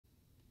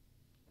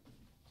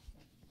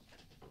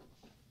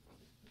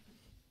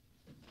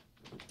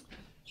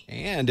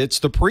And it's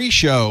the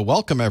pre-show.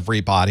 Welcome,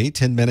 everybody.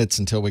 10 minutes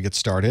until we get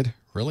started.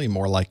 Really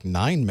more like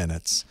 9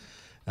 minutes.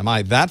 Am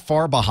I that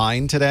far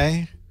behind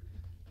today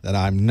that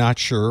I'm not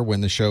sure when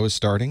the show is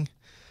starting?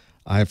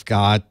 I've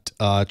got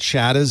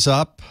chat is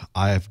up.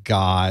 I've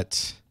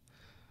got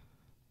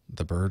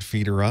the bird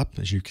feeder up,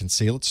 as you can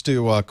see. Let's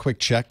do a quick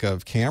check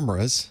of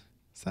cameras.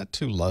 Is that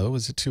too low?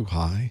 Is it too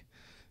high?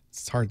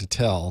 It's hard to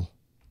tell.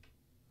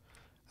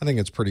 I think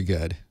it's pretty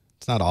good.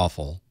 It's not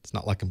awful. It's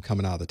not like I'm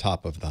coming out of the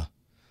top of the...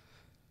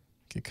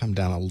 Could come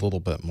down a little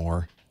bit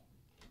more,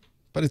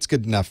 but it's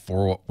good enough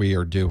for what we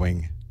are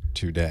doing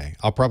today.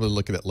 I'll probably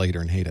look at it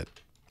later and hate it.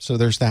 So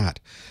there's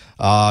that.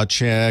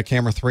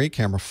 Camera 3,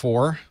 camera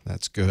 4.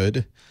 That's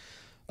good.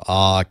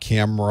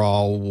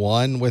 Camera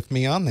 1 with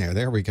me on there.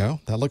 There we go.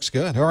 That looks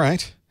good. All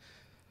right.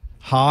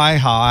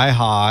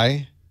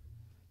 Hi.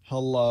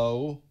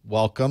 Hello.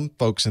 Welcome,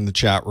 folks in the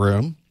chat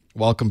room.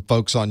 Welcome,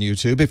 folks on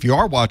YouTube. If you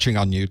are watching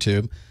on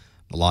YouTube,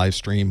 the live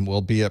stream will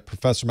be at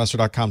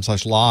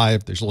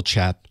professormesser.com/live. There's a little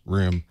chat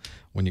room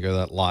when you go to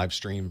that live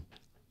stream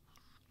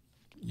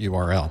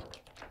URL.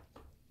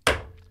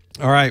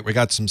 All right, we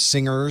got some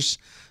Singer's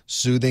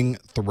Soothing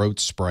Throat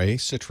Spray,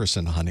 citrus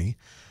and honey.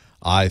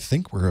 I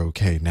think we're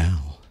okay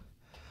now.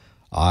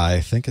 I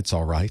think it's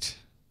all right.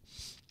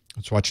 I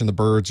was watching the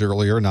birds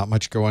earlier. Not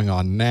much going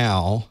on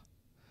now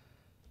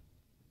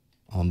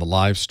on the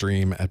live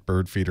stream at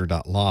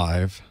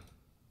birdfeeder.live.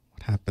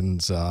 What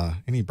happens?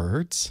 Any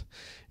birds?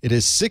 It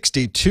is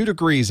 62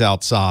 degrees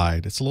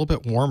outside. It's a little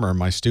bit warmer in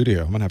my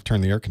studio. I'm going to have to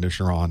turn the air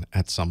conditioner on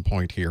at some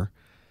point here.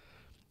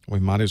 We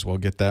might as well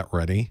get that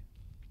ready.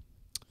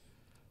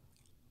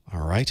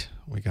 All right.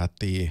 We got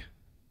the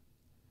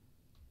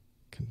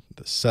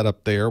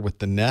setup there with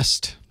the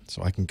Nest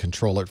so I can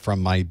control it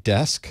from my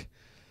desk.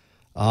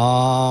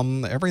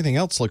 Everything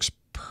else looks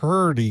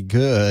pretty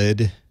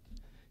good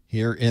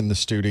here in the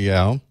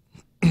studio.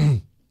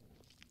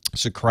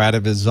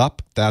 Socrative is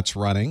up. That's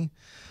running.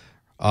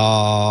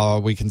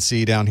 We can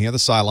see down here the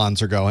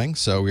Cylons are going,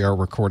 so we are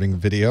recording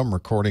video. I'm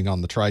recording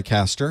on the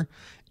TriCaster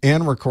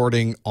and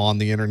recording on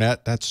the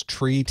internet. That's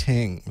Tree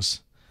Tings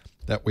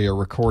that we are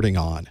recording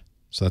on,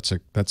 so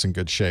that's in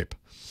good shape.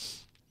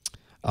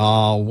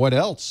 What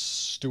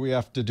else do we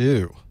have to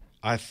do?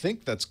 I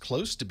think that's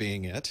close to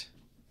being it.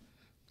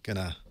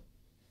 Gonna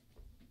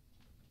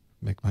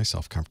make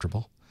myself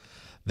comfortable.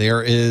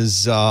 There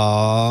is...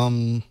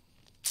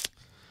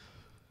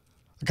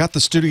 I got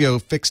the studio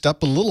fixed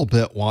up a little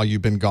bit while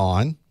you've been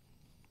gone.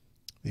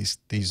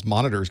 These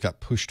monitors got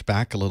pushed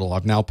back a little.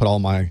 I've now put all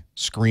my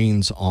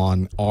screens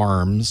on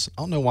arms.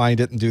 I don't know why I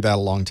didn't do that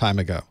a long time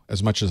ago,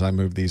 as much as I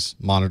moved these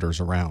monitors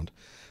around.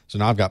 So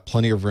now I've got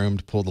plenty of room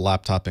to pull the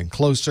laptop in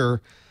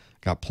closer.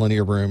 Got plenty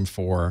of room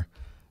for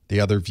the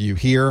other view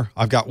here.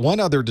 I've got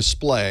one other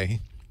display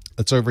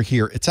that's over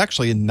here. It's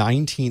actually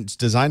it's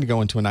designed to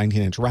go into a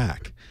 19-inch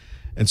rack.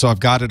 And so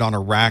I've got it on a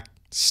rack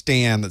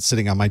stand that's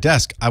sitting on my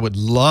desk. I would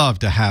love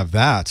to have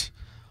that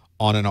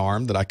on an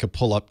arm that I could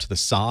pull up to the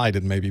side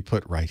and maybe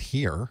put right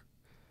here.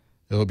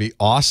 It would be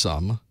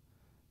awesome.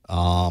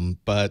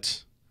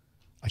 But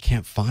I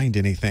can't find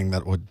anything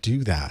that would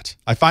do that.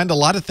 I find a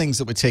lot of things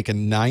that would take a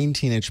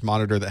 19-inch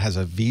monitor that has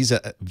a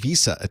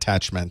VESA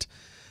attachment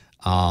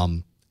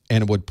and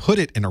would put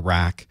it in a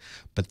rack.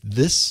 But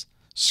this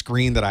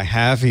screen that I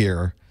have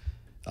here,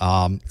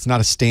 it's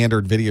not a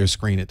standard video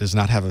screen. It does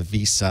not have a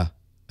VESA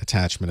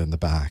attachment in the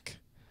back.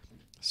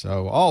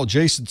 So,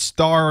 Jason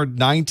Starr,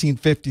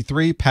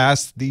 1953,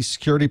 passed the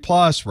Security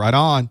Plus. Right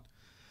on.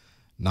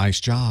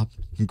 Nice job.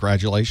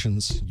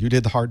 Congratulations. You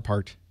did the hard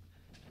part.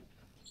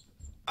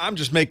 I'm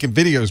just making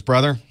videos,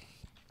 brother.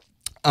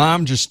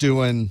 I'm just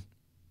doing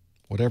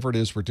whatever it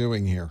is we're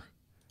doing here.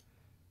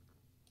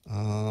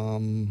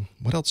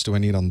 What else do I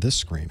need on this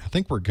screen? I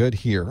think we're good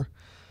here.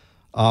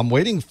 I'm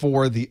waiting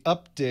for the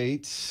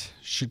update.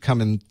 Should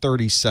come in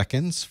 30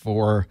 seconds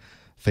for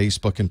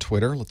Facebook and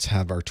Twitter. Let's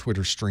have our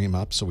Twitter stream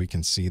up so we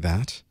can see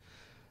that.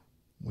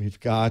 We've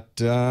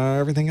got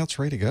everything else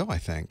ready to go, I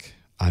think.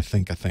 I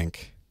think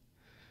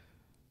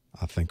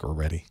we're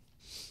ready.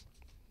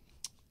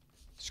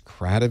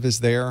 Socrative is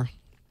there.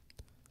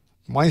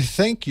 Why,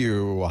 thank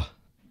you.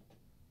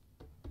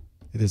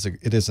 It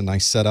is a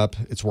nice setup.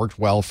 It's worked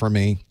well for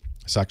me.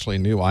 It's actually a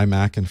new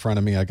iMac in front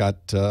of me I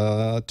got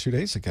 2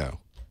 days ago.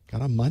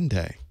 Got on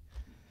Monday.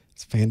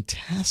 It's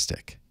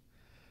fantastic.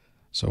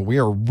 So we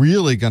are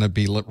really going to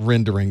be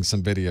rendering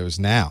some videos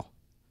now.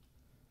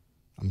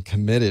 I'm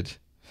committed.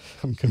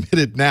 I'm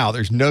committed now.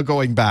 There's no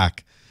going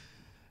back.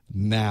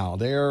 Now,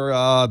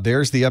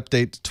 there's the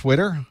update to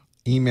Twitter.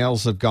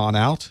 Emails have gone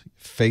out.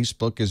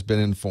 Facebook has been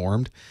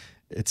informed.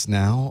 It's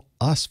now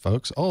us,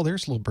 folks. Oh,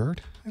 there's a little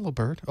bird. Hey, little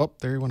bird. Oh,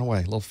 there he went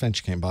away. Little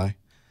finch came by.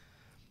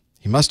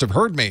 He must have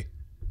heard me.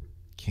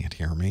 Can't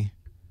hear me.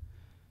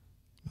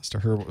 Must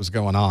have heard what was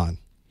going on.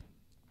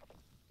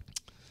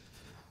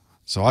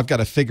 So I've got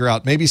to figure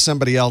out, maybe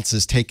somebody else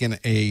has taken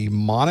a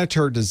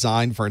monitor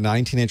designed for a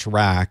 19-inch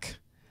rack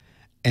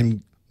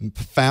and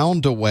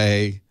found a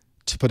way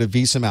to put a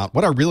VESA mount.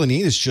 What I really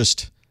need is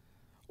just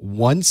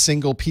one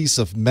single piece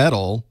of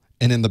metal,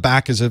 and in the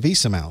back is a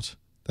VESA mount.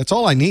 That's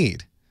all I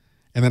need.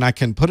 And then I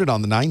can put it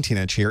on the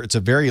 19-inch here. It's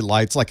a very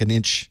light, it's like an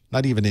inch,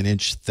 not even an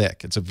inch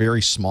thick. It's a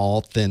very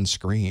small, thin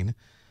screen.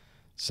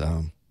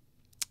 So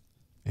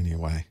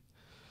anyway,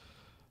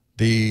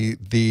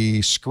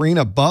 the screen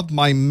above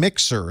my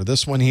mixer,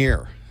 this one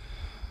here,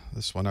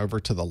 this one over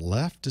to the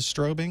left is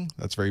strobing.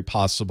 That's very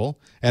possible.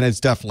 And it's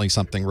definitely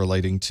something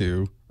relating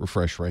to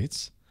refresh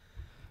rates.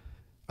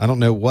 I don't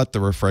know what the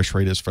refresh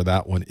rate is for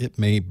that one. It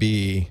may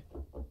be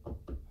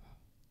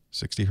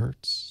 60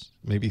 hertz,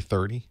 maybe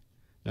 30,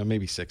 no,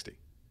 maybe 60.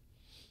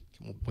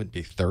 It wouldn't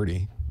be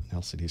 30, an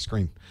LCD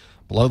screen.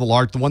 Below the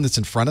large, the one that's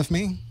in front of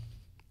me,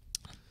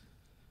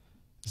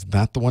 is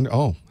that the one?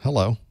 Oh,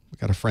 hello. We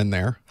got a friend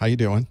there. How you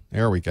doing?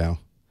 There we go.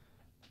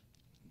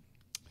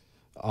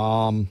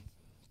 Oh,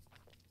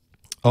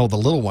 the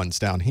little one's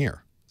down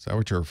here. Is that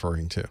what you're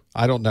referring to?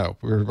 I don't know.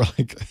 We're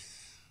like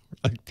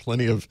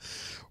plenty of,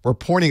 we're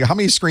pointing, how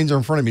many screens are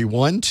in front of me?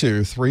 1,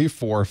 2, 3,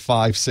 4,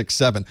 5, 6,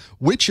 7.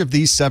 Which of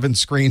these 7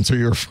 screens are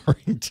you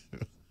referring to?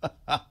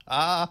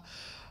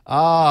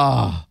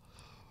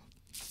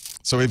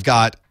 So we've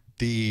got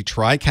the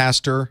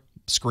TriCaster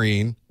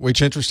screen,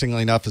 which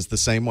interestingly enough is the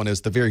same one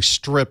as the very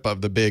strip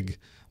of the big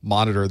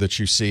monitor that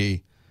you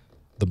see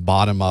the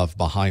bottom of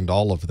behind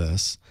all of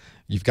this.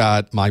 You've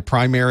got my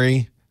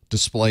primary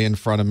display in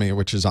front of me,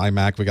 which is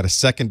iMac. We got a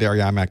secondary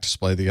iMac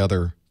display, the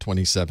other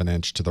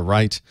 27-inch to the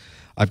right.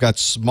 I've got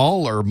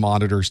smaller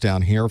monitors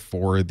down here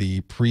for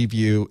the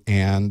preview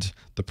and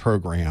the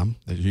program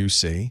that you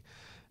see.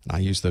 And I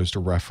use those to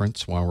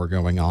reference while we're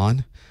going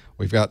on.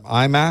 We've got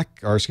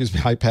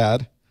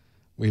iPad.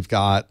 We've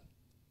got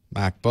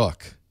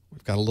MacBook.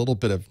 We've got a little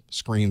bit of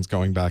screens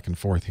going back and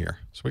forth here.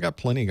 So we got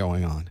plenty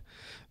going on.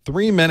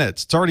 3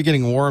 minutes. It's already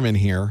getting warm in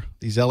here.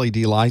 These LED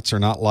lights are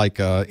not like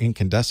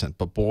incandescent,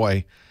 but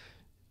boy,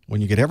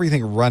 when you get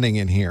everything running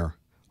in here,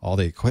 all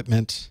the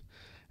equipment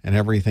and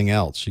everything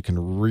else, you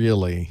can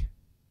really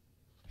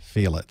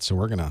feel it. So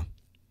we're going to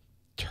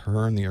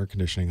turn the air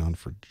conditioning on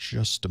for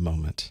just a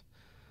moment.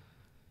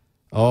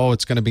 Oh,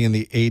 it's going to be in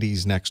the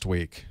 80s next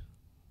week.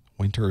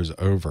 Winter is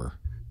over.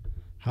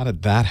 How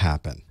did that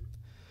happen?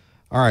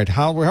 All right,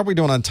 how are we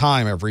doing on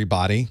time,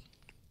 everybody?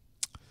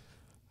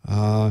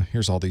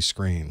 Here's all these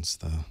screens.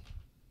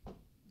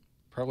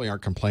 Probably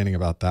aren't complaining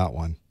about that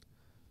one.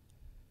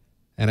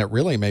 And it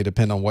really may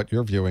depend on what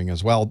you're viewing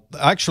as well.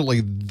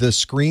 Actually, the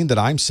screen that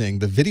I'm seeing,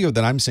 the video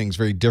that I'm seeing is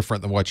very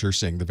different than what you're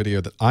seeing. The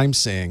video that I'm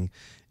seeing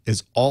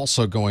is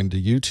also going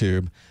to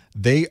YouTube.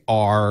 They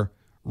are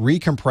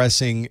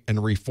recompressing and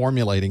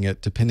reformulating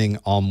it depending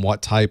on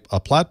what type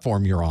of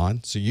platform you're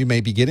on. So you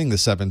may be getting the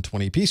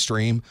 720p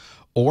stream,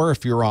 or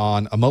if you're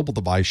on a mobile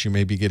device, you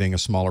may be getting a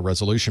smaller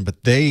resolution,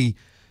 but they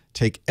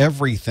take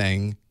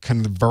everything,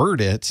 convert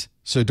it.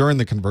 So during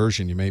the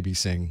conversion, you may be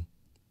seeing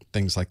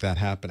things like that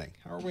happening.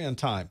 How are we on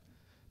time?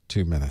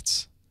 2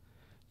 minutes.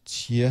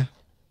 2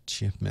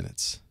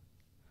 minutes.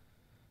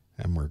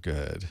 And we're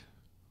good.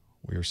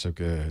 We are so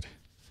good.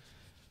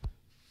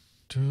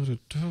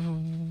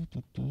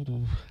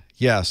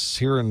 Yes,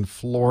 here in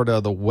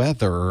Florida, the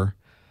weather,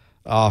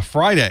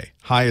 Friday,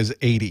 high is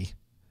 80.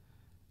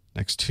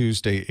 Next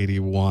Tuesday,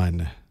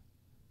 81.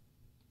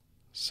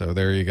 So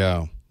there you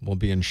go. We'll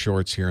be in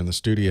shorts here in the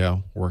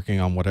studio working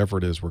on whatever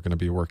it is we're going to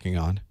be working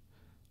on.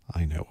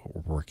 I know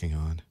what we're working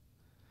on.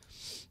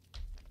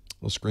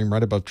 Little screen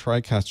right above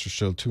TriCaster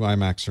show 2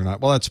 iMacs or not.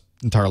 Well, that's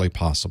entirely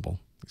possible.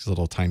 These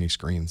little tiny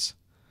screens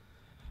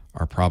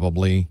are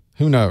probably,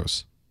 who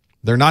knows?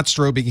 They're not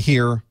strobing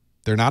here.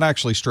 They're not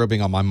actually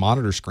strobing on my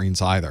monitor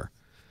screens either.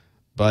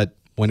 But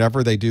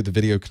whenever they do the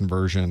video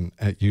conversion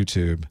at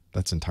YouTube,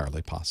 that's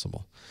entirely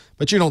possible.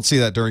 But you don't see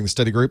that during the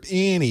study group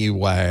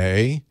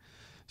anyway.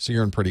 So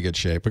you're in pretty good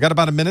shape. We got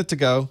about a minute to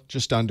go,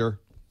 just under.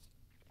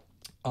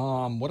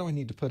 What do I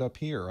need to put up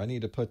here? I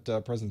need to put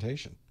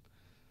presentation.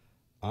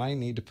 I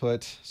need to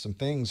put some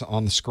things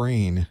on the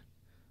screen.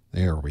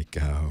 There we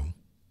go.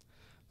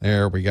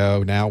 There we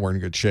go. Now we're in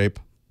good shape.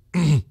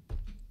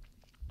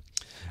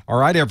 All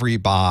right,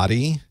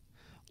 everybody.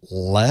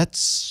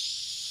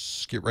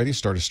 Let's get ready to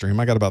start a stream.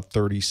 I got about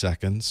 30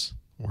 seconds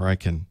where I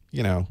can,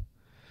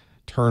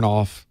 turn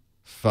off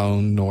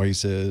phone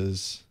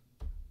noises,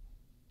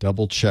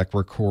 double check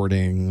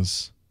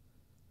recordings.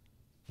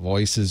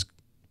 Voice is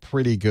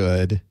pretty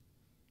good.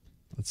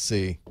 Let's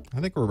see.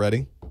 I think we're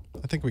ready.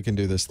 I think we can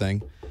do this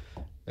thing.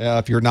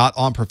 If you're not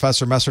on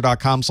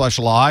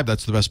ProfessorMesser.com/live,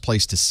 that's the best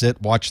place to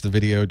sit, watch the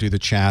video, do the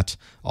chat,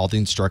 all the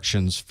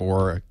instructions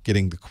for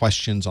getting the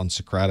questions on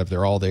Socrative.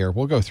 They're all there.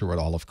 We'll go through it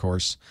all, of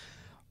course,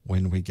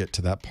 when we get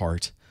to that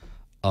part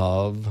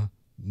of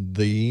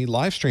the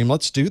live stream.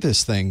 Let's do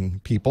this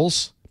thing,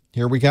 peoples.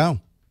 Here we go.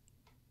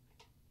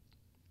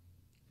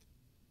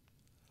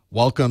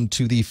 Welcome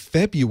to the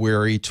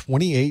February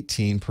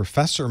 2018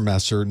 Professor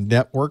Messer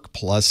Network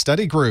Plus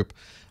Study Group.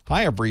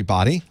 Hi,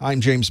 everybody.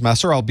 I'm James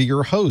Messer. I'll be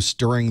your host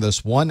during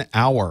this 1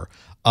 hour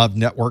of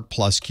Network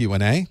Plus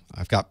Q&A.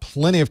 I've got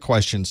plenty of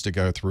questions to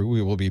go through.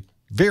 We will be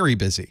very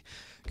busy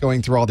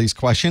going through all these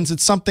questions.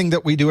 It's something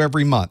that we do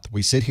every month.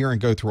 We sit here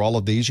and go through all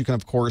of these. You can,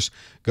 of course,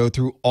 go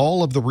through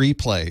all of the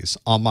replays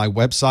on my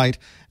website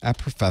at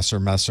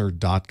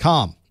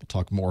professormesser.com. We'll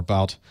talk more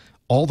about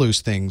all those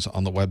things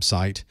on the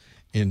website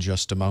in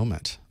just a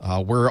moment.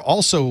 We're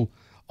also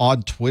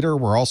on Twitter.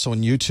 We're also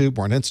on YouTube.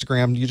 We're on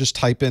Instagram. You just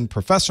type in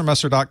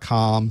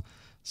professormesser.com/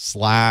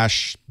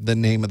 the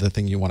name of the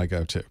thing you want to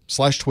go to,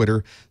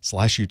 /Twitter,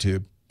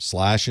 /YouTube,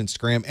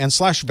 /Instagram, and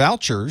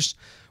 /vouchers,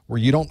 where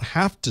you don't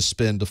have to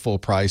spend a full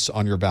price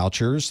on your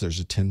vouchers.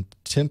 There's a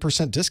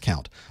 10%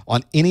 discount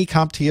on any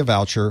CompTIA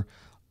voucher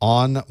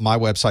on my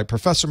website,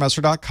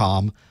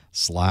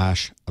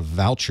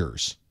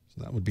 professormesser.com/vouchers.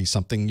 So that would be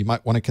something you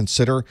might want to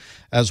consider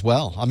as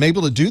well. I'm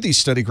able to do these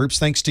study groups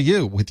thanks to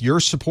you, with your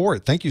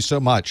support. Thank you so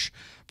much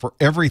for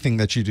everything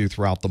that you do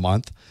throughout the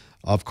month.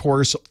 Of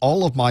course,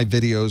 all of my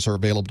videos are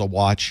available to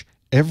watch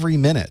every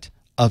minute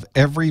of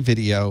every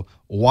video.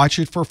 Watch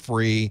it for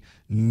free,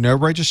 no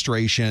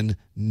registration,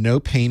 no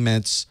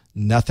payments,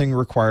 nothing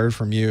required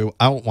from you.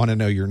 I don't want to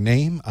know your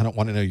name. I don't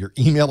want to know your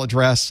email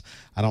address.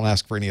 I don't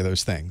ask for any of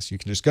those things. You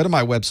can just go to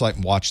my website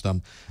and watch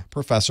them,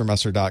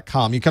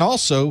 professormesser.com. You can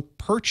also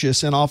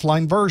purchase an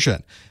offline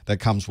version that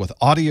comes with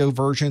audio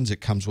versions.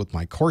 It comes with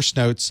my course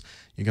notes.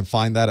 You can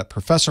find that at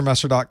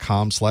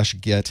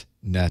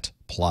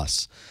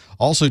professormesser.com/getNetPlus.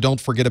 Also, don't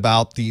forget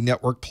about the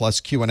Network Plus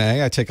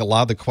Q&A. I take a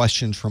lot of the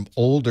questions from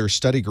older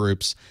study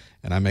groups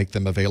and I make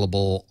them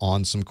available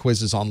on some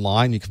quizzes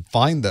online. You can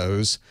find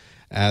those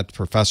at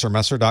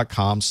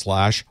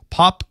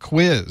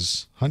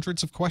professormesser.com/popquiz.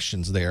 Hundreds of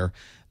questions there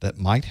that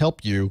might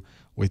help you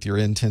with your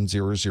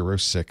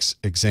N10006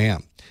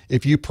 exam.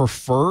 If you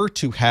prefer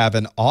to have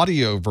an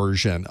audio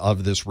version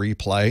of this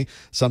replay,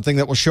 something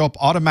that will show up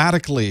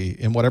automatically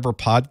in whatever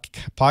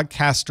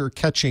podcaster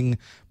catching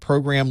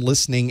program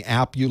listening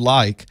app you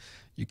like,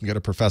 you can go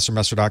to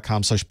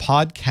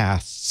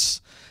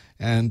professormesser.com/podcasts.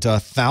 And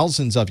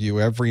thousands of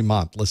you every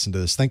month listen to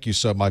this. Thank you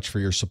so much for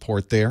your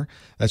support there.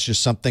 That's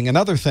just something,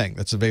 another thing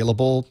that's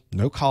available,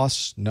 no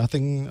cost,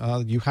 nothing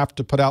you have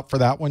to put out for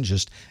that one.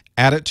 Just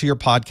add it to your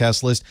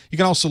podcast list. You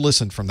can also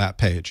listen from that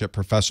page at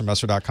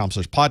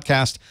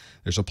professormesser.com/podcast.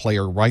 There's a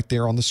player right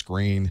there on the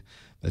screen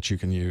that you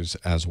can use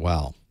as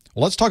well.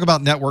 Well, let's talk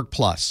about Network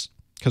Plus,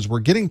 because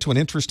we're getting to an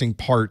interesting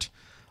part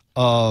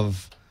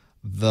of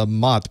the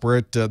month. We're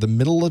at the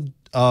middle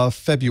of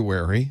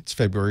February. It's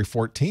February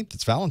 14th.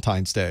 It's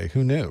Valentine's Day.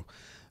 Who knew?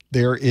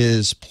 There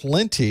is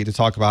plenty to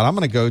talk about. I'm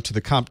going to go to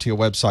the CompTIA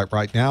website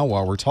right now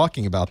while we're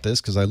talking about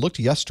this, because I looked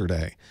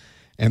yesterday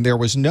and there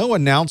was no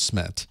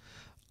announcement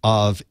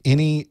of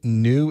any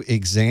new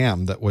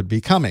exam that would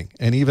be coming.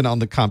 And even on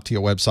the CompTIA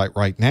website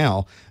right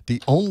now,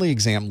 the only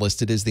exam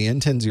listed is the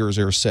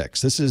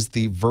N10006. This is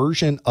the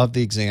version of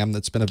the exam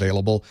that's been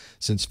available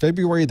since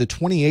February the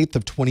 28th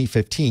of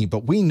 2015.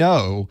 But we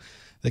know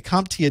that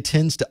CompTIA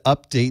tends to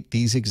update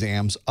these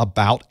exams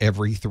about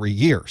every 3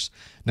 years.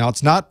 Now,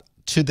 it's not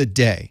to the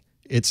day.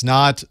 It's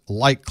not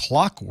like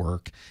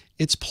clockwork.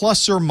 It's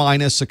plus or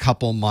minus a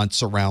couple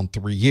months around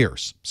 3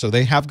 years. So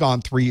they have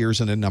gone 3 years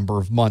and a number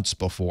of months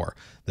before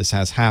this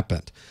has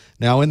happened.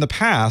 Now, in the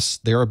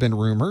past, there have been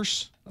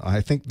rumors.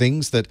 I think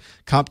things that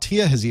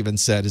CompTIA has even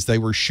said is they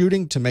were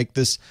shooting to make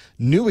this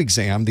new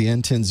exam, the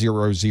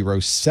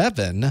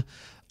N10007,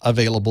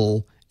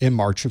 available in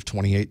March of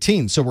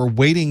 2018. So we're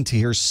waiting to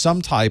hear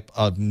some type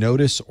of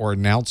notice or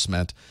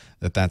announcement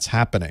that that's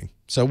happening.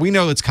 So we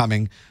know it's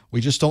coming.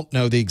 We just don't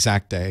know the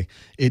exact day.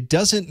 It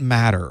doesn't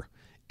matter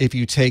if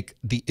you take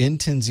the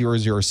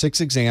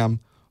N10006 exam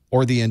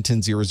or the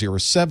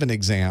N10007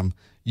 exam,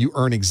 you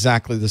earn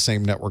exactly the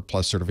same Network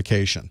Plus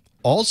certification.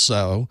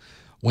 Also,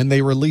 when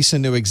they release a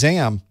new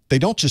exam, they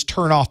don't just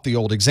turn off the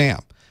old exam.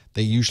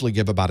 They usually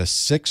give about a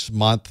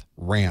 6-month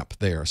ramp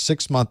there,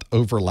 6-month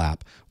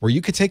overlap, where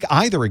you could take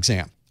either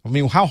exam. I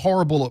mean, how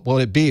horrible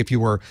would it be if you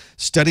were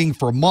studying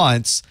for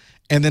months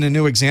and then a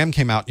new exam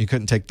came out and you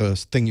couldn't take the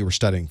thing you were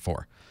studying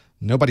for?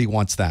 Nobody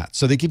wants that.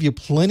 So they give you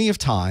plenty of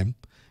time,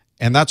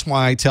 and that's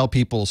why I tell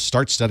people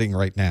start studying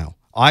right now.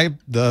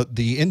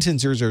 The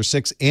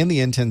N10006 and the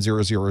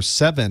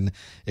N10007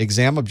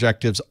 exam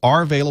objectives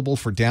are available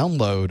for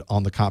download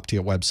on the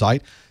CompTIA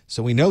website,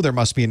 so we know there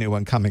must be a new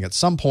one coming at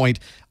some point.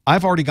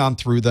 I've already gone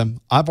through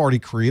them. I've already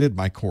created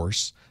my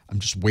course. I'm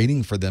just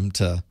waiting for them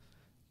to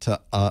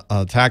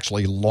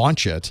actually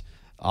launch it.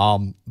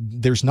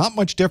 There's not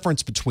much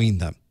difference between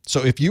them.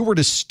 So if you were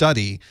to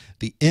study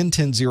the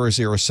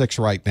N10006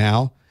 right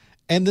now,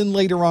 and then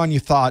later on you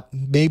thought,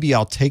 maybe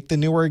I'll take the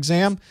newer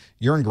exam,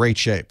 you're in great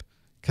shape,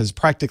 because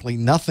practically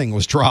nothing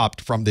was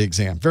dropped from the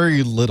exam.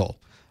 Very little.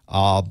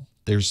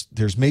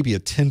 There's maybe a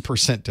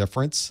 10%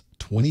 difference,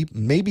 20,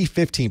 maybe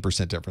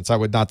 15% difference. I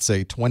would not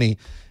say 20.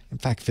 In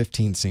fact,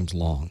 15 seems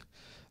long.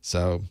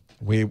 So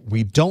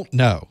we don't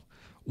know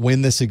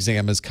when this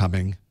exam is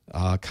coming.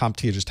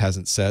 CompTIA just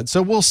hasn't said.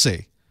 So we'll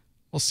see.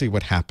 We'll see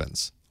what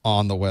happens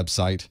on the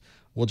website.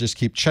 We'll just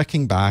keep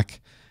checking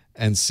back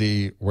and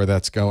see where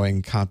that's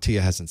going.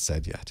 CompTIA hasn't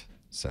said yet.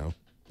 So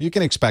you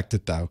can expect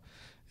it, though.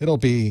 It'll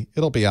be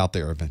out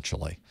there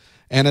eventually.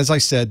 And as I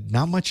said,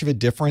 not much of a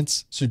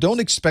difference. So don't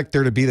expect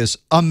there to be this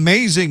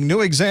amazing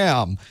new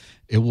exam.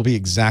 It will be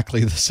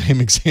exactly the same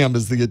exam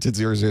as the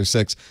INTEN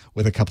 006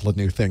 with a couple of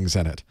new things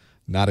in it.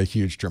 Not a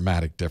huge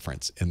dramatic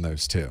difference in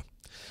those two.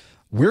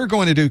 We're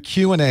going to do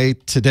Q&A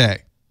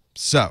today.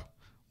 So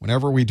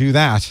whenever we do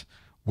that,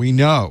 we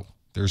know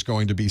there's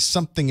going to be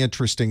something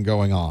interesting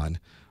going on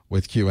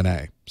with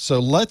Q&A. So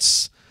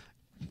let's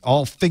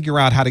all figure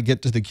out how to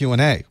get to the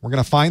Q&A. We're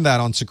going to find that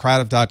on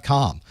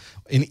Socrative.com.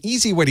 An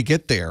easy way to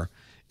get there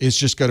is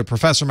just go to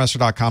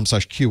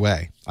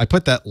professormesser.com/QA. I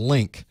put that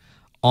link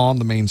on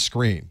the main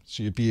screen,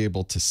 so you'd be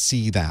able to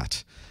see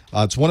that.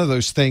 It's one of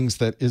those things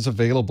that is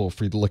available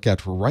for you to look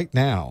at right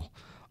now.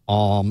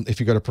 If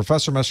you go to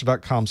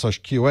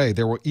professormesser.com/QA,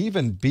 there will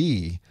even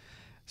be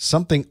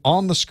something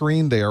on the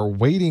screen there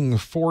waiting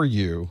for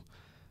you,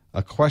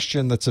 a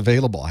question that's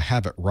available. I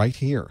have it right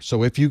here.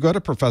 So if you go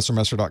to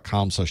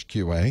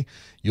professormesser.com/QA,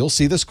 you'll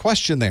see this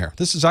question there.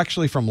 This is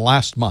actually from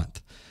last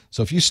month.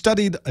 So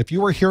if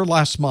you were here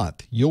last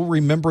month, you'll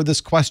remember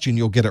this question,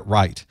 you'll get it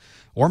right.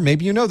 Or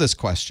maybe you know this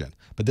question,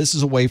 but this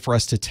is a way for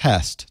us to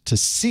test, to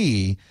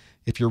see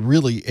if you're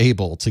really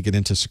able to get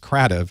into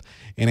Socrative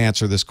and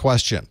answer this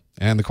question.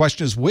 And the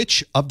question is,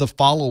 which of the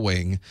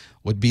following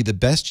would be the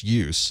best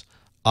use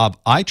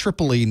of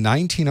IEEE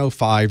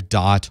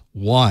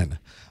 1905.1?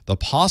 The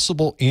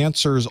possible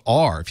answers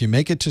are, if you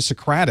make it to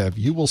Socrative,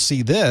 you will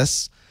see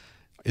this.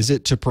 Is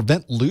it to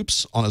prevent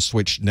loops on a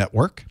switched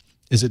network?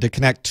 Is it to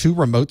connect two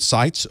remote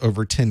sites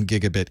over 10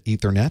 gigabit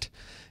Ethernet?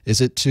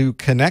 Is it to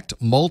connect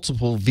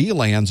multiple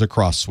VLANs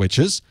across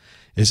switches?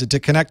 Is it to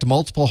connect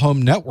multiple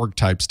home network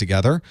types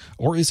together?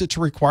 Or is it to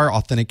require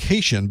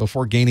authentication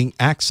before gaining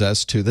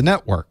access to the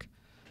network?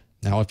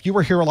 Now, if you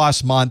were here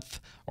last month,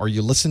 or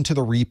you listened to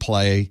the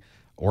replay,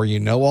 or you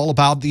know all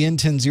about the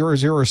INTEN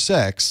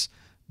 006,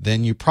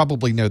 then you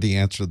probably know the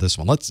answer to this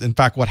one. In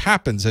fact, what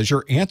happens as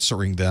you're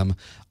answering them,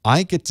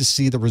 I get to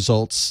see the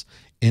results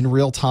in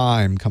real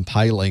time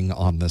compiling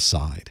on this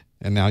side.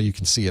 And now you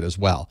can see it as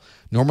well.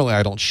 Normally,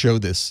 I don't show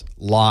this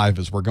live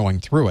as we're going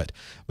through it,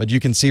 but you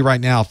can see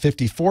right now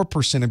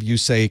 54% of you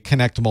say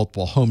connect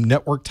multiple home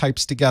network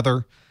types together.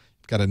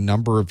 We've got a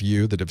number of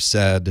you that have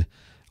said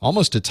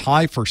almost a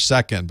tie for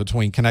second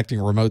between connecting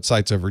remote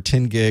sites over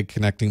 10 gig,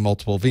 connecting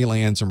multiple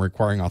VLANs, and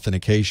requiring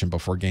authentication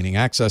before gaining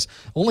access.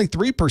 Only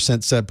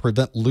 3% said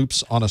prevent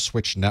loops on a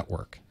switched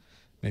network.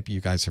 Maybe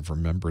you guys have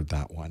remembered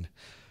that one.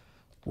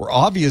 We're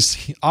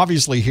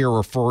obviously here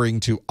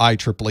referring to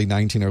IEEE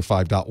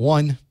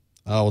 1905.1.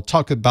 We'll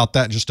talk about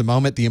that in just a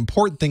moment. The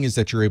important thing is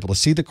that you're able to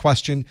see the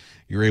question.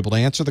 You're able to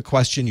answer the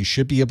question. You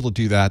should be able to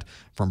do that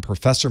from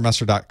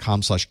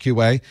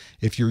professormesser.com/QA.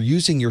 If you're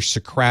using your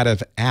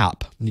Socrative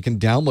app, you can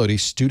download a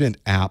student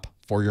app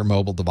for your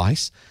mobile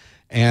device,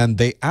 and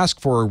they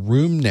ask for a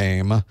room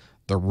name.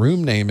 The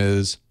room name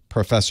is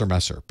Professor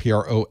Messer,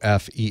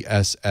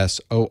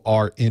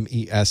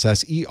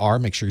 PROFESSORMESSER.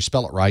 Make sure you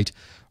spell it right,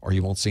 or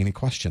you won't see any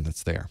question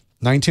that's there.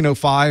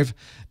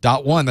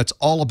 1905.1, that's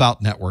all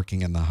about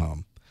networking in the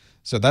home.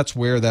 So that's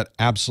where that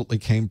absolutely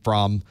came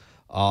from.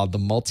 The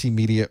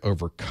multimedia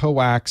over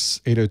coax,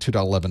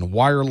 802.11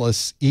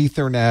 wireless,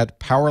 Ethernet,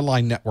 power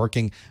line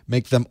networking,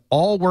 make them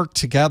all work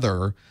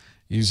together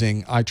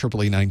using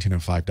IEEE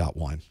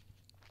 1905.1.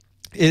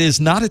 It is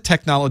not a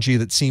technology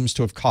that seems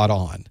to have caught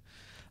on.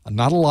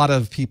 Not a lot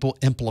of people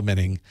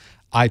implementing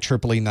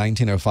IEEE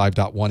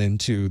 1905.1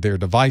 into their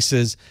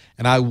devices.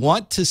 And I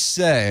want to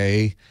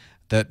say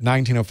that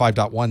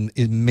 1905.1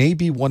 is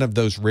maybe one of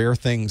those rare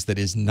things that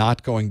is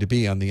not going to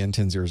be on the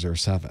INTEN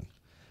 007.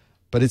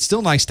 But it's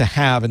still nice to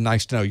have and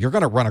nice to know. You're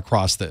going to run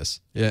across this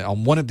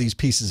on one of these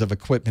pieces of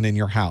equipment in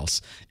your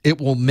house.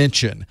 It will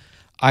mention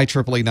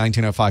IEEE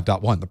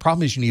 1905.1. The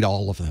problem is you need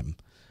all of them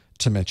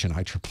to mention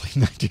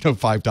IEEE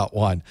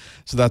 1905.1.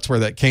 So that's where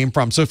that came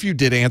from. So if you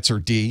did answer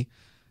D,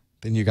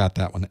 then you got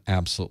that one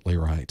absolutely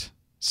right.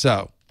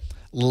 So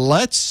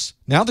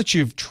now that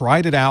you've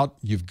tried it out,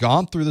 you've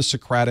gone through the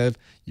Socrative,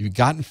 you've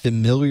gotten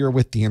familiar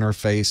with the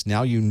interface,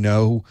 now you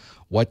know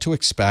what to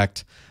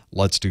expect,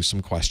 let's do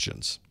some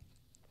questions.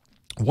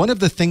 One of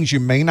the things you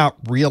may not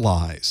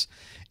realize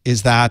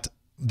is that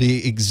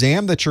the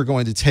exam that you're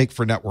going to take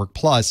for Network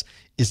Plus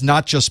is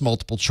not just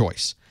multiple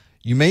choice.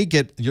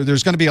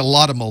 There's going to be a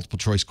lot of multiple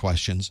choice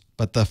questions,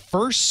 but the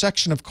first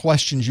section of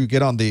questions you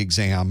get on the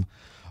exam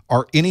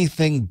are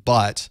anything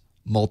but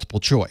multiple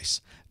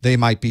choice. They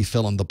might be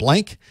fill in the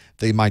blank.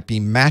 They might be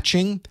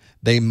matching.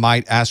 They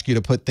might ask you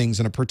to put things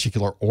in a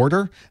particular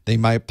order. They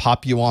might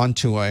pop you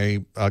onto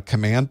a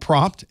command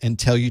prompt and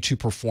tell you to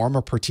perform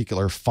a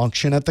particular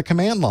function at the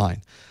command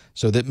line.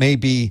 So that may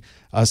be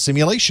a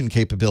simulation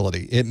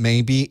capability. It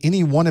may be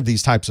any one of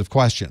these types of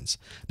questions.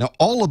 Now,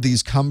 all of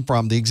these come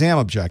from the exam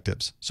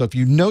objectives. So if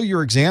you know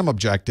your exam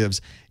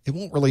objectives, it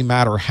won't really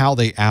matter how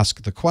they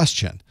ask the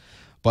question.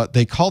 But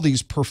they call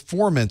these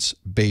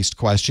performance-based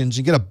questions.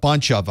 You get a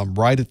bunch of them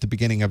right at the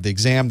beginning of the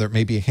exam. There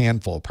may be a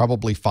handful,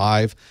 probably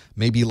 5,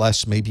 maybe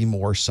less, maybe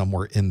more,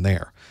 somewhere in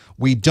there.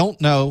 We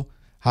don't know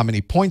how many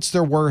points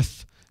they're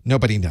worth.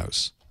 Nobody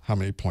knows how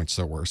many points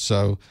there were.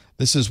 So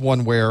this is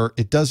one where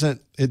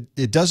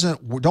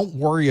don't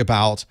worry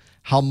about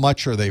how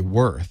much are they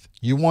worth.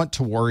 You want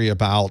to worry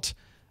about,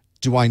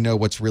 do I know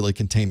what's really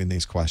contained in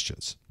these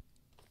questions?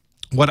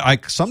 What I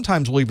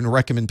sometimes will even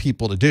recommend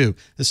people to do,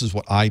 this is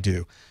what I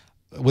do.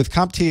 With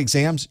CompTIA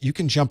exams, you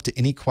can jump to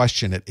any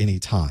question at any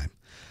time.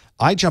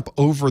 I jump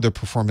over the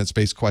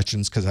performance-based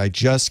questions because I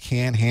just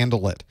can't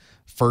handle it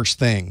first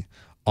thing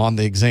on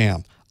the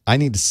exam. I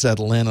need to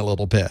settle in a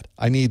little bit.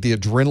 I need the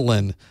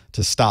adrenaline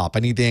to stop. I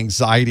need the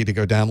anxiety to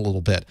go down a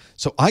little bit.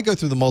 So I go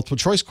through the multiple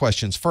choice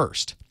questions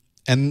first.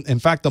 And in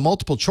fact, the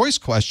multiple choice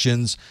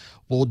questions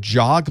will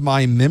jog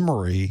my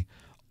memory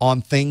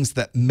on things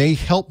that may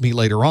help me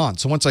later on.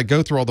 So once I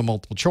go through all the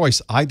multiple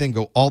choice, I then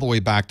go all the way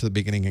back to the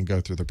beginning and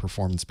go through the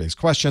performance-based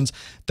questions.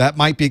 That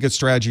might be a good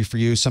strategy for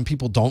you. Some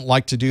people don't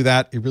like to do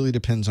that. It really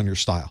depends on your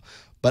style.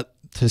 But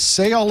to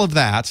say all of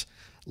that,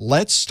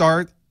 let's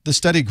start the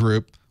study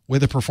group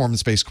with a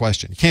performance-based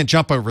question. You can't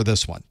jump over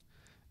this one.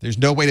 There's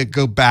no way to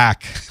go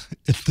back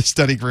in the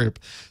study group.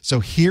 So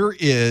here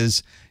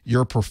is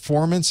your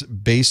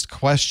performance-based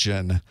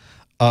question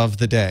of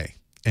the day.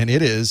 And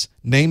it is,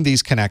 name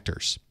these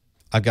connectors.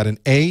 I've got an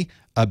A,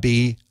 a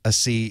B, a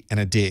C, and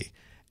a D.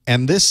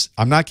 And this,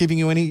 I'm not giving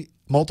you any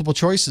multiple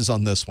choices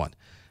on this one.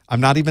 I'm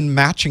not even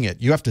matching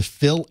it. You have to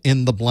fill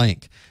in the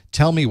blank.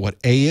 Tell me what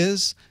A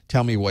is,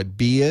 tell me what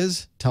B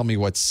is, tell me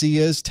what C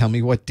is, tell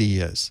me what D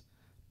is.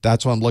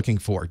 That's what I'm looking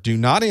for. Do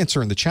not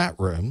answer in the chat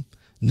room.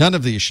 None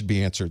of these should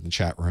be answered in the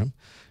chat room.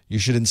 You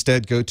should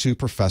instead go to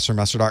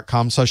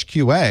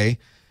professormesser.com/QA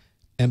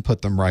and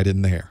put them right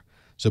in there.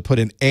 So put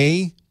in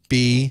A,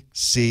 B,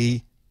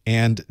 C,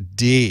 and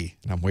D.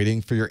 And I'm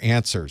waiting for your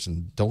answers,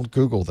 and don't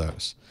Google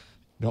those.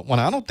 You don't want.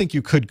 I don't think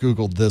you could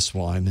Google this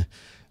one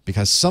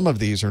because some of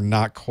these are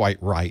not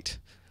quite right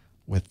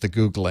with the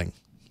Googling,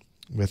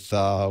 with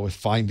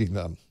finding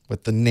them,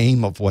 with the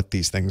name of what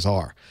these things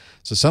are.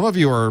 So some of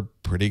you are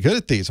pretty good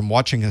at these. I'm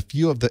watching a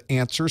few of the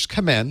answers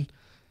come in.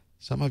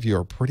 Some of you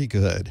are pretty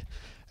good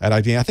at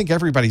ID. I think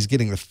everybody's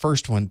getting the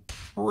first one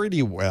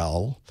pretty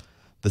well.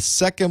 The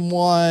second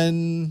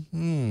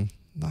one,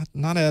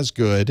 not as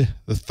good.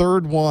 The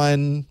third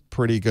one,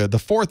 pretty good. The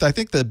fourth, I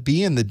think the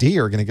B and the D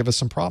are going to give us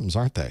some problems,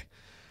 aren't they?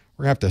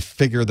 We're going to have to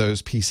figure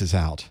those pieces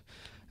out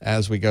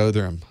as we go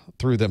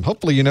through them.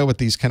 Hopefully you know what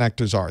these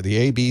connectors are, the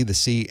A, B, the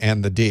C,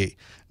 and the D.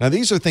 Now,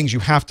 these are things you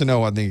have to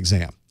know on the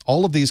exam.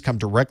 All of these come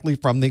directly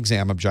from the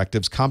exam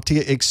objectives.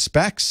 CompTIA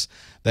expects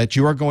that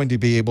you are going to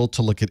be able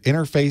to look at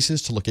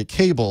interfaces, to look at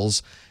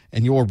cables,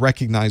 and you will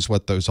recognize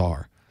what those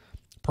are.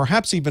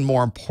 Perhaps even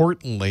more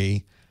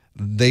importantly,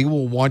 they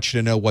will want you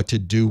to know what to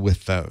do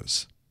with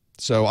those.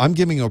 So I'm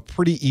giving you a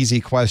pretty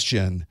easy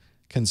question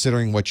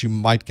considering what you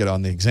might get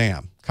on the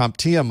exam.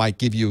 CompTIA might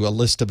give you a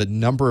list of a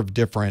number of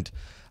different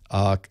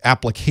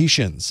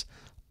applications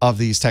of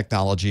these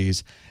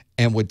technologies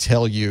and would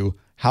tell you,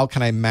 how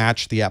can I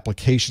match the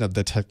application of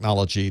the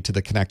technology to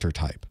the connector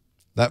type?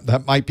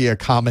 That might be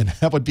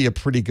that would be a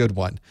pretty good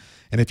one.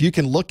 And if you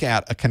can look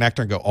at a connector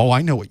and go, oh,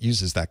 I know what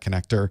uses that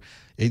connector.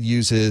 It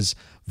uses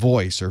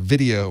voice or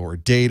video or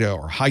data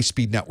or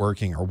high-speed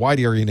networking or wide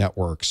area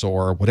networks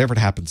or whatever it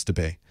happens to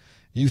be.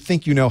 You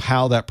think you know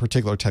how that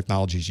particular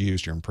technology is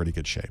used, you're in pretty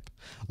good shape.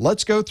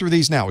 Let's go through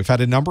these now. We've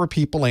had a number of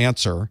people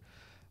answer.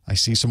 I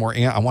see some more.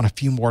 I want a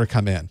few more to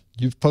come in.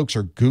 You folks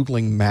are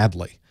Googling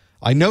madly.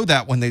 I know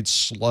that when it's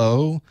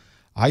slow.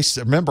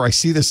 Remember, I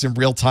see this in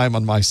real time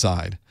on my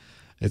side.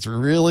 It's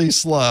really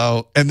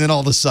slow, and then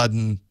all of a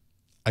sudden,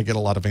 I get a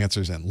lot of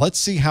answers in. Let's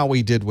see how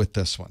we did with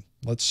this one.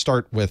 Let's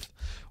start with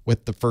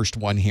the first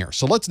one here.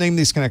 So let's name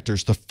these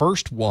connectors. The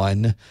first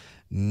one,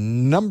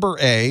 number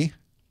A,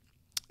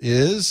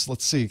 is,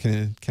 let's see,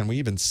 can we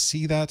even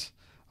see that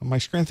on my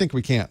screen? I think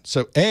we can't.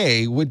 So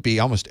A would be,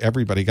 almost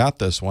everybody got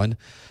this one,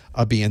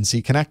 a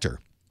BNC connector.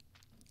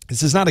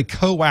 This is not a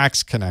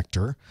coax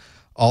connector,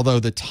 although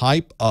the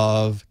type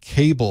of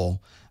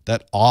cable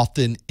that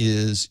often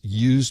is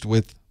used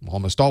with,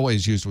 almost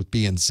always used with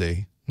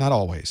BNC, not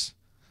always,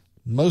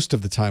 most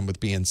of the time with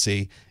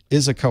BNC,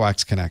 is a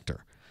coax connector.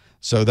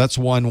 So that's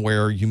one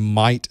where you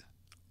might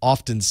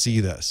often see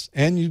this.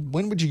 And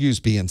when would you use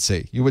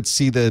BNC? You would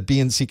see the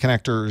BNC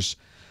connectors,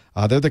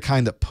 they're the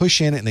kind that push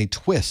in and they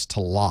twist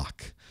to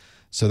lock.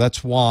 So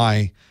that's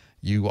why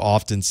you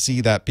often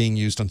see that being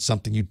used on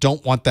something. You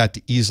don't want that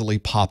to easily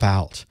pop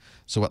out,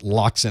 so it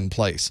locks in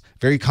place.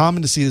 Very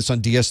common to see this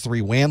on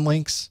DS3 WAN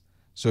links.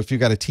 So if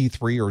you've got a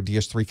T3 or a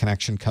DS3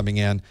 connection coming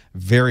in,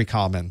 very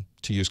common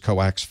to use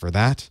coax for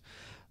that.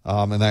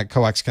 And that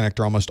coax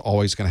connector almost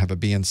always going to have a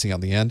BNC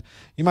on the end.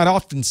 You might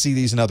often see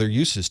these in other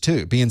uses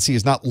too. BNC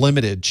is not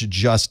limited to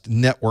just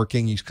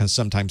networking. You can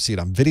sometimes see it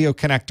on video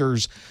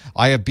connectors.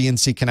 I have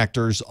BNC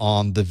connectors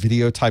on the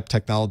video type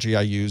technology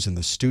I use in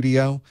the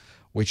studio,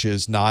 which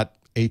is not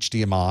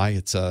HDMI.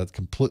 It's a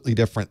completely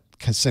different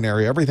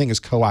scenario. Everything is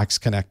coax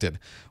connected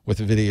with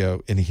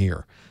video in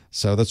here.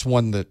 So that's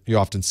one that you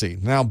often see.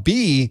 Now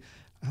B,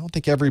 I don't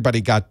think everybody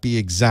got B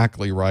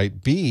exactly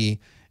right. B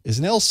is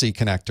an LC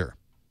connector.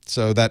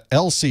 So that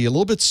LC, a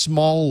little bit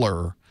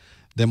smaller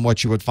than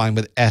what you would find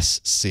with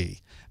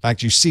SC. In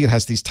fact, you see it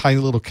has these tiny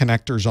little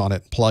connectors on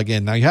it, plug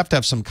in. Now you have to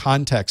have some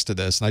context to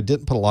this, and I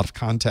didn't put a lot of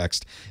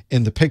context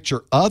in the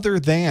picture other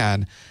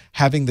than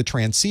having the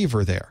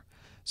transceiver there.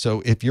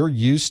 So if you're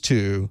used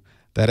to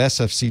that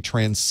SFC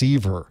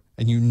transceiver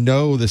and you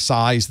know the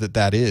size that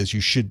that is, you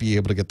should be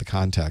able to get the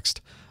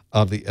context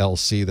of the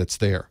LC that's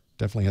there.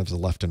 Definitely has the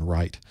left and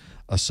right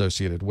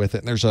associated with it.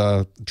 And there's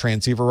a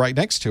transceiver right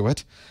next to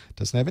it.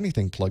 Doesn't have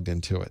anything plugged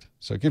into it.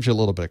 So it gives you a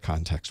little bit of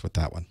context with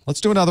that one. Let's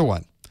do another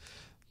one.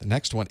 The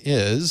next one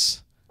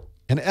is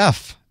an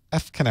F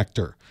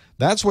connector.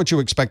 That's what you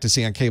expect to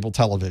see on cable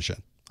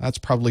television. That's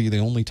probably the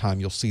only time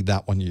you'll see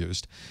that one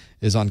used,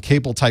 is on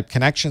cable type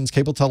connections,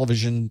 cable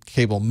television,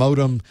 cable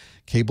modem,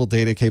 cable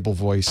data, cable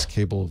voice,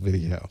 cable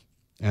video.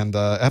 And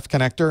the F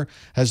connector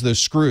has those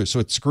screws. So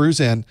it screws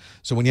in.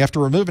 So when you have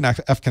to remove an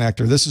F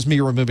connector, this is me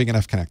removing an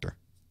F connector.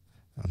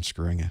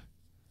 Unscrewing it.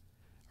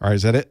 All right,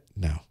 is that it?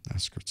 No,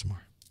 unscrew it some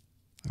more.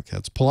 Okay,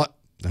 let's pull it.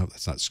 No,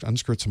 that's not.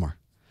 Unscrew it some more.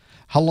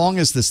 How long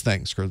is this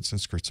thing? Screw it some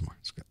more.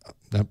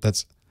 No,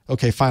 that's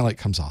okay. Finally, it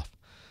comes off.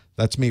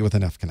 That's me with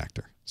an F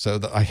connector. So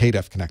I hate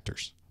F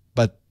connectors,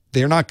 but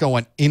they're not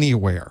going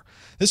anywhere.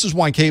 This is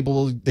why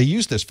cable, they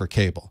use this for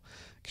cable,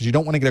 because you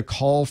don't want to get a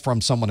call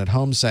from someone at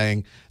home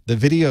saying the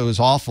video is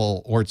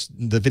awful, or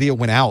the video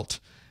went out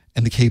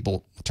and the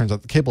cable, it turns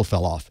out the cable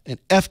fell off. An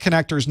F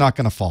connector is not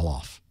going to fall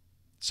off.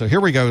 So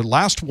here we go.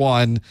 Last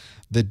one.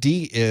 The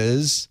D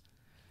is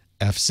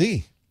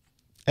FC.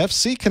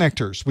 FC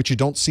connectors, which you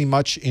don't see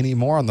much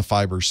anymore on the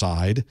fiber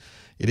side.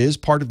 It is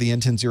part of the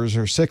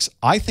N10006.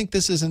 I think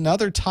this is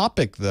another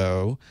topic,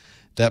 though,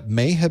 that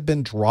may have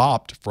been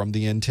dropped from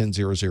the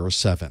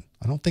N10007.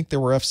 I don't think there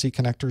were FC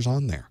connectors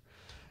on there.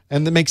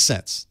 And that makes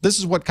sense. This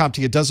is what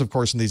CompTIA does, of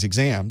course, in these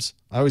exams.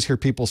 I always hear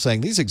people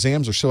saying, these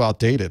exams are so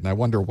outdated. And I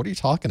wonder, what are you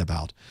talking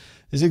about?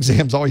 These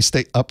exams always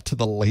stay up to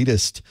the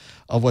latest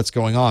of what's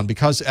going on,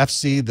 because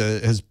FC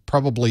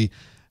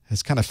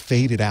has kind of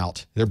faded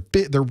out.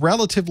 They're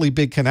relatively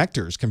big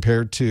connectors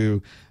compared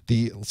to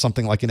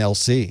something like an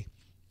LC.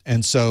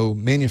 And so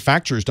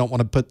manufacturers don't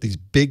want to put these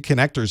big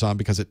connectors on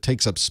because it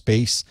takes up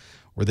space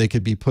where they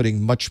could be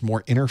putting much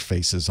more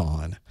interfaces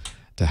on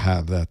to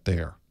have that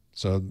there.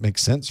 So it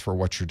makes sense for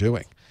what you're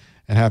doing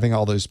and having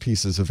all those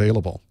pieces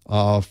available.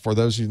 For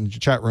those in the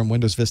chat room,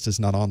 Windows Vista is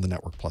not on the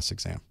Network Plus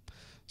exam.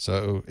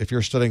 So if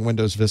you're studying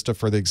Windows Vista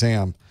for the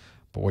exam,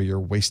 boy, you're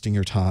wasting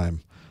your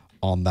time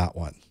on that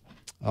one.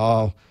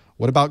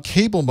 What about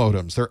cable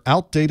modems? They're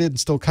outdated and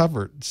still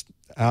covered.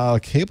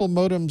 Cable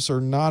modems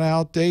are not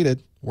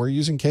outdated. We're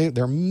using cable.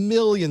 There are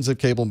millions of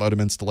cable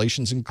modem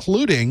installations,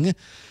 including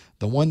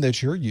the one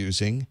that you're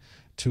using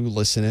to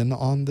listen in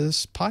on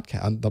this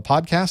podcast, the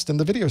podcast and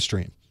the video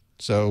stream.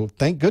 So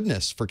thank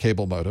goodness for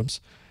cable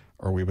modems,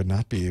 or we would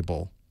not be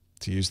able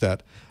to use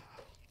that.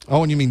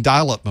 Oh, and you mean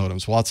dial-up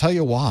modems? Well, I'll tell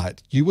you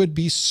what, you would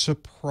be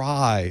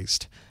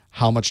surprised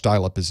how much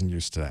dial-up is in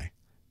use today.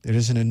 There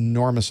is an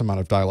enormous amount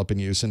of dial-up in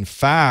use. In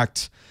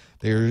fact,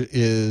 there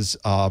is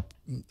a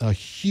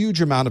huge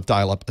amount of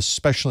dial-up,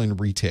 especially in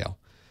retail.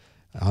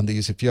 On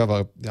these, if you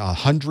have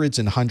hundreds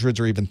and hundreds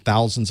or even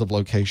thousands of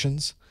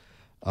locations,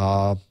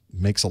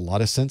 makes a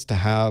lot of sense to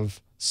have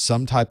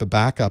some type of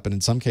backup, and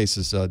in some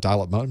cases,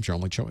 dial-up modem's your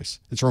only choice.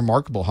 It's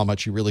remarkable how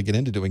much you really get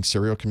into doing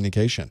serial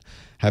communication,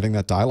 having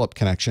that dial-up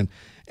connection,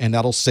 and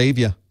that'll save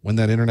you when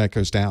that internet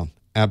goes down.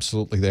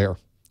 Absolutely there.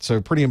 So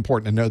pretty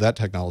important to know that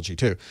technology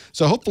too.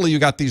 So hopefully you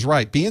got these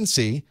right. B and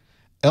C,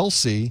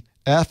 LC,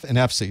 F, and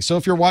FC. So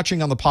if you're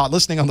watching on the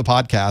listening on the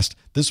podcast,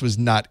 this was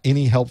not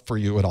any help for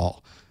you at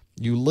all.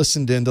 You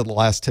listened into the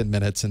last 10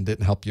 minutes and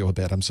didn't help you a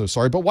bit. I'm so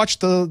sorry, but watch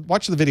the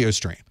video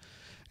stream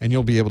and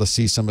you'll be able to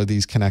see some of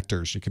these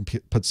connectors. You can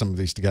put some of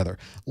these together.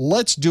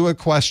 Let's do a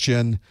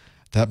question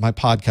that my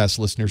podcast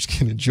listeners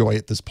can enjoy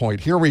at this point.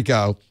 Here we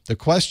go. The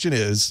question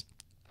is,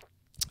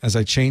 as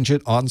I change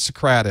it on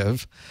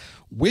Socrative,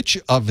 which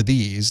of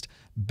these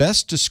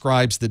best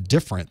describes the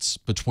difference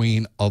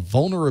between a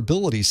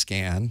vulnerability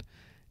scan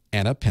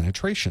and a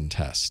penetration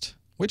test?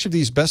 Which of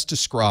these best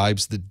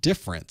describes the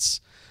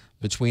difference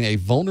between a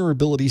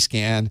vulnerability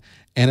scan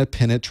and a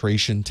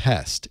penetration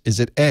test? Is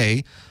it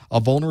A,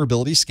 a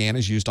vulnerability scan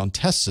is used on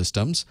test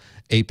systems,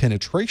 a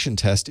penetration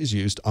test is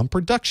used on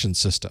production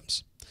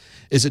systems?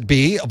 Is it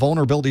B, a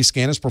vulnerability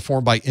scan is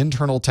performed by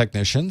internal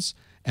technicians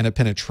and a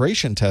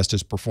penetration test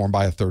is performed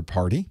by a third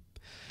party?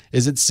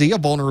 Is it C, a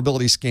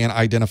vulnerability scan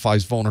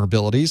identifies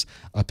vulnerabilities,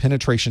 a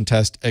penetration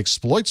test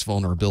exploits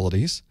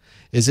vulnerabilities?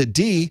 Is it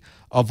D,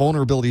 a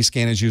vulnerability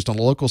scan is used on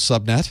a local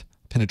subnet,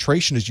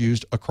 penetration is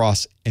used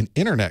across an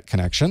internet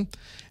connection?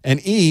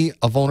 And E,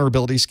 a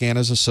vulnerability scan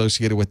is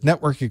associated with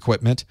network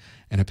equipment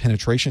and a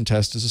penetration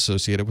test is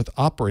associated with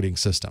operating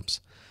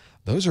systems?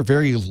 Those are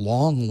very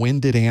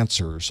long-winded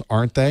answers,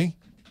 aren't they?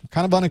 I'm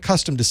kind of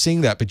unaccustomed to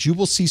seeing that, but you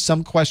will see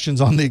some questions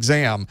on the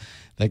exam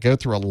that go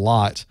through a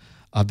lot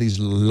of these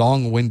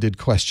long-winded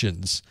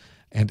questions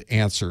and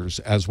answers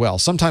as well.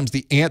 Sometimes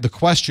the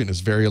question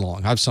is very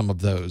long. I have some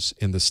of those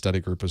in this study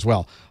group as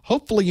well.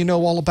 Hopefully you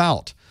know all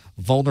about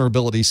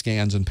vulnerability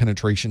scans and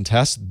penetration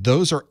tests.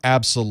 Those are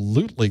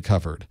absolutely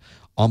covered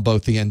on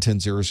both the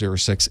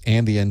N10006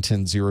 and the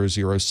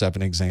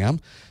N10007 exam.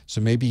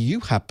 So maybe you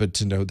happen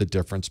to know the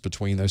difference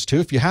between those two.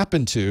 If you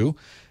happen to,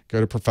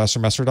 go to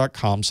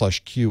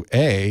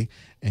professormesser.com/QA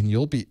and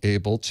you'll be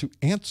able to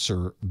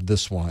answer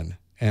this one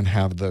and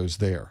have those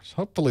there. So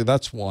hopefully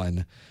that's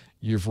one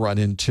you've run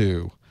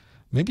into.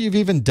 Maybe you've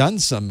even done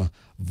some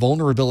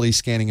vulnerability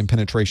scanning and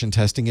penetration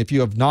testing. If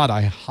you have not,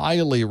 I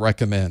highly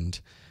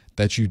recommend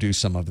that you do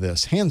some of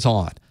this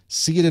hands-on.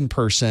 See it in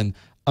person,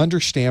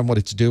 understand what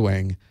it's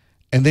doing,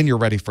 and then you're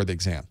ready for the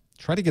exam.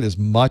 Try to get as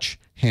much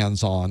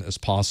hands-on as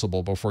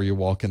possible before you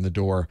walk in the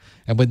door.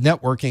 And with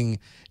networking,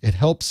 it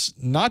helps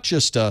not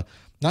just,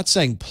 not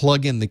saying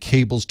plug in the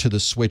cables to the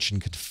switch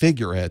and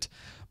configure it,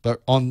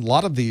 but on a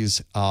lot of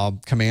these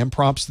command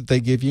prompts that they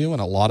give you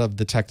and a lot of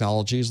the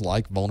technologies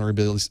like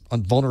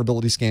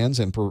vulnerability scans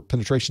and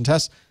penetration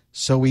tests,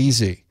 so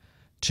easy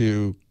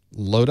to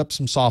load up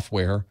some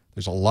software.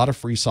 There's a lot of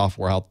free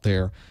software out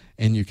there,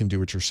 and you can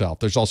do it yourself.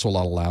 There's also a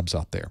lot of labs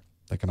out there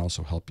that can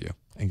also help you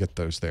and get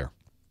those there.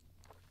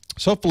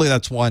 So hopefully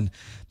that's one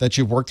that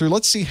you've worked through.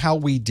 Let's see how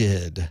we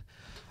did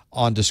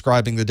on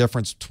describing the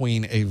difference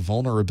between a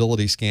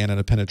vulnerability scan and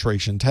a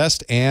penetration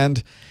test.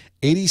 And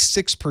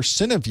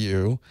 86% of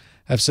you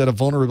have said a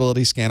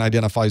vulnerability scan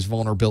identifies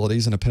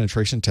vulnerabilities and a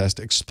penetration test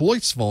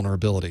exploits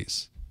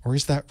vulnerabilities. Or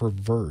is that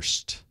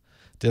reversed?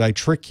 Did I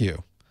trick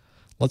you?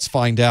 Let's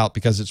find out,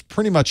 because it's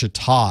pretty much a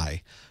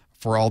tie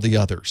for all the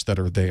others that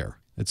are there.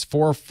 It's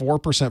 4%, 4%,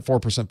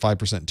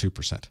 5%, and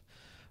 2%.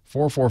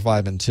 4, 4,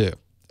 5, and 2.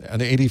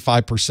 And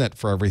 85%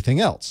 for everything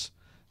else.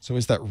 So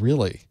is that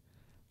really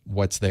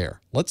what's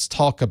there? Let's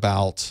talk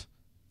about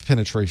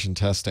penetration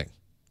testing,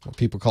 what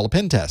people call a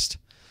pen test.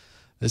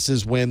 This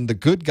is when the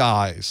good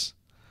guys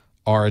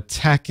are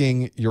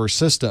attacking your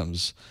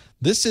systems.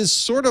 This is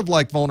sort of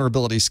like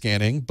vulnerability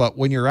scanning, but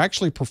when you're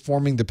actually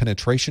performing the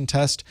penetration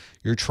test,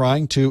 you're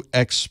trying to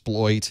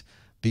exploit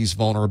these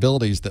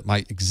vulnerabilities that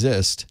might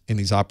exist in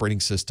these operating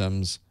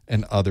systems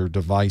and other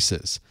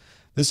devices.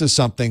 This is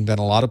something that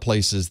a lot of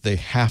places they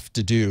have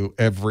to do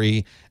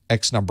every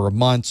X number of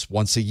months,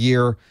 once a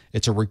year.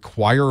 It's a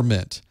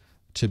requirement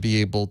to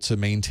be able to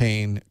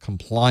maintain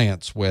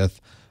compliance with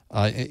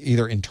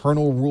either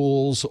internal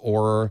rules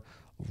or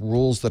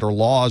rules that are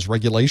laws,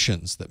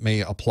 regulations that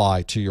may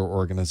apply to your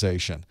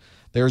organization.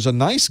 There's a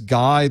nice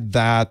guide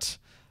that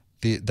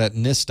that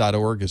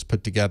NIST.org has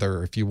put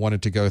together if you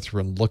wanted to go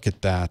through and look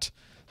at that.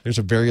 There's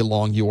a very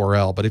long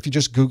URL, but if you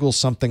just Google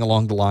something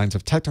along the lines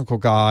of technical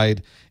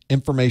guide,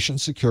 information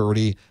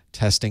security,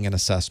 testing and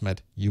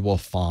assessment, you will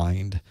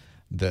find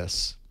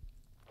this.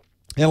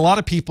 And a lot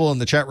of people in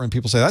the chat room,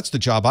 people say, that's the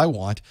job I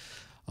want.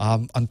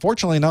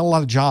 Unfortunately, not a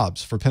lot of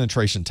jobs for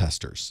penetration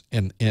testers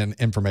in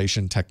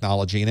information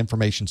technology and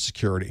information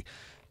security.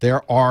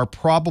 There are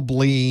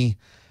probably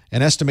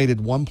an estimated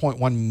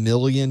 1.1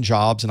 million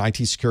jobs in IT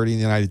security in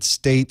the United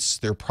States.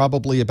 There are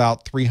probably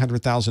about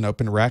 300,000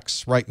 open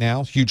recs right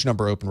now. Huge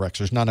number of open recs.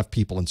 There's not enough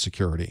people in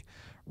security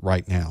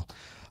right now.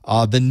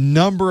 The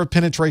number of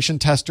penetration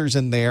testers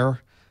in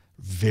there,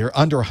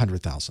 under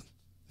 100,000.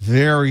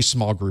 Very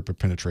small group of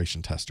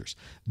penetration testers.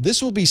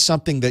 This will be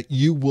something that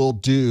you will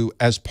do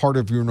as part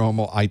of your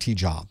normal IT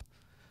job.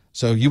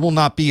 So you will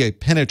not be a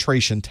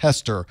penetration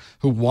tester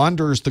who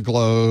wanders the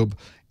globe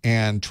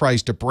and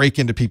tries to break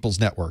into people's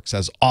networks.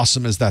 As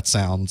awesome as that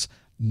sounds,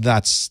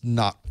 that's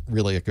not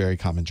really a very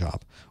common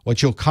job.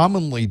 What you'll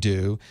commonly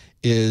do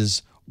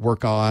is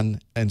work on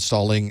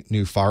installing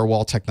new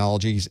firewall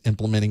technologies,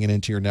 implementing it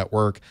into your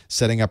network,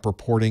 setting up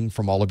reporting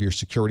from all of your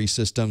security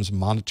systems,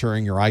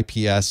 monitoring your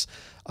IPS,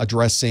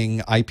 addressing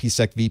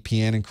IPsec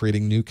VPN and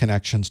creating new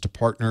connections to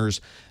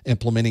partners,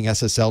 implementing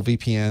SSL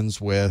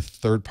VPNs with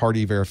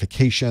third-party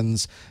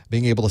verifications,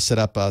 being able to set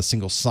up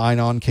single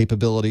sign-on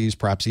capabilities,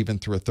 perhaps even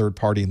through a third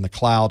party in the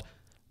cloud.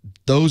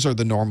 Those are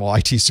the normal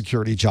IT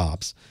security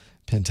jobs.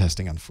 Pen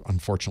testing,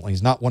 unfortunately,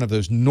 is not one of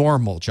those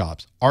normal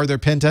jobs. Are there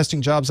pen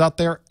testing jobs out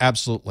there?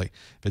 Absolutely.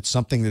 If it's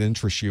something that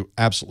interests you,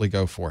 absolutely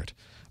go for it.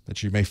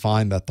 But you may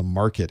find that the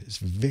market is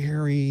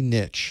very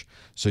niche,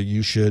 so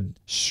you should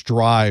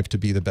strive to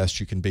be the best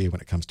you can be when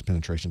it comes to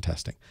penetration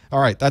testing.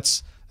 All right,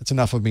 that's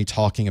enough of me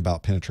talking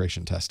about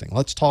penetration testing.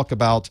 Let's talk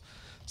about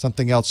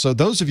something else. So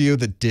those of you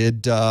that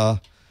did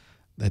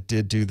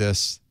do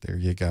this, there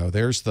you go.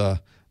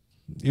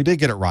 You did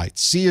get it right.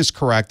 C is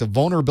correct. A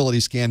vulnerability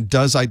scan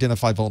does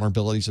identify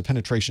vulnerabilities. A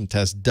penetration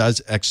test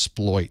does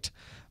exploit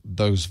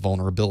those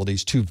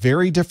vulnerabilities. Two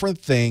very different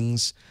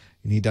things.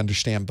 You need to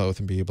understand both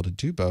and be able to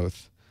do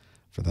both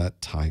for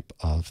that type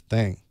of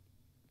thing.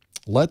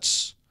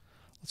 Let's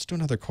do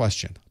another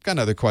question. I've got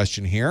another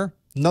question here.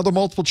 Another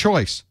multiple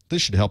choice.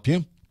 This should help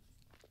you.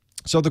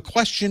 So the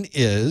question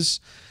is,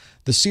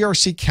 the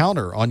CRC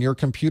counter on your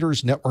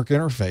computer's network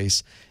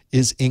interface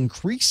is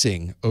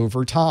increasing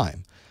over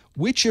time.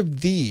 Which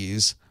of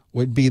these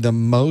would be the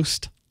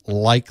most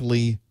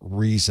likely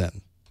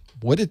reason?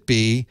 Would it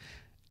be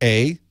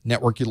A,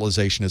 network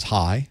utilization is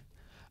high,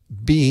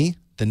 B,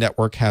 the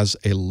network has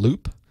a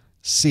loop,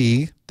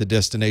 C, the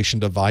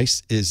destination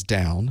device is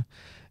down,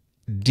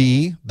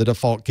 D, the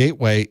default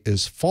gateway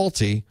is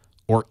faulty,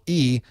 or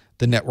E,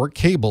 the network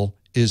cable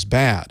is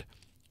bad.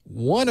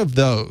 One of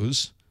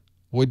those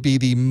would be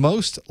the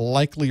most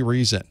likely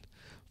reason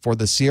for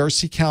the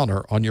CRC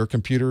counter on your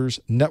computer's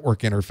network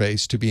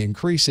interface to be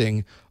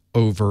increasing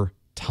over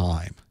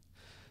time.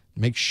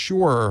 Make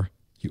sure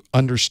you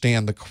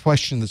understand the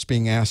question that's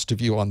being asked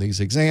of you on these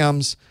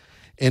exams.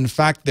 In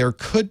fact, there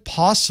could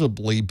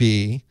possibly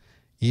be,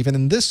 even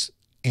in this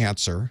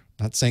answer,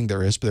 not saying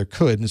there is, but there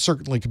could, and it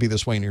certainly could be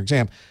this way in your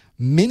exam,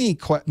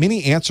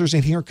 many answers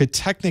in here could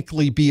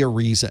technically be a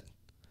reason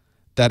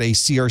that a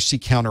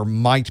CRC counter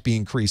might be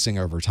increasing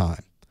over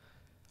time.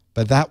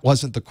 But that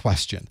wasn't the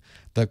question.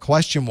 The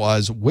question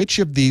was, which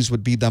of these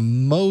would be the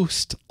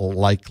most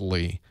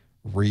likely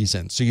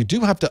reason? So you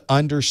do have to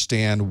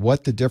understand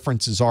what the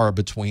differences are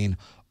between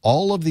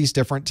all of these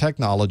different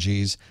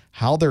technologies,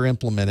 how they're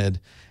implemented,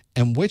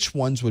 and which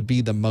ones would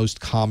be the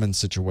most common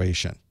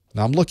situation.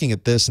 Now I'm looking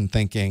at this and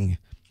thinking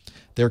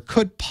there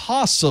could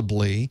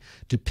possibly,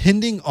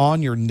 depending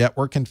on your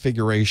network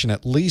configuration,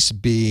 at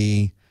least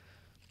be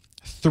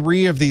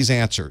 3 of these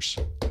answers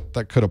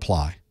that could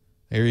apply.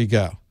 There you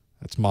go.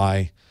 That's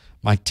my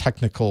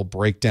technical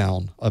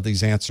breakdown of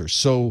these answers.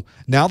 So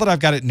now that I've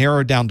got it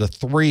narrowed down to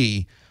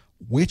 3,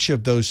 which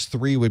of those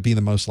 3 would be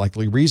the most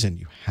likely reason?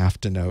 You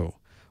have to know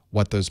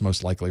what those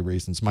most likely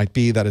reasons might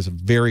be. That is a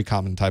very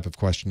common type of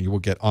question you will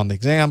get on the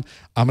exam.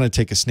 I'm going to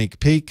take a sneak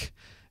peek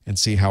and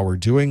see how we're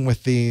doing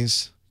with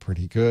these.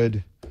 Pretty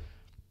good.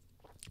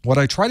 What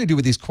I try to do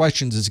with these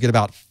questions is get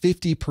about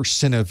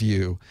 50% of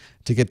you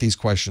to get these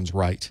questions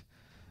right.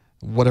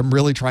 What I'm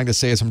really trying to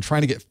say is I'm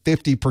trying to get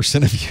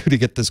 50% of you to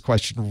get this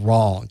question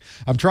wrong.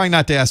 I'm trying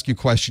not to ask you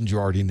questions you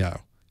already know,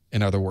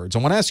 in other words. I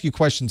want to ask you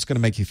questions that's going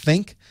to make you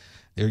think.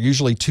 There are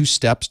usually 2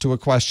 steps to a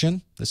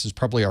question. This is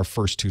probably our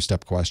first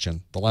 2-step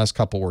question. The last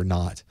couple were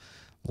not.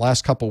 The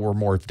last couple were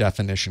more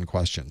definition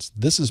questions.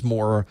 This is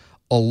more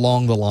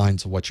along the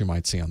lines of what you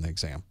might see on the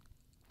exam.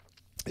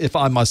 If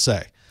I must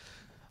say,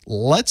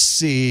 let's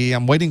see,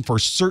 I'm waiting for a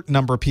certain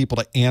number of people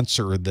to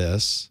answer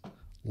this.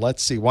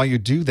 Let's see, while you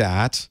do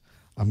that,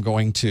 I'm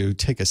going to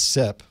take a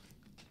sip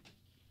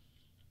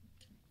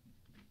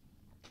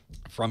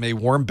from a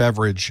warm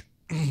beverage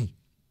in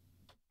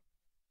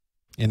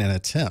an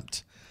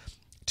attempt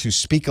to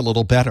speak a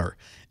little better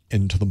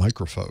into the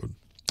microphone.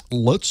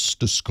 Let's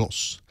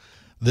discuss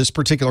this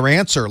particular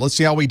answer. Let's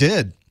see how we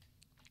did.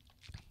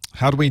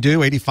 How do we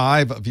do?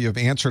 85 of you have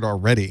answered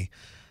already.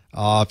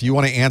 If you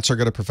want to answer,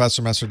 go to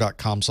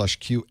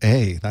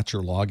professormesser.com/QA. That's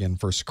your login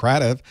for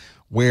Socrative,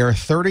 where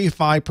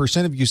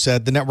 35% of you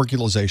said the network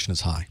utilization is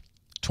high.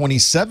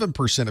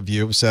 27% of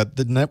you have said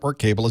the network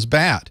cable is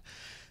bad.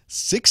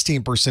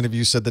 16% of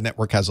you said the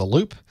network has a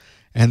loop.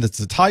 And it's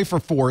a tie for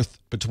 4th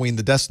between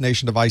the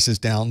destination device is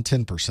down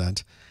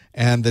 10%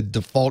 and the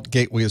default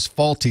gateway is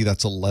faulty.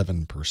 That's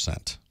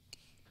 11%.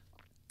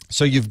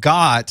 So you've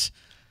got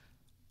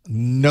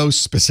no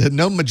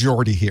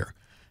majority here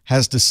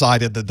has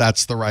decided that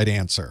that's the right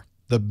answer.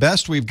 The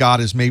best we've got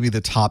is maybe the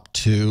top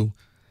 2,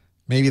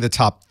 maybe the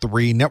top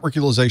 3. Network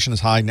utilization is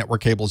high,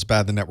 network cable is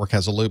bad, the network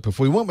has a loop. If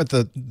we went with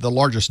the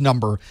largest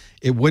number,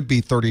 it would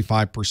be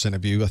 35%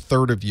 of you. A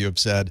third of you have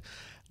said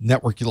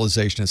network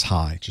utilization is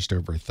high, just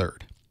over a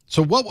third.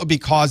 So what would be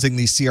causing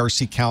these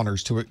CRC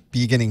counters to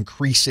begin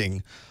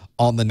increasing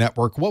on the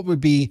network? What would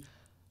be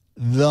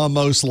the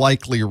most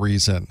likely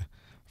reason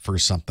for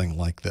something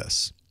like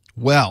this?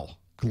 Well,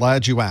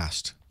 glad you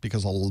asked,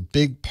 because a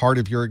big part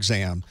of your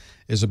exam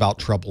is about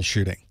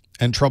troubleshooting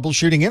and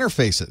troubleshooting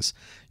interfaces.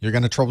 You're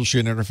going to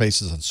troubleshoot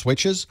interfaces on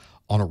switches,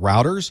 on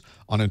routers,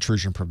 on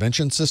intrusion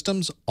prevention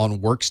systems, on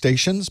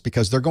workstations,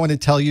 because they're going to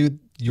tell you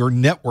your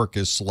network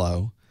is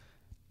slow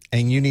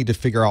and you need to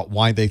figure out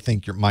why they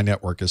think my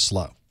network is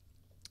slow.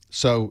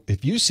 So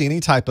if you see any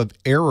type of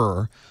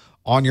error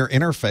on your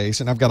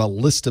interface, and I've got a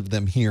list of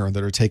them here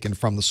that are taken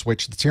from the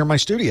switch that's here in my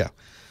studio.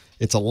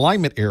 It's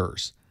alignment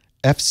errors,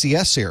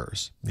 FCS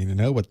errors. You need to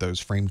know what those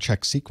frame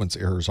check sequence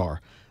errors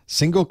are.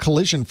 Single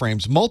collision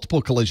frames,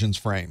 multiple collisions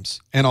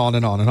frames, and on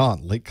and on and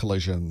on. Late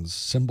collisions,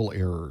 symbol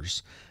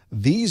errors.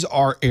 These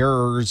are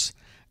errors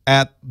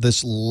at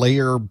this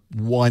layer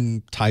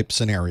 1 type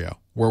scenario.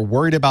 We're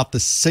worried about the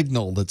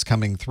signal that's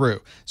coming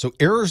through. So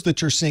errors that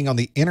you're seeing on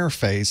the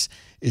interface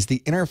is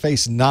the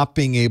interface not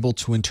being able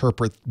to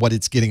interpret what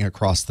it's getting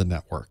across the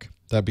network.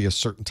 That'd be a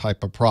certain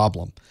type of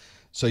problem.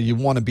 So you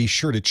want to be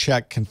sure to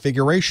check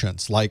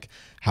configurations, like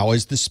how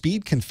is the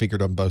speed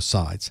configured on both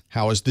sides?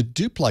 How is the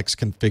duplex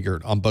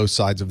configured on both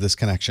sides of this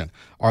connection?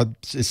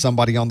 Is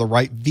somebody on the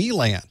right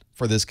VLAN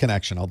for this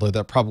connection? Although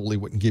that probably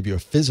wouldn't give you a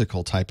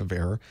physical type of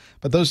error.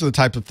 But those are the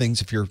type of things,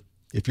 if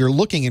you're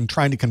looking and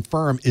trying to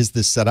confirm, is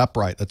this set up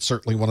right? That's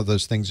certainly one of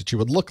those things that you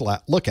would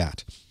look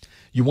at.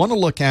 You want to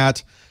look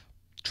at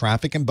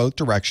traffic in both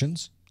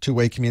directions,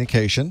 two-way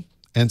communication,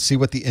 and see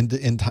what the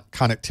end-to-end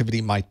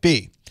connectivity might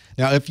be.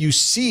 Now, if you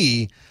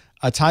see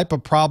a type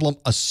of problem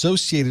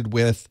associated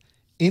with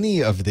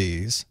any of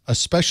these,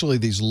 especially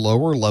these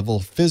lower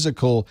level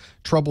physical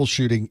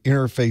troubleshooting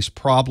interface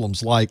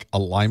problems like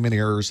alignment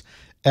errors,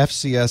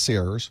 FCS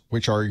errors,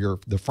 which are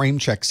the frame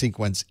check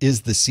sequence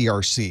is the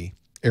CRC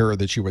error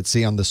that you would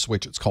see on the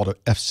switch. It's called a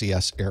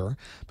FCS error,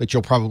 but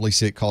you'll probably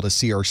see it called a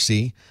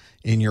CRC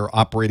in your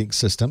operating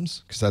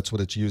systems because that's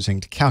what it's using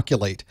to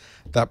calculate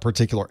that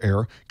particular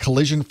error.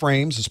 Collision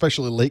frames,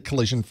 especially late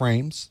collision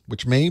frames,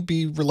 which may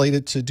be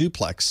related to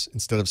duplex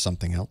instead of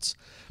something else.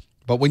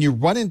 But when you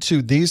run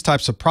into these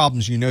types of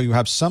problems, you know you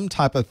have some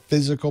type of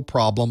physical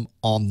problem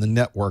on the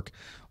network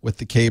with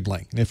the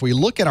cabling. And if we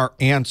look at our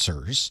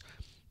answers,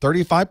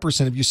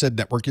 35% of you said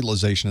network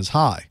utilization is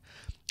high.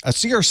 A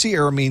CRC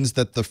error means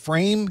that the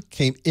frame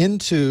came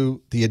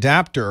into the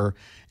adapter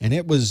and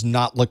it was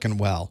not looking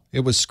well.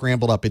 It was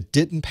scrambled up. It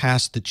didn't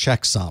pass the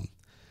checksum.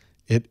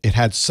 It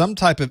had some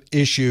type of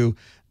issue.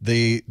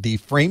 The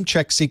frame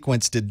check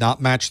sequence did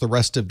not match the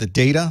rest of the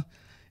data.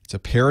 It's a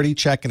parity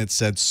check and it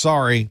said,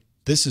 sorry,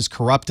 this is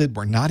corrupted.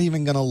 We're not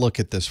even going to look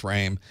at this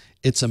frame.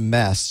 It's a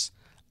mess.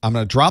 I'm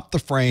going to drop the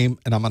frame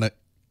and I'm going to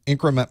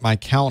increment my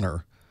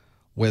counter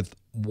with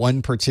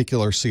one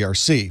particular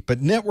CRC. But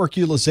network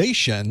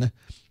utilization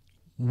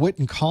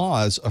wouldn't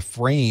cause a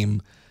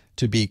frame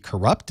to be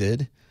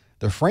corrupted.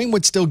 The frame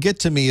would still get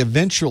to me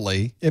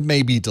eventually. It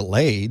may be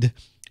delayed,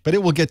 but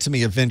it will get to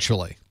me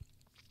eventually.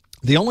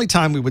 The only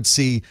time we would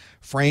see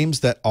frames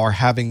that are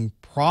having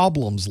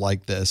problems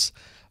like this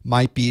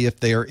might be if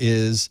there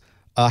is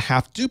a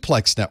half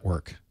duplex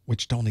network,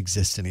 which don't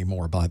exist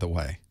anymore, by the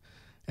way.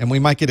 And we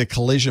might get a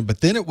collision,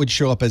 but then it would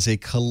show up as a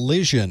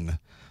collision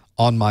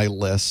on my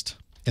list.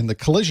 In the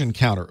collision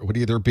counter, it would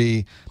either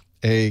be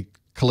a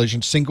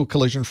collision, single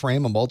collision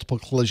frame, a multiple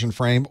collision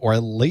frame, or a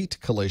late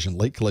collision.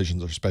 Late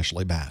collisions are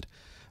especially bad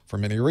for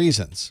many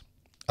reasons.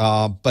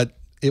 But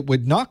it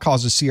would not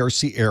cause a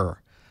CRC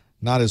error,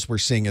 not as we're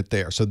seeing it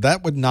there. So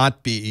that would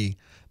not be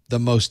the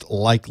most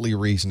likely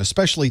reason,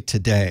 especially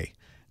today.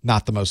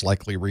 Not the most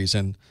likely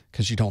reason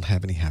because you don't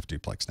have any half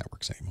duplex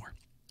networks anymore.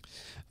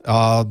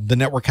 The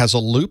network has a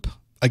loop.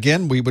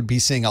 Again, we would be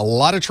seeing a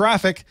lot of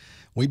traffic.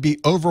 We'd be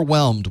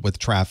overwhelmed with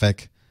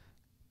traffic,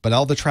 but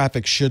all the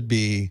traffic should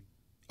be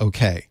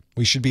okay.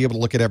 We should be able to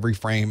look at every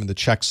frame and the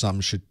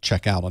checksum should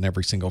check out on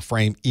every single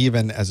frame,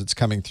 even as it's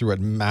coming through at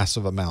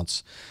massive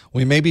amounts.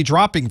 We may be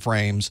dropping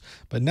frames,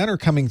 but none are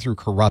coming through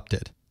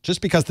corrupted. Just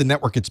because the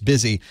network gets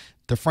busy,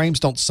 the frames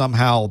don't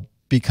somehow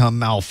become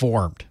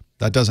malformed.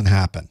 That doesn't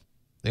happen.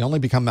 They only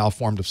become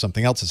malformed if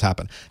something else has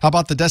happened. How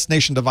about the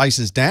destination device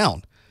is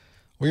down?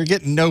 Well, you're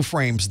getting no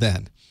frames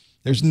then.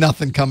 There's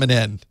nothing coming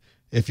in.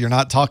 If you're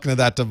not talking to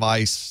that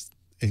device,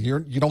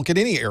 you don't get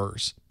any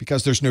errors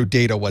because there's no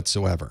data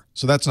whatsoever.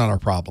 So that's not our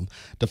problem.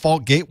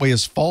 Default gateway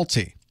is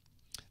faulty.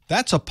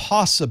 That's a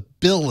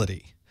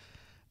possibility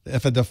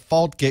if a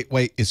default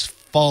gateway is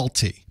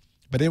faulty,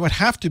 but it would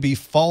have to be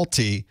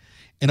faulty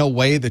in a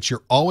way that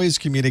you're always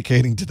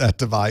communicating to that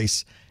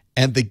device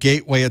and the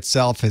gateway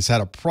itself has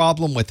had a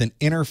problem with an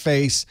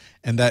interface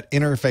and that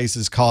interface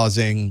is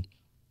causing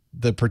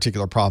the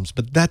particular problems.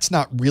 But that's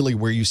not really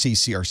where you see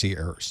CRC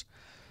errors.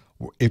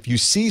 If you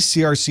see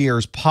CRC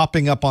errors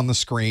popping up on the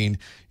screen,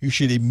 you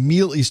should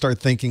immediately start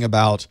thinking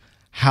about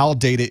how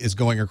data is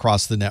going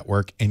across the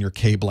network and your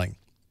cabling.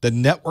 The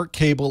network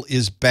cable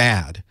is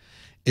bad,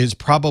 is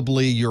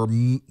probably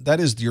that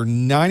is your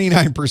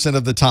 99%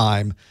 of the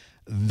time,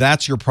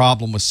 that's your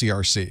problem with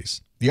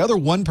CRCs. The other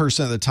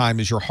 1% of the time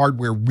is your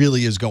hardware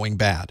really is going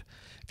bad.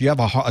 If you have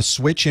a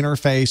switch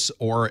interface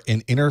or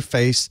an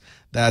interface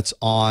that's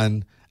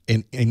on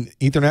an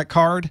Ethernet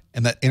card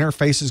and that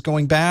interface is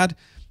going bad,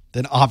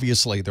 then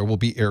obviously there will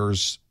be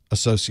errors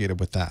associated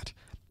with that.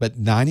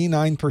 But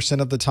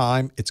 99% of the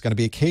time, it's going to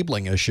be a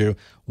cabling issue.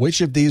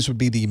 Which of these would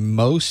be the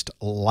most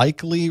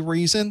likely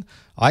reason?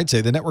 I'd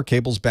say the network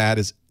cable's bad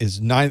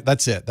is 9.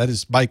 That's it. That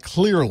is by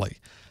clearly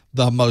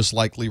the most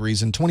likely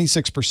reason.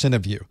 26%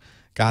 of you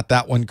got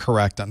that one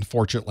correct.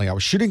 Unfortunately, I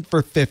was shooting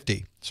for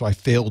 50, so I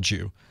failed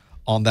you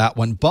on that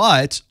one.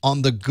 But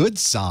on the good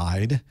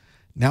side,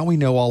 now we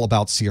know all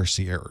about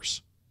CRC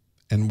errors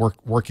and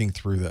working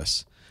through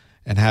this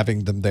and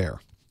having them there.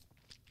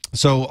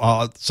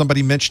 So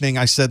somebody mentioning,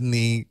 I said in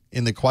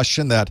the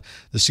question that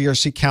the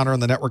CRC counter on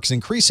the network is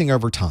increasing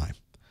over time.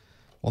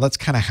 Well, that's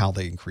kind of how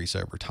they increase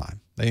over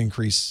time. They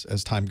increase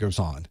as time goes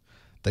on.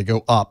 They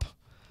go up.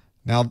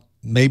 Now,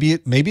 maybe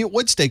it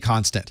would stay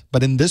constant,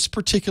 but in this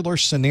particular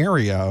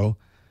scenario,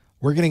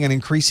 we're getting an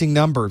increasing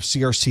number of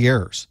CRC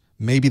errors.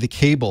 Maybe the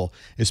cable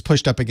is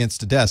pushed up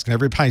against a desk and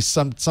every time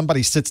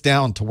somebody sits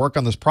down to work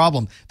on this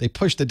problem, they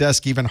push the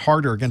desk even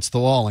harder against the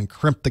wall and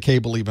crimp the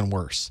cable even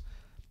worse.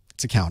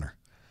 It's a counter.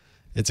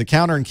 It's a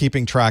counter in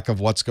keeping track of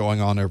what's going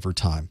on over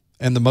time.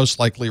 And the most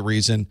likely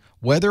reason,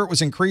 whether it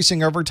was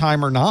increasing over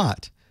time or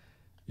not,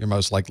 your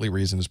most likely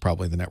reason is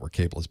probably the network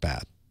cable is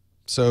bad.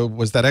 So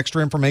was that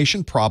extra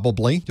information?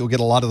 Probably. You'll get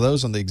a lot of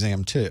those on the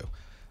exam too.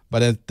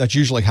 But that's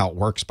usually how it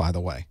works, by the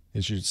way.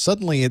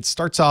 Suddenly it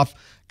starts off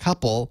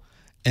couple,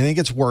 and then it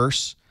gets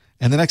worse.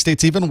 And the next day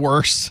it's even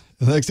worse.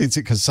 The next day it's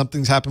because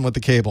something's happened with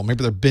the cable.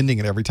 Maybe they're bending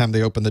it every time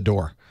they open the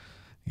door.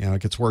 You know,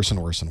 it gets worse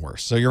and worse and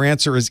worse. So your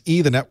answer is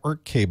E, the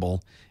network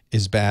cable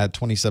is bad.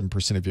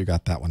 27% of you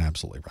got that one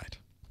absolutely right.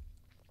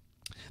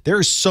 There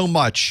is so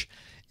much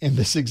in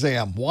this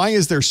exam. Why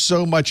is there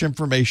so much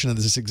information in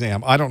this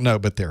exam? I don't know,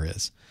 but there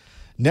is.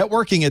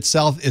 Networking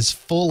itself is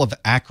full of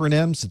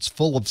acronyms. It's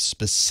full of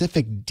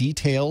specific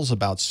details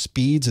about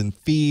speeds and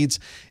feeds.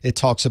 It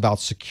talks about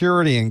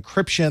security,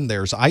 encryption.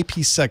 There's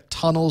IPsec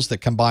tunnels that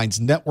combines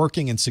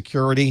networking and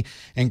security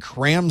and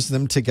crams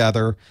them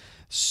together.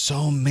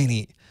 So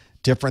many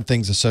different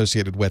things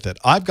associated with it.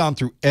 I've gone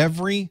through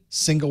every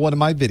single one of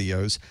my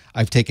videos.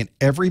 I've taken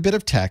every bit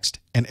of text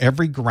and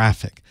every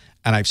graphic,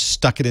 and I've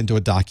stuck it into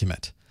a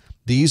document.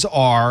 These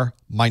are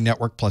my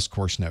Network Plus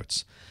course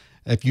notes.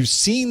 If you've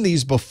seen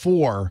these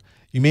before,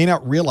 you may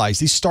not realize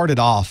these started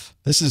off,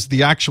 this is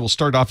the actual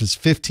started off as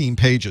 15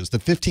 pages. The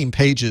 15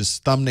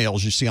 pages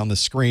thumbnails you see on the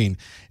screen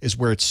is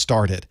where it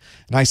started.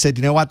 And I said,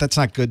 you know what, that's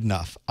not good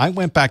enough. I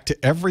went back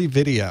to every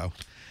video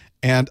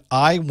and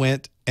I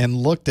went and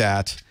looked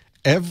at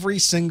every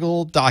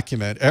single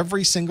document,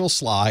 every single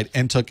slide,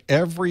 and took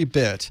every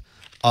bit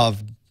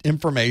of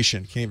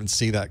information. Can't even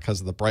see that because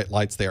of the bright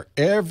lights there.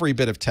 Every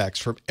bit of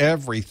text from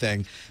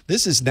everything.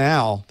 This is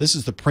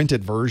the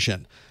printed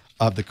version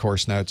of the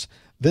course notes.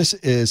 This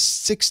is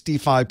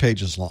 65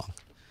 pages long.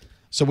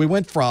 So we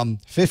went from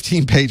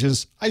 15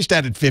 pages, I just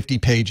added 50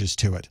 pages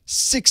to it.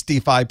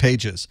 65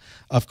 pages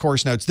of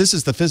course notes. This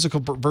is the physical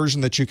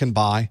version that you can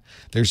buy.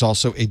 There's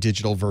also a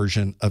digital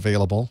version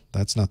available.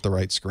 That's not the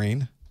right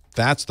screen.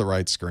 That's the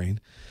right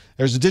screen.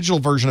 There's a digital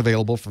version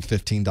available for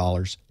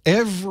 $15.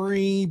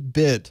 Every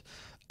bit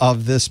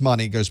of this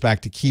money goes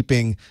back to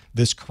keeping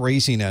this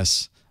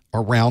craziness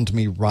around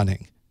me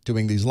running,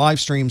 doing these live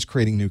streams,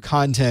 creating new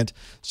content.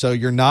 So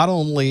you're not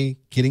only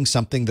getting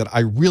something that I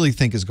really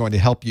think is going to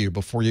help you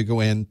before you go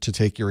in to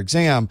take your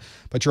exam,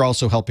 but you're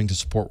also helping to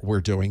support what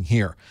we're doing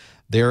here.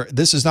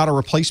 This is not a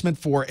replacement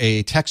for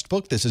a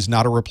textbook. This is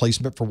not a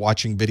replacement for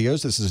watching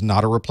videos. This is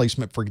not a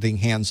replacement for getting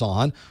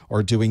hands-on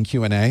or doing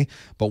Q&A.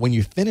 But when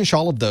you finish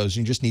all of those,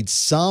 you just need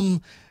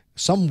some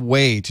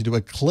way to do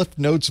a Cliff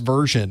Notes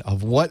version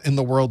of what in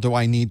the world do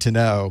I need to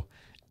know.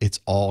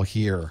 It's all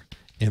here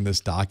in this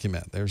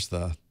document. There's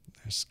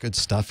good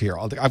stuff here.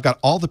 I've got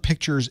all the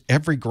pictures,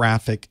 every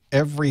graphic,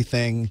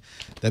 everything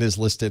that is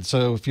listed.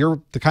 So if you're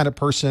the kind of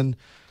person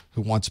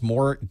who wants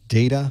more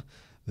data,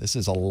 this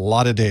is a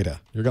lot of data.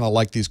 You're going to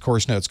like these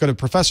course notes. Go to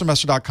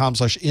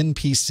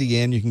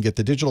professormester.com/npcn. You can get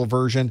the digital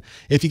version.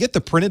 If you get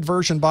the printed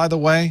version, by the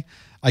way,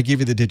 I give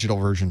you the digital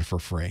version for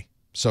free.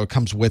 So it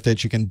comes with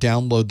it. You can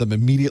download them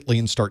immediately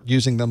and start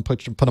using them.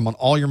 Put them on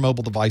all your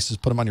mobile devices.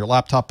 Put them on your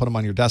laptop. Put them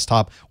on your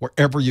desktop.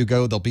 Wherever you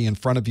go, they'll be in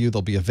front of you.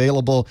 They'll be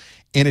available.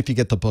 And if you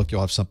get the book,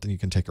 you'll have something you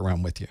can take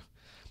around with you.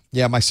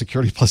 Yeah, my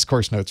Security Plus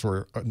course notes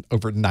were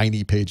over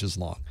 90 pages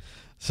long.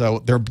 So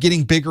they're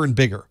getting bigger and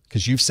bigger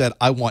because you've said,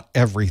 I want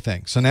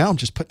everything. So now I'm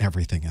just putting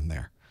everything in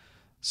there.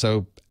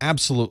 So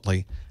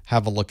absolutely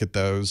have a look at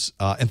those.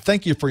 And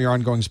thank you for your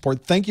ongoing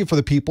support. Thank you for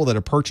the people that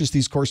have purchased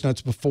these course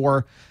notes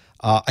before.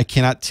 I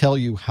cannot tell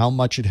you how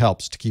much it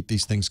helps to keep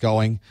these things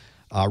going.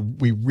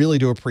 We really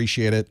do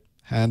appreciate it.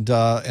 And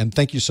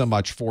thank you so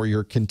much for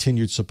your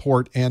continued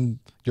support. And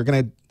you're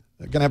going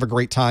to have a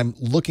great time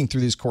looking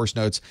through these course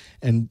notes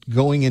and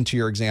going into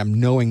your exam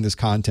knowing this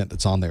content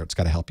that's on there. It's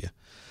got to help you.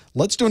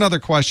 Let's do another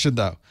question,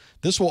 though.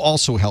 This will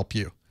also help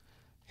you.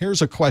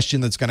 Here's a question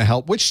that's going to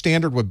help. Which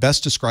standard would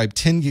best describe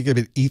 10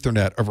 gigabit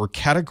Ethernet over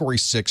Category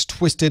 6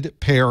 twisted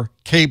pair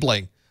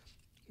cabling?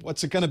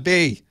 What's it going to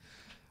be?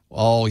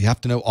 Well, you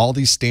have to know all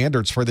these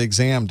standards for the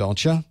exam,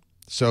 don't you?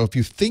 So if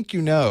you think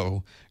you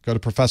know, go to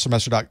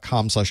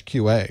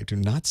professormester.com/QA. Do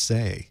not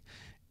say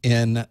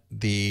in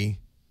the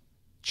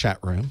chat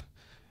room,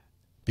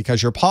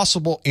 because your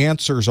possible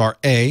answers are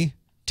A,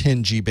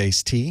 10G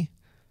base T,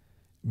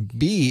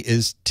 B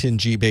is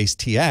 10G base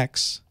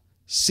TX,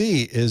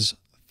 C is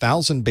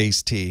 1000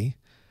 base T,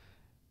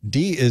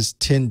 D is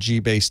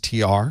 10G base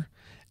TR,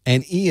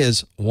 and E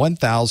is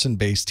 1000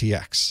 base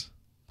TX.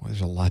 Boy,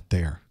 there's a lot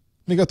there.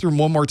 Let me go through them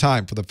one more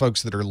time for the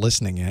folks that are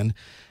listening in.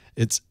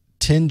 It's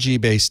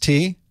 10G base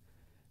T,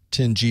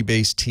 10G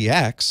base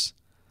TX,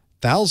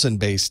 1000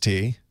 base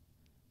T,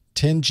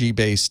 10G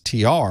base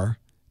TR,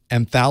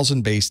 and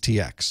 1000 base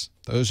TX.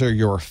 Those are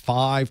your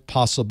 5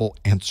 possible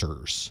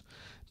answers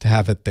to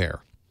have it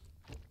there.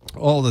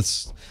 Oh,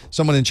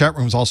 someone in chat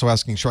room is also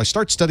asking, should I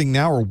start studying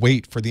now or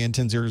wait for the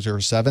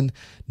N10007?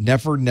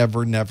 Never,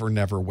 never, never,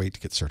 never wait to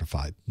get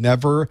certified.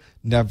 Never,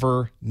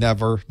 never,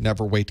 never,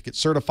 never wait to get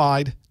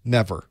certified.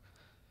 Never.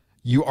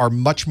 You are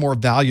much more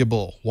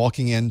valuable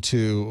walking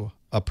into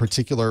a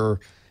particular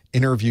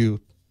interview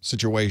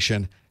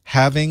situation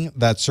having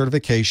that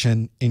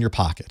certification in your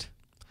pocket.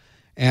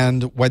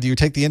 And whether you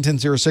take the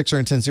N10006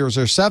 or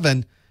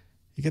N10007,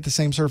 you get the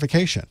same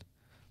certification.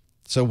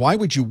 So why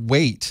would you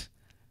wait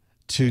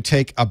to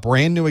take a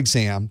brand new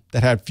exam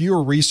that had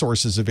fewer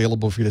resources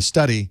available for you to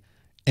study,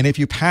 and if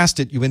you passed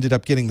it, you ended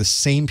up getting the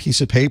same piece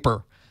of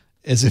paper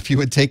as if you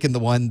had taken the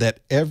one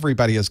that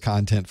everybody has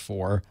content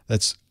for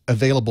that's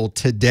available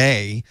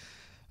today?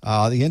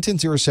 The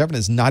N10007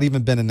 has not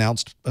even been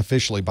announced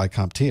officially by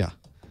CompTIA.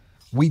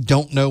 We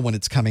don't know when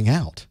it's coming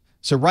out.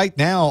 So right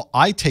now,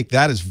 I take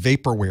that as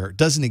vaporware. It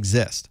doesn't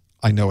exist.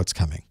 I know it's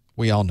coming.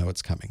 We all know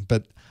it's coming,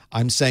 but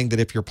I'm saying that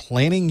if you're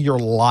planning your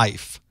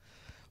life,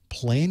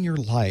 plan your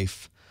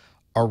life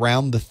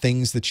around the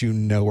things that you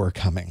know are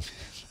coming,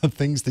 the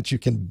things that you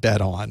can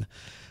bet on.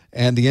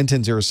 And the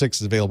N1006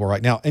 is available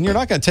right now. And you're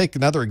not going to take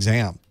another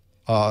exam,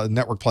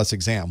 Network Plus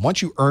exam.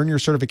 Once you earn your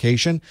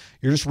certification,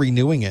 you're just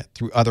renewing it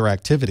through other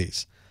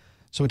activities.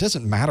 So it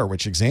doesn't matter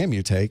which exam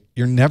you take.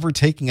 You're never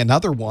taking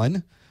another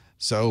one.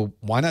 So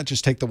why not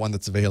just take the one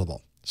that's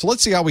available? So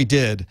let's see how we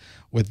did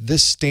with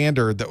this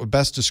standard that would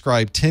best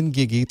describe 10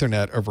 gig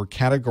Ethernet over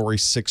Category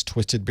 6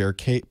 twisted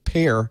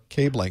pair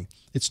cabling.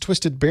 It's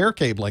twisted pair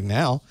cabling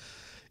now.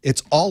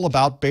 It's all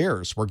about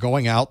bears. We're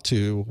going out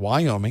to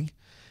Wyoming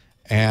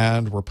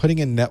and we're putting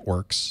in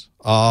networks.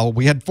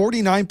 We had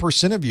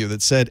 49% of you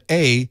that said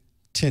A,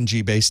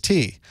 10G base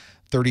T.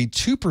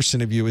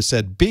 32% of you has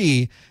said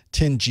B,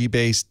 10G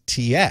base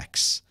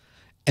TX.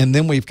 And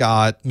then we've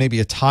got maybe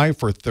a tie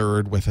for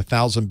third with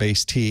 1,000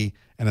 base T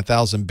and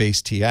 1,000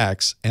 base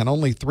TX. And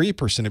only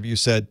 3% of you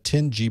said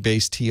 10G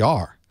base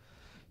TR.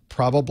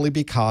 Probably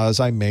because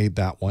I made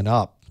that one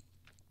up.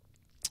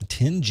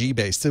 10G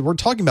base. So we're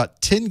talking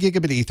about 10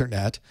 gigabit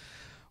Ethernet,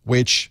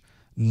 which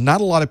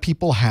not a lot of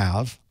people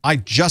have. I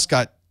just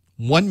got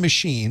one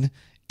machine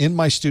in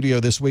my studio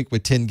this week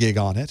with 10 gig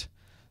on it.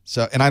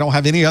 So, and I don't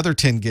have any other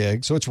 10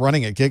 gig, so it's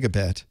running at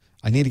gigabit.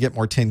 I need to get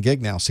more 10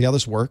 gig now. See how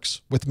this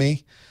works with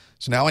me?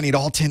 So now I need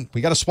all 10.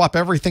 We got to swap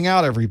everything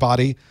out,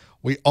 everybody.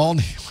 We all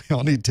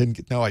need 10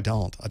 gig. No, I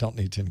don't. I don't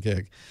need 10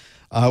 gig.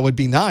 It would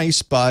be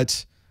nice,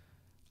 but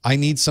I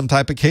need some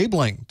type of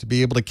cabling to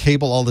be able to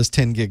cable all this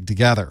 10 gig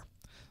together.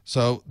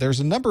 So there's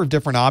a number of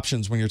different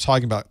options when you're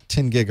talking about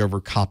 10 gig over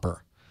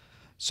copper.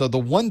 So the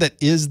one that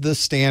is the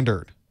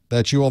standard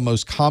that you will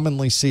most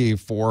commonly see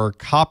for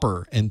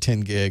copper and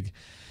 10 gig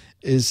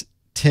is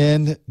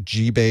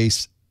 10G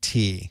base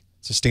T.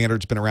 It's a standard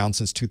that's been around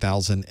since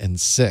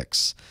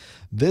 2006.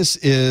 This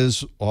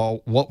is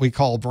what we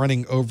call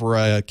running over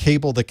a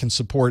cable that can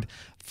support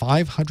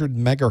 500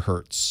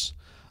 megahertz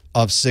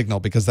of signal,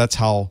 because that's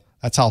how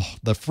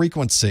the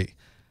frequency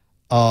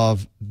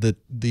of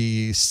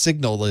the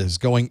signal is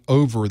going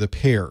over the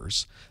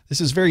pairs. This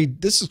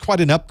is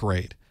quite an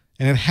upgrade,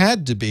 and it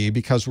had to be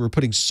because we were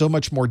putting so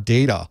much more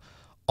data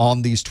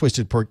on these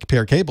twisted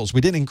pair cables.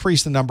 We didn't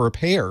increase the number of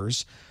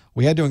pairs.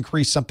 We had to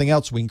increase something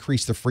else. We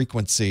increased the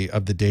frequency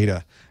of the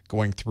data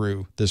going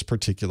through this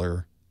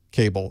particular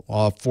cable.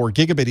 For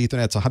gigabit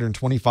Ethernet, it's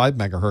 125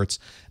 megahertz,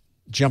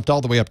 jumped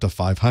all the way up to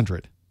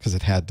 500 because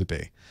it had to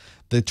be.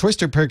 The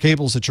twisted pair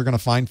cables that you're going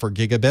to find for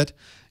gigabit,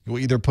 you'll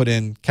either put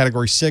in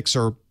category 6,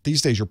 or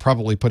these days you're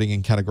probably putting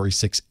in category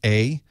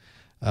 6A.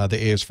 The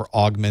A is for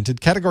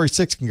augmented. Category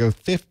 6 can go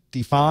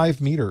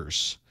 55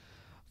 meters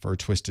for a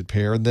twisted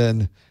pair, and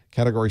then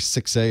category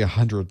 6A,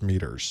 100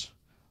 meters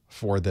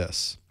for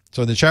this.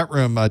 So in the chat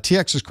room,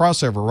 TX is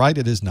crossover, right?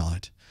 It is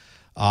not.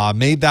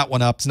 Made that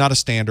one up. It's not a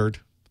standard.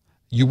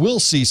 You will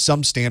see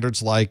some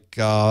standards like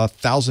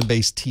 1,000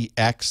 base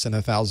TX and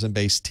 1,000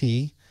 base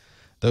T.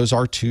 Those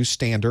are two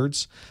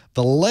standards.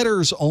 The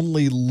letters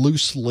only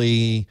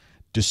loosely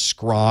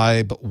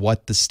describe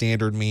what the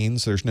standard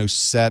means. There's no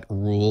set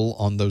rule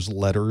on those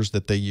letters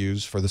that they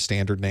use for the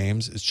standard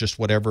names. It's just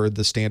whatever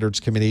the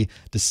standards committee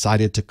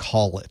decided to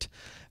call it.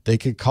 They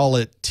could call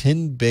it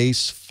 10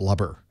 base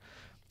flubber,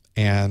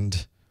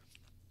 and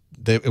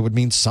it would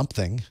mean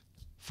something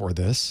for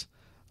this.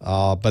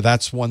 But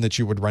that's one that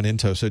you would run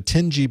into. So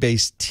 10G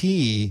base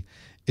T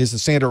is the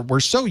standard. We're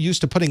so used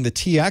to putting the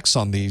TX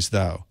on these,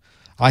 though.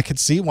 I could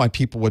see why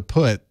people would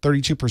put,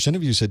 32%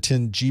 of you said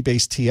 10G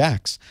base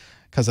TX,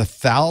 because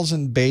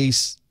 1,000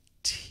 base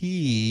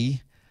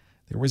T,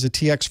 there was a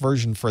TX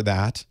version for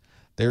that.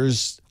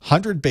 There's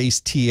 100 base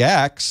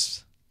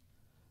TX.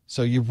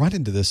 So you run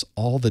into this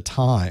all the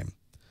time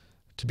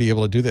to be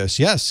able to do this.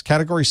 Yes,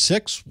 category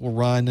 6 will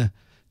run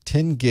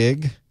 10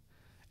 gig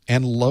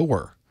and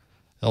lower.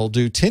 It'll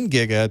do 10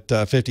 gig at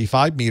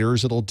 55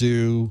 meters. It'll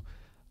do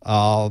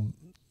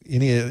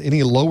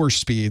any lower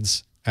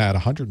speeds at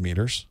 100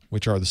 meters,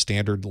 which are the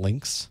standard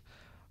lengths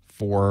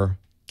for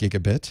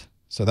gigabit.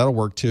 So that'll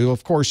work too.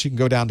 Of course, you can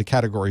go down to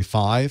category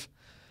 5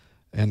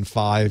 and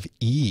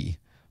 5E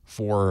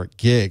for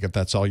gig if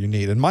that's all you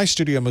need. In my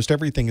studio, most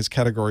everything is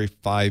category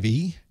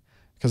 5E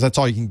because that's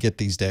all you can get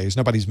these days.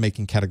 Nobody's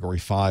making category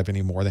 5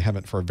 anymore. They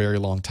haven't for a very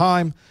long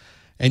time.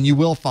 And you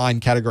will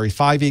find category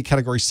 5E,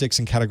 category 6,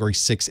 and category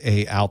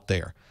 6A out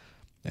there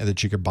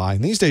that you could buy.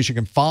 And these days you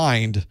can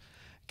find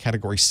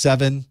category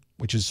 7,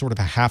 which is sort of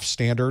a half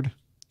standard.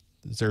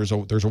 There's a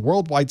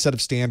worldwide set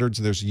of standards,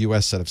 and there's a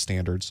U.S. set of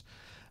standards.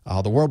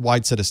 The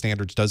worldwide set of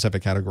standards does have a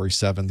category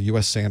 7. The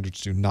U.S. standards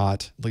do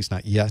not, at least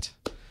not yet.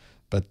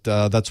 But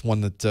that's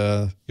one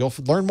that you'll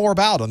learn more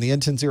about on the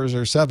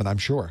N10007, I'm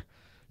sure,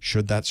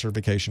 should that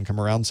certification come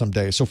around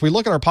someday. So if we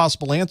look at our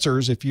possible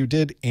answers, if you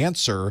did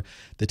answer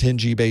the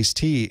 10G base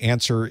T,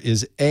 answer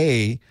is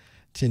A,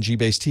 10G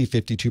base T.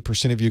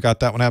 52% of you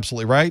got that one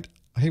absolutely right.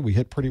 Hey, we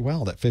hit pretty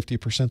well, that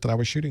 50% that I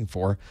was shooting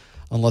for,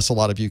 unless a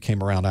lot of you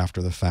came around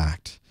after the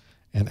fact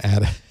and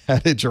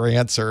added your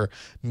answer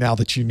now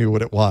that you knew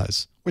what it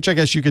was, which I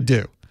guess you could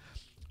do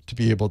to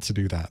be able to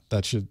do that.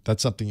 That's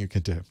something you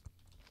can do.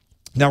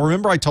 Now,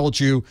 remember I told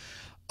you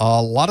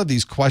a lot of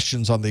these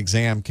questions on the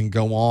exam can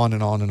go on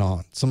and on and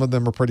on. Some of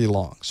them are pretty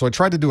long. So I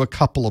tried to do a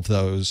couple of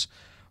those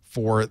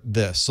for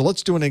this. So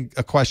let's do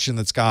a question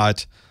that's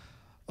got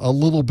a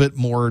little bit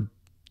more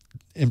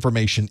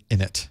information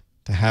in it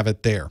to have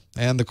it there.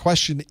 And the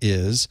question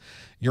is,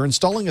 you're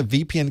installing a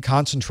VPN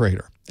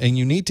concentrator and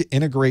you need to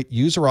integrate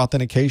user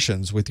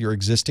authentications with your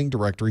existing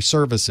directory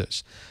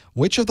services.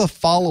 Which of the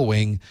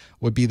following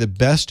would be the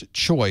best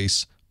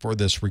choice for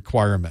this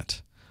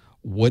requirement?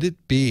 Would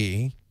it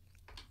be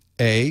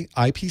A,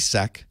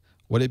 IPsec?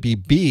 Would it be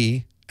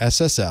B,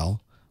 SSL?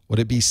 Would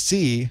it be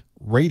C,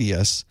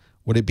 Radius?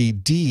 Would it be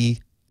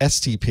D,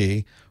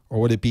 STP? Or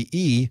would it be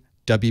E,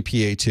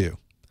 WPA2?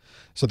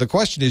 So the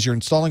question is, you're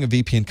installing a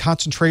VPN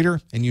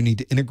concentrator and you need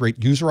to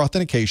integrate user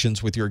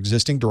authentications with your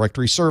existing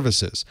directory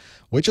services.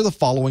 Which of the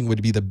following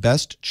would be the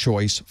best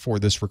choice for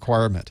this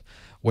requirement?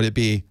 Would it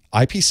be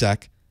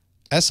IPsec,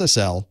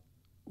 SSL,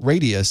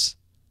 Radius,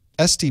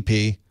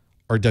 STP,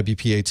 or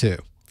WPA2?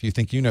 If you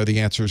think you know the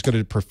answers, go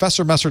to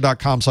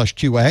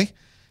professormesser.com/QA.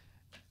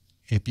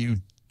 If you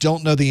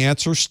don't know the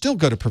answer, still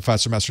go to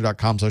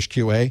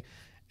professormesser.com/QA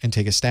and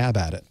take a stab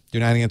at it. Do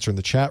not answer in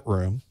the chat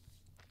room.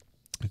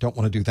 I don't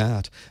want to do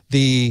that.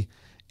 The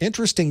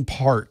interesting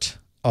part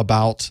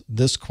about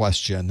this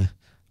question,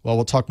 well,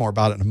 we'll talk more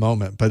about it in a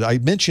moment, but I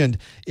mentioned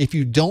if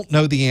you don't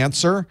know the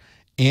answer,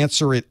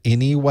 answer it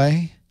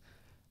anyway.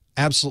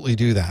 Absolutely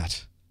do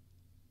that.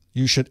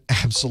 You should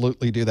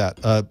absolutely do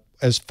that.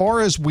 As far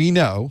as we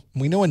know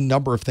a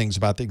number of things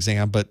about the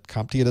exam, but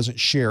CompTIA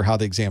doesn't share how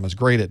the exam is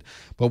graded.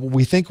 But what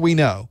we think we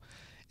know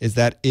is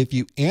that if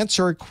you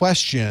answer a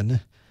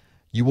question,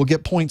 you will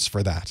get points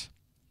for that.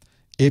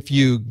 If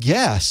you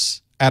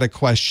guess at a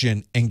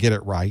question and get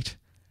it right,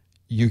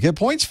 you get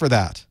points for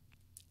that.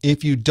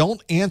 If you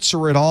don't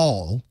answer at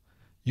all,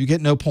 you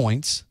get no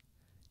points.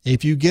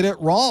 If you get it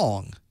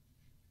wrong,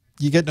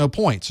 you get no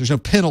points. There's no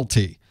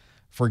penalty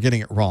for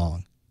getting it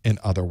wrong, in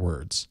other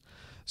words.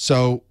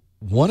 So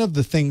one of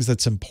the things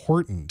that's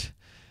important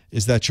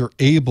is that you're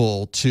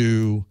able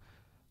to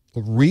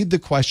read the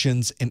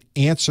questions and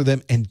answer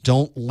them and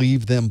don't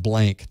leave them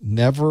blank.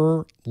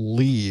 Never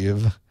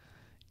leave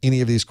any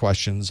of these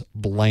questions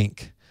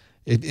blank.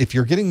 If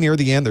you're getting near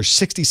the end, there's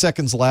 60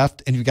 seconds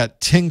left and you've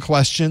got 10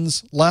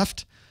 questions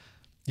left,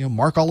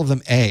 mark all of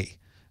them A.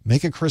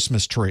 Make a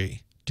Christmas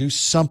tree. Do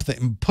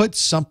something. Put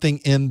something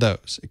in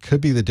those. It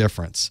could be the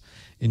difference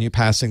in you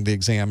passing the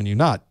exam and you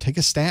not. Take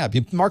a stab.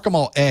 You mark them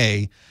all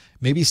A.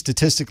 Maybe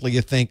statistically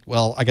you think,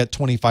 well, I got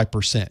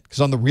 25%.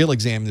 Because on the real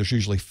exam, there's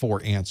usually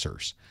 4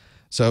 answers.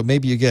 So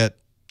maybe you get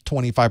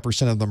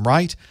 25% of them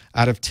right.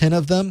 Out of 10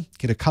 of them,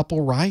 get a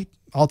couple right.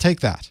 I'll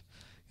take that.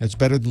 It's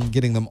better than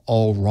getting them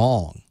all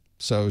wrong.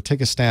 So take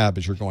a stab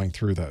as you're going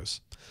through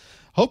those.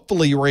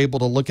 Hopefully you were able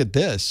to look at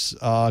this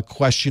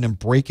question and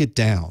break it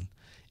down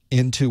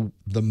into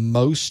the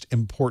most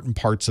important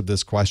parts of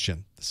this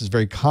question. This is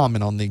very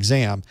common on the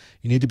exam.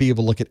 You need to be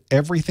able to look at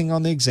everything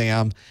on the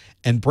exam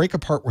and break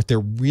apart what they're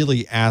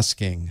really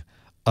asking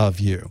of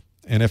you.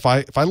 And if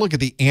I look at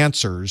the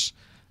answers,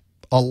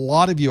 a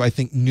lot of you, I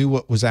think, knew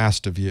what was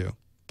asked of you.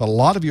 But a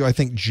lot of you, I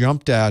think,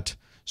 jumped at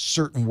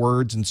certain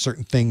words and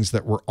certain things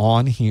that were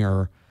on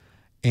here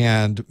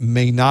and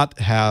may not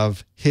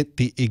have hit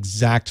the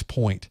exact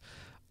point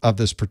of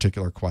this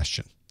particular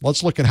question.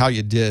 Let's look at how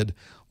you did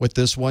with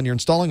this one. You're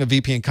installing a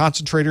VPN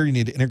concentrator. You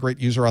need to integrate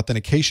user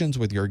authentications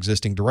with your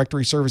existing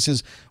directory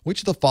services. Which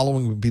of the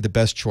following would be the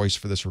best choice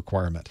for this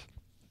requirement?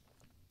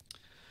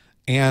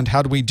 And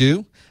how do we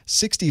do?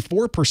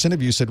 64%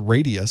 of you said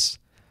Radius.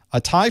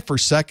 A tie for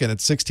second at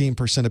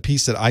 16%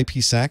 apiece said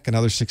IPsec.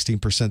 Another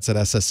 16% said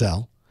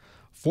SSL.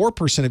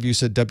 4% of you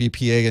said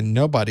WPA and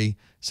nobody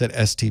said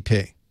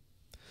STP.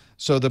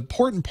 So the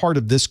important part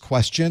of this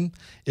question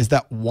is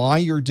that why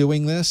you're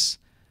doing this,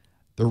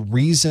 the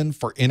reason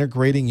for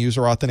integrating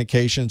user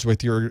authentications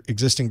with your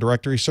existing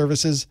directory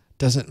services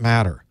doesn't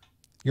matter.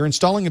 You're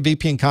installing a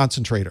VPN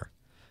concentrator.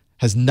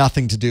 Has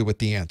nothing to do with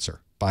the answer,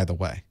 by the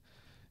way.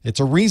 It's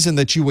a reason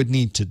that you would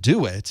need to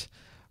do it,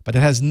 but it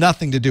has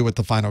nothing to do with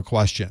the final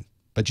question.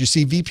 But you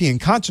see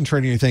VPN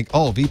concentrator and you think,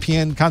 oh,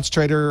 VPN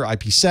concentrator,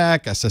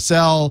 IPsec,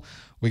 SSL,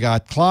 we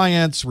got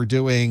clients, we're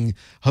doing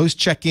host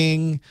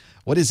checking.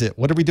 What is it?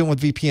 What are we doing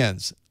with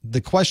VPNs?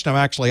 The question I'm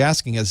actually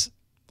asking is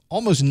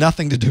almost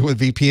nothing to do with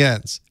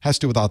VPNs. It has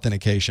to do with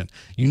authentication.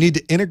 You need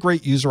to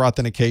integrate user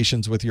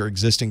authentications with your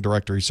existing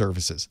directory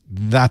services.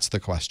 That's the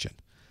question.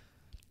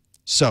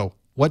 So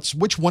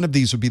which one of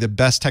these would be the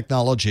best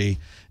technology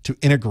to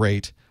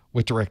integrate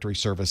with directory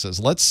services?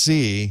 Let's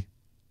see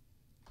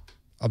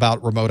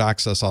about remote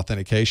access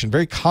authentication.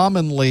 Very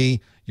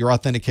commonly, you're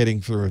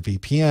authenticating through a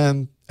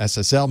VPN,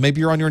 SSL. Maybe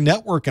you're on your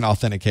network and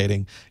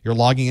authenticating. You're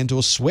logging into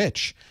a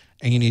switch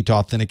and you need to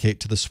authenticate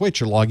to the switch.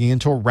 You're logging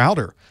into a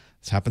router.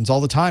 This happens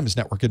all the time as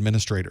network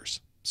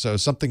administrators. So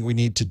something we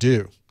need to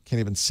do. Can't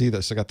even see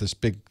this. I got this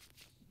big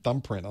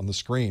thumbprint on the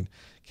screen.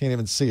 Can't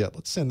even see it.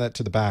 Let's send that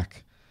to the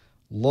back.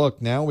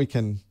 Look, now we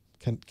can't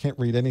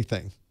read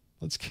anything.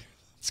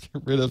 Let's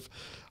get rid of,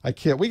 I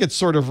can't, we could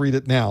sort of read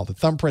it now. The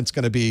thumbprint's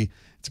going to be,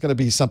 it's going to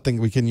be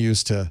something we can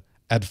use to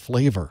add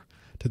flavor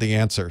to the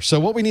answer. So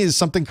what we need is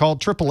something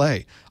called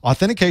AAA,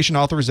 Authentication,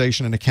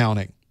 Authorization, and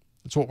Accounting.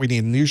 That's what we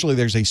need. And usually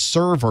there's a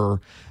server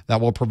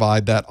that will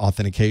provide that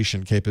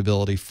authentication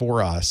capability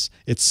for us.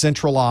 It's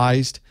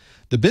centralized.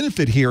 The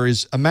benefit here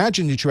is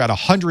imagine that you had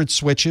 100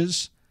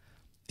 switches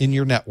in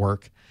your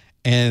network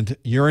and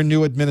you're a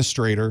new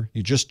administrator.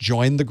 You just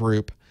joined the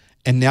group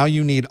and now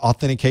you need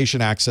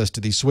authentication access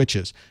to these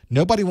switches.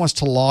 Nobody wants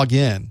to log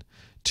in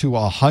to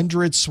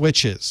 100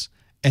 switches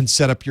and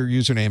set up your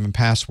username and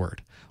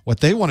password. What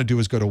they want to do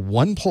is go to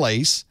one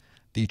place,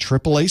 the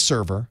AAA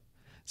server,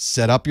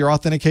 set up your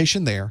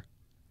authentication there,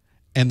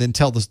 and then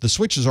tell the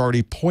switch is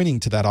already pointing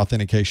to that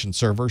authentication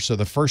server. So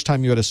the first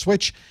time you had a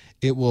switch,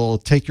 it will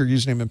take your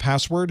username and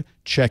password,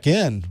 check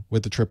in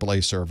with the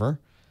AAA server,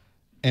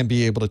 and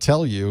be able to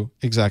tell you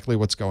exactly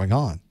what's going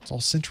on. It's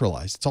all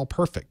centralized. It's all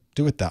perfect.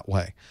 Do it that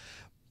way.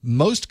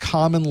 Most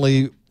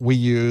commonly, we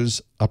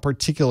use a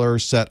particular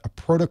set of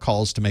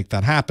protocols to make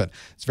that happen.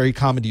 It's very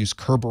common to use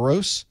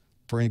Kerberos.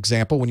 For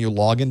example, when you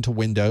log into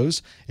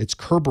Windows, it's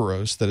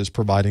Kerberos that is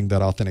providing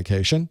that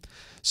authentication.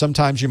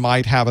 Sometimes you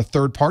might have a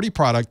third-party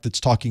product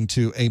that's talking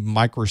to a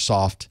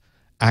Microsoft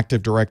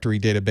Active Directory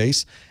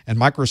database, and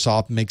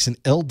Microsoft makes an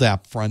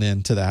LDAP front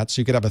end to that.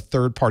 So you could have a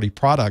third-party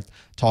product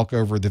talk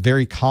over the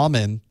very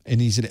common and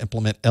easy to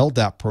implement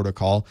LDAP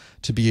protocol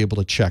to be able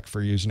to check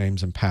for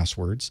usernames and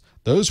passwords.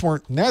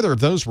 Neither of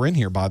those were in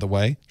here, by the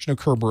way. There's no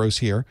Kerberos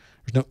here.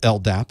 There's no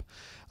LDAP.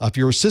 If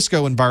you're a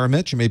Cisco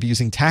environment, you may be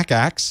using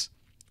TACACS,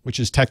 which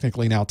is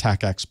technically now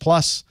TACACS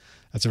Plus.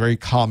 That's a very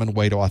common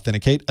way to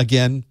authenticate.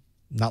 Again,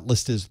 not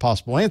listed as a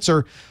possible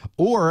answer.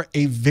 Or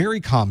a very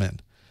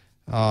common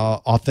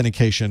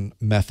authentication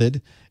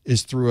method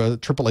is through a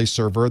AAA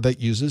server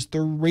that uses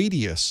the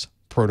Radius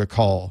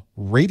protocol.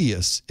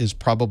 Radius is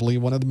probably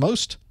one of the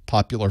most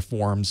popular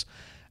forms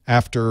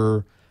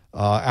after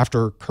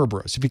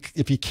Kerberos.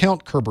 If you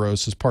count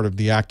Kerberos as part of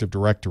the Active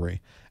Directory.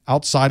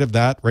 Outside of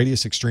that,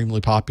 Radius is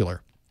extremely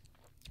popular.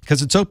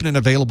 Because it's open and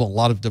available, a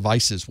lot of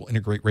devices will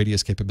integrate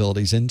Radius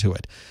capabilities into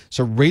it.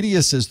 So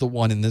Radius is the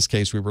one in this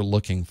case we were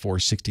looking for.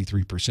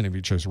 63% of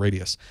you chose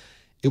Radius.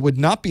 It would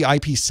not be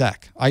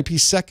IPsec.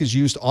 IPsec is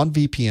used on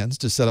VPNs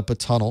to set up a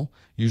tunnel,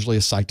 usually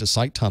a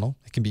site-to-site tunnel.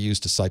 It can be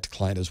used to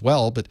site-to-client as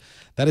well, but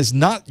that is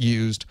not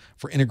used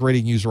for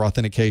integrating user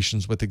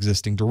authentications with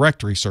existing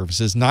directory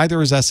services.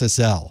 Neither is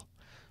SSL.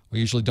 We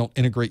usually don't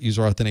integrate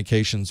user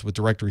authentications with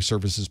directory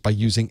services by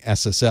using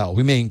SSL.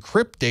 We may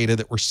encrypt data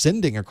that we're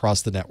sending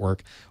across the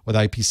network with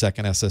IPsec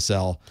and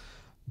SSL,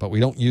 but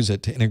we don't use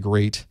it to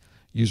integrate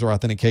user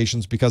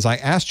authentications because I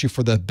asked you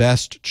for the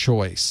best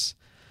choice.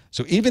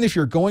 So even if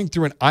you're going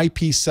through an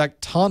IPsec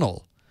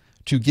tunnel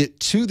to get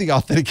to the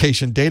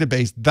authentication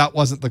database, that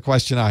wasn't the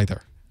question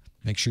either.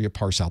 Make sure you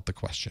parse out the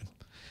question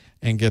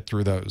and get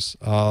through those.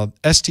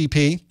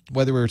 STP,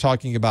 whether we were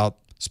talking about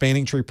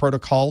spanning tree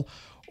protocol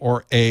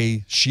or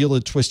a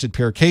shielded twisted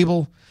pair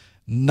cable,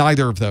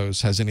 neither of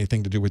those has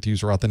anything to do with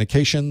user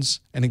authentications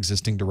and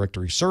existing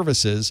directory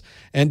services.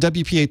 And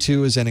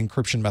WPA2 is an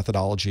encryption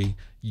methodology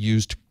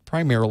used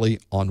primarily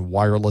on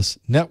wireless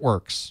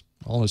networks,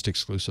 almost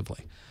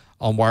exclusively.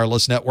 On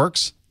wireless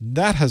networks,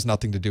 that has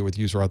nothing to do with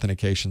user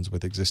authentications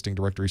with existing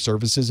directory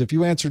services. If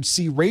you answered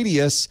C,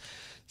 Radius,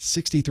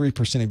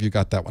 63% of you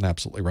got that one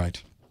absolutely right.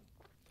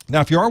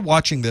 Now, if you are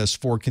watching this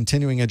for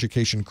continuing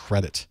education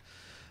credit,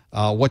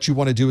 what you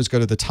want to do is go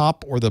to the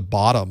top or the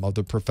bottom of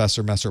the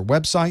Professor Messer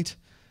website,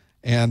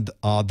 and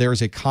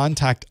there's a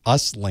Contact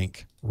Us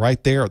link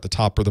right there at the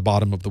top or the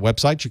bottom of the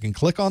website. You can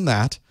click on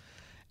that,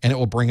 and it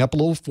will bring up a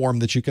little form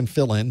that you can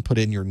fill in, put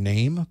in your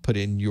name, put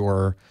in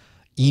your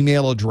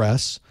email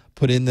address,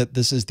 put in that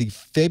this is the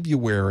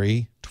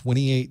February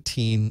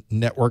 2018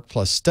 Network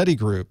Plus Study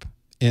Group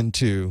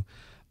into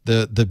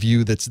the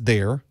view that's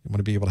there. You want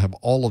to be able to have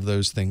all of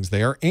those things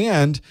there,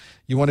 and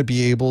you want to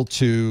be able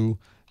to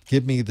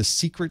give me the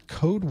secret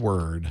code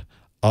word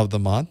of the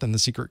month, and the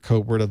secret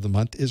code word of the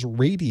month is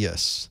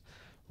Radius.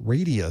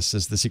 Radius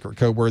is the secret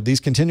code word. These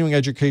continuing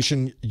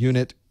education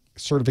unit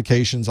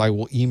certifications I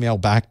will email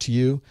back to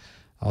you.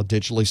 I'll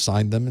digitally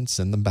sign them and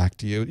send them back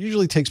to you. It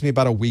usually takes me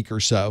about a week or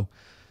so.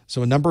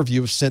 So a number of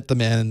you have sent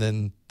them in, and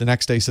then the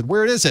next day said,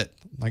 "Where is it?"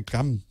 Like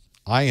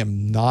I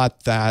am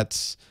not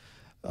that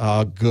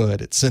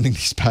good at sending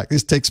these back.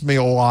 This takes me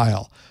a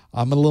while.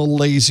 I'm a little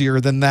lazier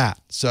than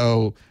that.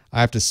 So I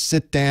have to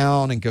sit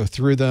down and go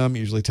through them. It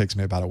usually takes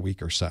me about a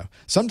week or so.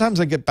 Sometimes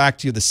I get back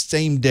to you the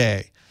same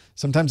day.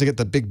 Sometimes I get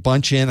the big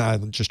bunch in. I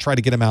just try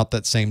to get them out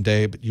that same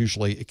day, but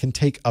usually it can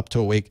take up to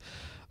a week.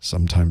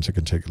 Sometimes it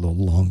can take a little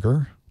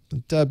longer.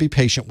 But, be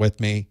patient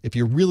with me. If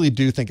you really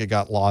do think it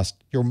got lost,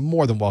 you're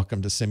more than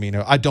welcome to send me a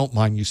note. I don't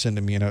mind you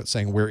sending me a note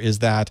saying, "Where is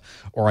that?"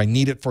 or "I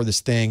need it for this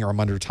thing," or "I'm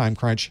under a time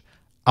crunch."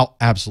 I'll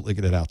absolutely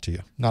get it out to you.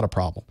 Not a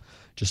problem.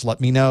 Just let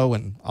me know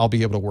and I'll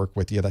be able to work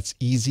with you. That's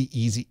easy,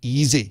 easy,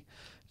 easy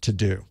to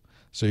do.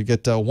 So you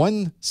get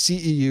one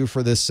CEU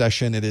for this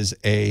session. It is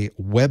a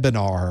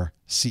webinar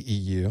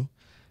CEU.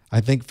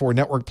 I think for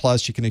Network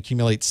Plus, you can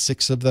accumulate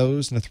 6 of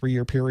those in a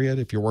 3-year period.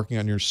 If you're working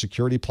on your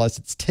Security Plus,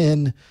 it's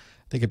 10. I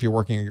think if you're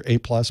working on your A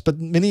Plus, but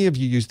many of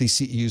you use these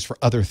CEUs for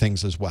other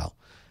things as well.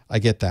 I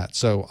get that.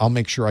 So I'll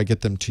make sure I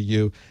get them to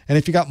you. And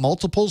if you got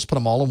multiples, put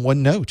them all in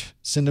one note.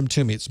 Send them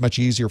to me. It's much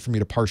easier for me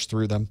to parse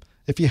through them.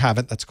 If you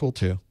haven't, that's cool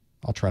too.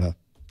 I'll try to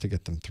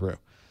get them through.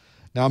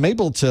 Now I'm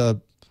able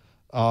to,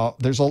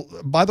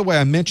 by the way,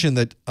 I mentioned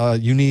that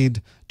you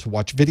need to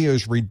watch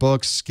videos, read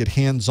books, get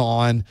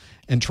hands-on,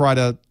 and try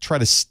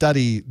to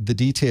study the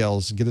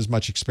details and get as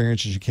much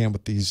experience as you can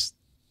with these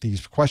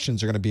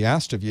questions are going to be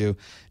asked of you.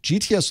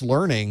 GTS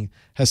Learning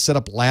has set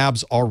up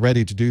labs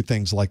already to do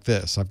things like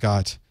this.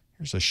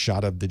 Here's a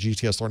shot of the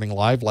GTS Learning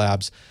Live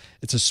Labs.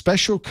 It's a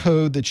special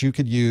code that you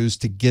could use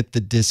to get the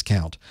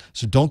discount.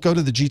 So don't go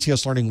to the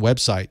GTS Learning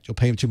website. You'll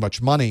pay them too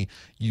much money.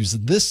 Use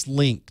this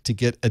link to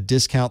get a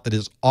discount that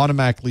is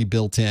automatically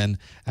built in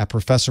at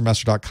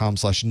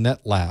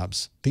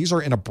professormesser.com/netlabs. These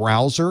are in a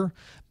browser.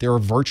 They're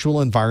a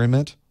virtual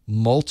environment,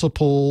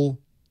 multiple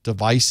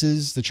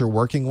devices that you're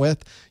working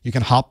with. You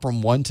can hop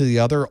from one to the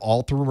other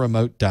all through a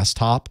remote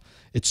desktop.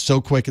 It's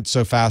so quick, it's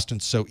so fast,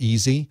 and so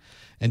easy.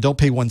 And don't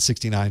pay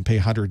 $169, pay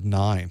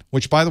 $109,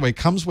 which, by the way,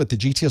 comes with the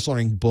GTS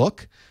Learning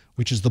book,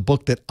 which is the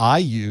book that I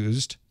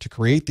used to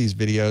create these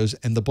videos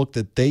and the book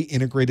that they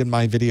integrated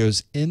my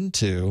videos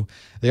into.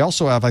 They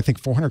also have, I think,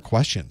 400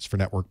 questions for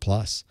Network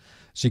Plus.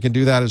 So you can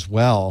do that as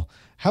well.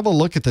 Have a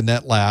look at the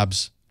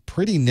NetLabs.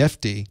 Pretty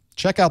nifty.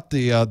 Check out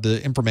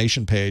the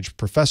information page,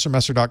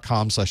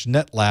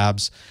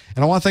 professormesser.com/netlabs.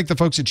 And I want to thank the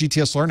folks at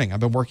GTS Learning.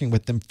 I've been working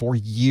with them for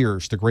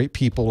years. They're great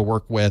people to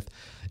work with.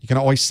 You can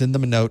always send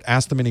them a note,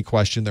 ask them any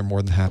question. They're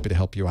more than happy to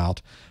help you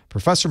out.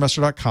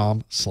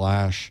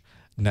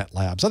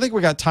 professormesser.com/netlabs. I think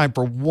we got time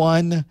for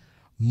one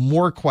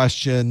more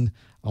question.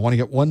 I want to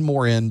get one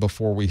more in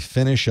before we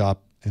finish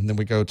up, and then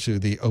we go to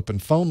the open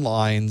phone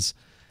lines.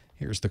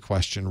 Here's the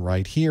question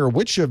right here.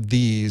 Which of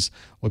these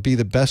would be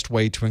the best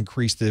way to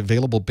increase the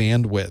available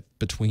bandwidth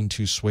between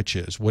 2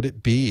 switches? Would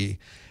it be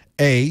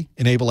A,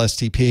 enable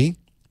STP,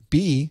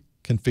 B,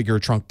 configure a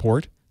trunk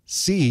port,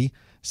 C,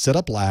 set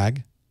up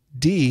lag,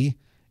 D,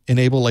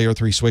 enable layer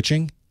 3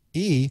 switching,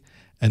 E,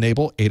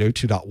 enable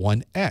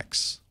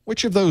 802.1x?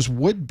 Which of those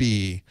would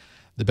be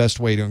the best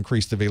way to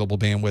increase the available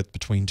bandwidth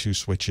between 2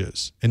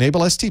 switches?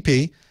 Enable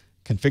STP,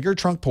 configure a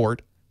trunk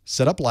port,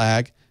 set up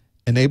lag,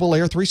 enable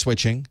layer 3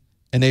 switching,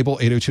 enable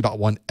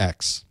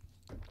 802.1x.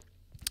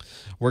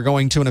 We're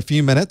going to, in a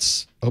few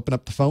minutes, open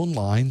up the phone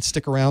line.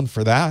 Stick around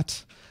for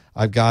that.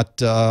 I've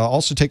got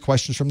also take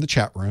questions from the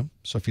chat room.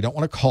 So if you don't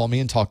want to call me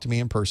and talk to me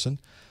in person,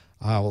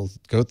 I will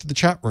go through the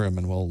chat room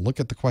and we'll look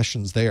at the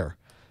questions there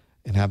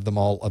and have them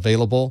all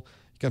available.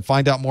 You can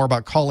find out more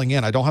about calling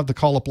in. I don't have the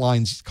call-in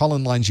lines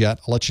yet.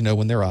 I'll let you know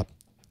when they're up.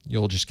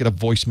 You'll just get a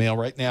voicemail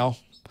right now.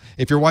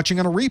 If you're watching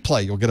on a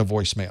replay, you'll get a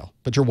voicemail.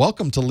 But you're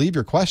welcome to leave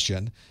your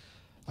question.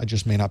 I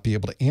just may not be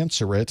able to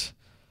answer it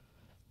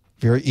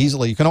very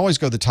easily. You can always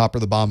go to the top or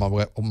the bottom of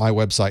my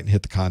website and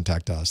hit the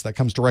contact us. That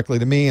comes directly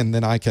to me, and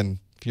then I can,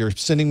 if you're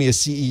sending me a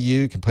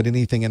CEU, you can put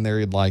anything in there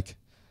you'd like.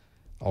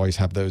 Always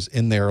have those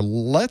in there.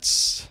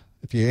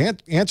 If you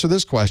answer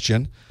this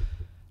question,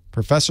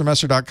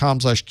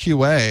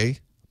 professormesser.com/QA.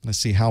 Let's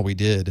see how we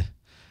did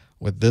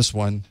with this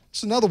one.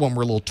 It's another one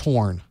we're a little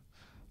torn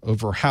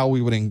over how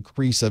we would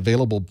increase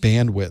available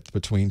bandwidth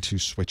between 2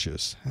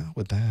 switches. How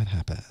would that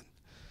happen?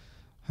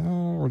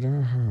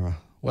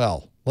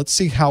 Well, let's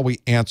see how we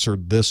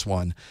answered this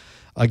one.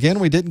 Again,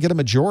 we didn't get a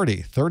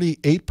majority.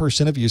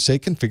 38% of you say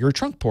configure a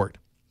trunk port.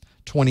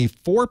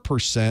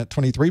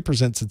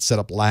 23% said set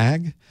up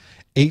lag.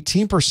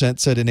 18%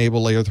 said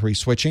enable layer 3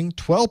 switching.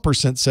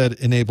 12% said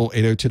enable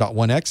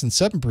 802.1x. And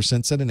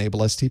 7% said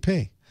enable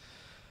STP.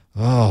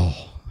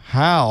 Oh,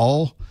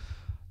 how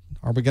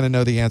are we going to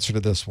know the answer to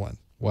this one?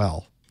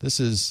 Well,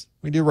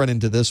 we do run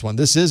into this one.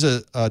 This is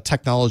a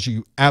technology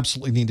you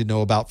absolutely need to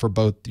know about for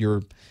both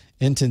your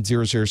NTN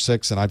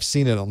 006 and I've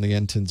seen it on the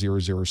NTN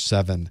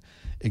 007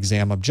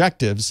 exam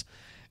objectives.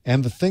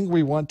 And the thing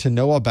we want to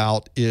know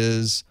about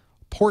is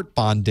port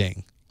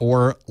bonding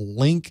or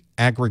link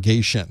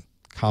aggregation,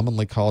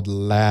 commonly called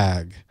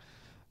lag,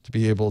 to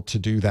be able to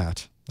do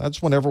that.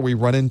 That's whenever we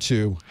run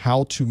into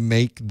how to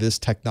make this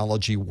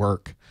technology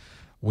work.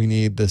 We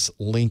need this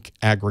link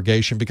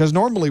aggregation because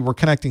normally we're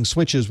connecting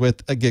switches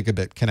with a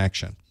gigabit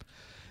connection.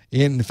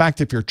 In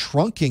fact, if you're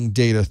trunking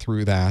data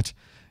through that,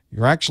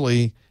 you're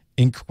actually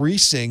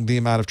increasing the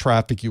amount of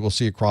traffic you will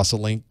see across a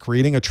link.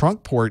 Creating a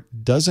trunk port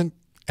doesn't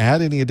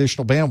add any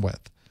additional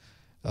bandwidth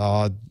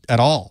at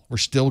all. We're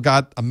still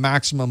got a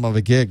maximum of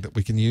a gig that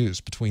we can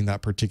use between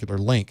that particular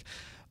link.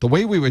 The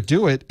way we would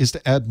do it is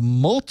to add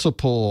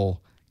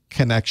multiple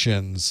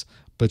connections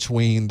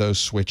between those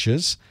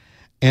switches.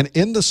 And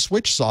in the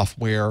switch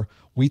software,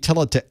 we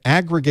tell it to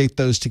aggregate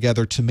those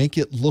together to make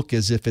it look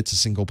as if it's a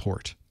single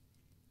port.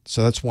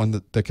 So that's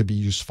one that could be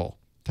useful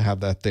to have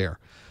that there.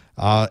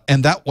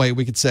 And that way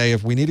we could say,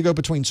 if we need to go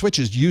between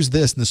switches, use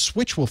this, and the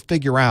switch will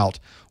figure out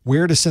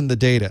where to send the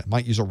data. It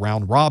might use a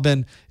round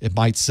robin. It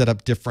might set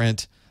up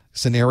different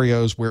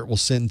scenarios where it will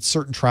send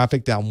certain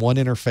traffic down one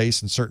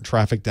interface and certain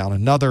traffic down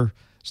another.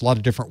 There's a lot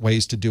of different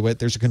ways to do it.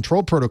 There's a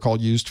control protocol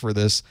used for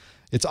this.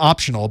 It's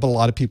optional, but a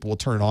lot of people will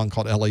turn it on,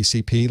 called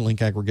LACP,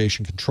 Link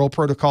Aggregation Control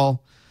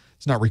Protocol.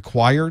 It's not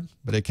required,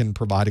 but it can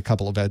provide a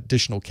couple of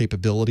additional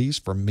capabilities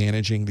for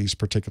managing these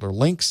particular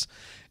links.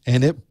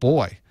 And it,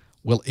 boy,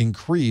 will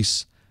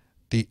increase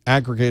the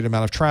aggregated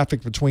amount of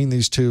traffic between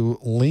these two.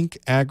 Link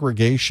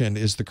aggregation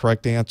is the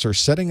correct answer.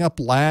 Setting up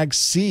lag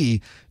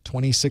C,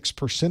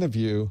 26% of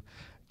you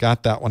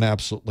got that one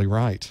absolutely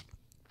right.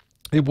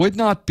 It would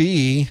not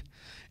be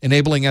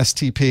enabling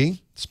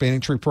STP.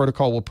 Spanning tree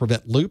protocol will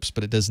prevent loops,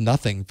 but it does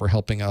nothing for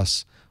helping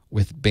us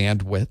with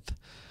bandwidth.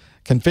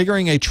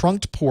 Configuring a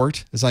trunked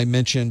port, as I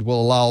mentioned,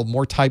 will allow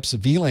more types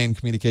of VLAN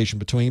communication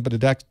between, but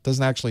it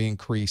doesn't actually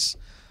increase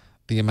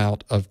the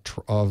amount of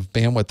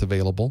bandwidth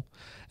available.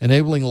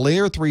 Enabling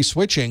layer 3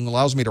 switching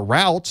allows me to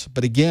route,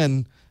 but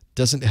again,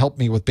 doesn't help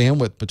me with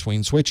bandwidth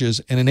between switches.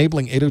 And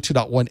enabling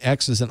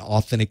 802.1x as an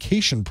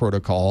authentication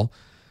protocol,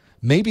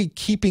 maybe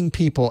keeping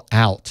people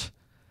out,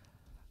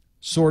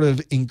 sort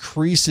of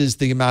increases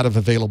the amount of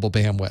available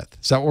bandwidth.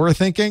 Is that what we're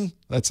thinking?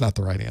 That's not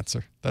the right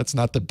answer. That's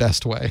not the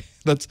best way.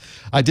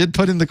 I did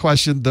put in the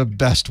question the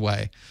best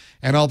way.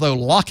 And although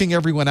locking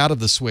everyone out of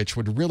the switch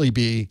would really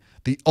be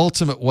the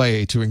ultimate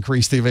way to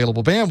increase the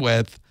available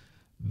bandwidth,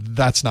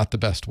 that's not the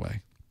best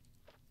way.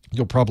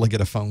 You'll probably get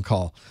a phone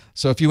call.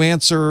 So if you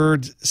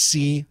answered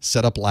C,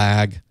 set up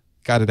lag,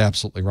 got it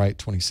absolutely right,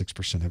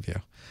 26% of you.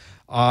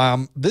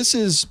 This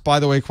is, by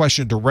the way, a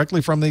question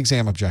directly from the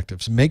exam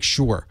objectives. Make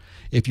sure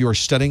if you are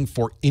studying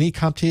for any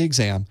CompTIA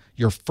exam,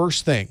 your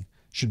first thing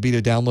should be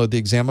to download the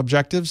exam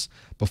objectives.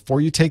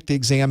 Before you take the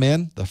exam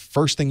in, the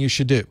first thing you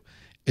should do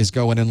is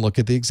go in and look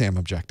at the exam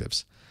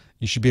objectives.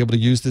 You should be able to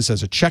use this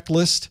as a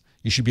checklist.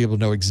 You should be able to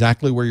know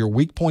exactly where your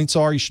weak points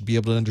are. You should be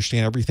able to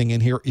understand everything in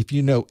here. If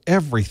you know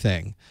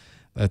everything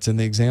that's in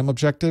the exam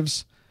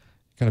objectives,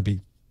 you're going to be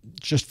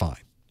just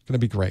fine. It's going to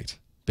be great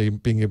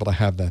being able to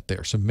have that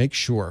there. So make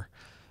sure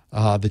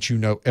that you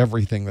know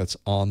everything that's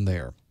on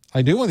there.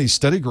 I do one of these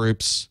study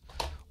groups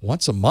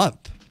once a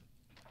month,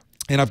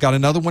 and I've got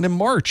another one in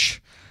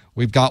March.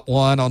 We've got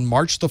one on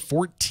March the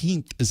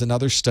 14th is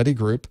another study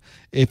group.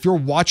 If you're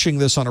watching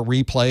this on a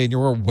replay and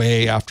you're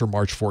way after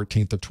March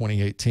 14th of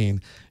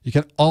 2018, you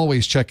can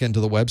always check into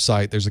the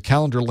website. There's a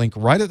calendar link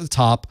right at the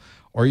top,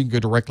 or you can go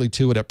directly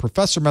to it at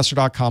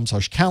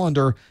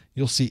professormesser.com/calendar.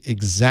 You'll see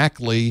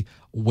exactly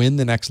when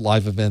the next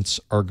live events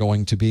are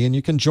going to be, and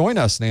you can join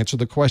us and answer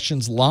the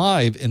questions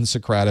live in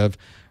Socrative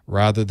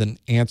rather than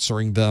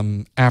answering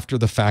them after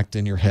the fact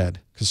in your head,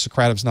 because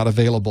Socrative's not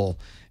available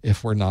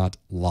if we're not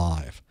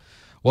live.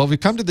 Well,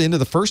 we've come to the end of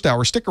the first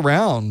hour. Stick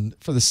around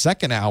for the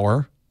second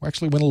hour. We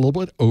actually went a little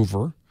bit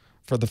over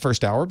for the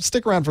first hour, but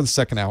stick around for the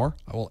second hour.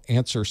 I will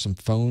answer some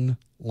phone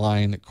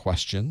line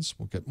questions.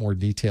 We'll get more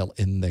detail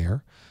in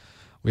there.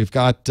 We've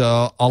got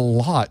a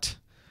lot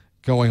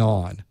going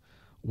on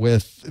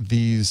with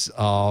these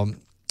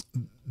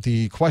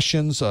the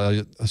questions,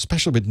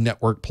 especially with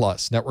Network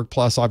Plus. Network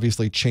Plus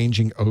obviously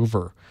changing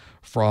over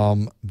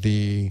from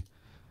the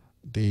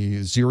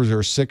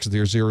 006,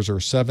 the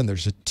 007.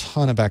 There's a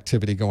ton of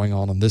activity going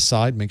on this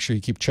side. Make sure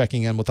you keep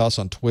checking in with us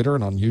on Twitter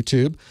and on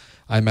YouTube.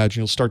 I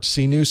imagine you'll start to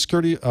see new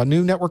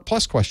new Network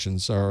Plus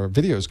questions or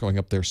videos going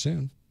up there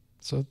soon.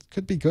 So it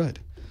could be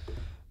good.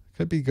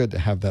 Could be good to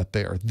have that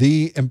there.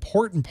 The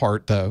important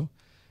part, though,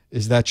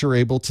 is that you're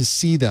able to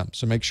see them.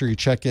 So make sure you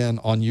check in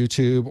on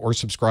YouTube or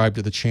subscribe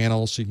to the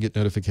channel so you can get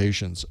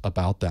notifications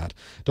about that.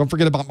 Don't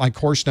forget about my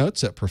course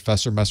notes at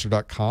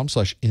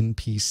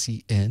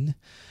professormesser.com/NPCN.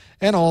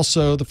 And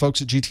also the folks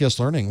at GTS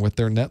Learning with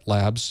their Net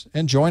Labs.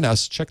 And join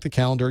us. Check the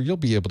calendar. You'll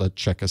be able to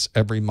check us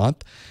every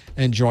month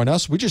and join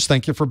us. We just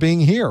thank you for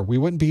being here. We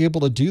wouldn't be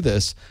able to do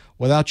this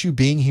without you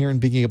being here and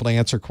being able to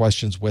answer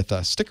questions with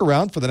us. Stick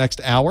around for the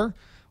next hour.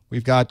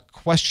 We've got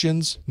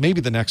questions,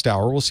 maybe the next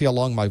hour. We'll see how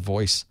long my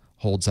voice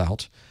holds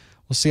out.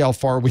 We'll see how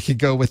far we can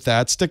go with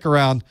that. Stick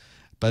around.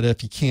 But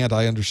if you can't,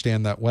 I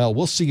understand that well.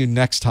 We'll see you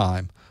next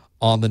time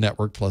on the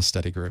Network Plus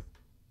Study Group.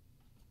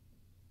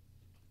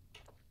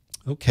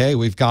 Okay,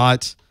 we've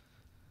got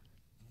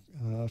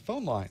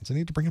phone lines. I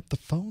need to bring up the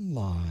phone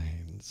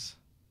lines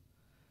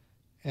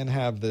and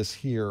have this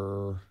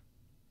here.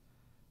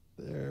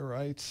 There,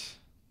 right.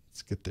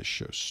 Let's get this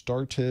show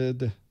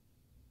started.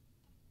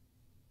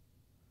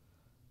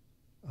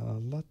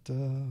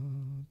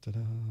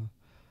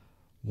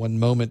 One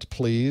moment,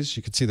 please.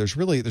 You can see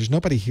there's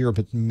nobody here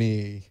but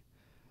me.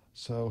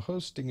 So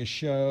hosting a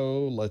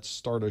show, let's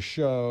start a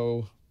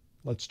show.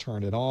 Let's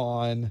turn it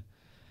on.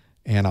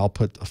 And I'll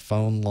put a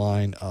phone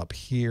line up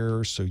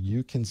here so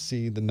you can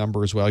see the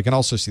number as well. You can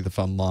also see the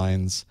phone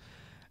lines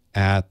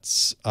at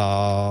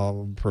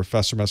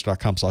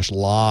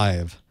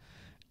professormesser.com/live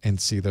and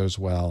see those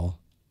well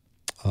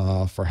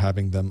for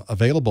having them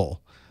available.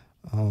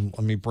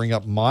 Let me bring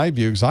up my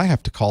view because I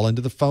have to call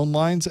into the phone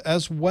lines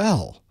as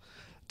well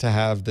to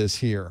have this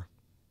here.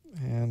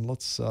 And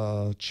let's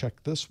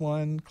check this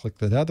one, click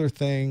that other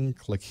thing,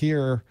 click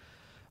here.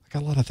 I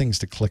got a lot of things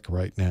to click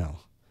right now.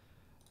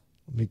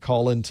 Let me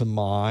call into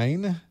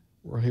mine.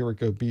 Well, here we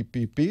go. Beep,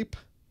 beep, beep.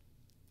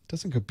 It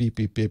doesn't go beep,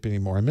 beep, beep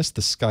anymore. I missed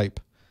the Skype.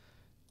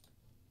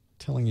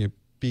 Telling you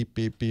beep,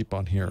 beep, beep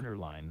on here.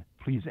 Line.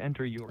 Please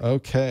enter your...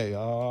 Okay,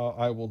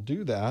 I will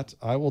do that.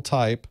 I will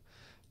type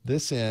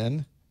this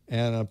in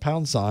and a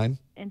pound sign.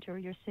 Enter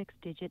your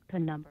 6-digit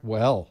PIN number.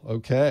 Well,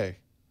 okay.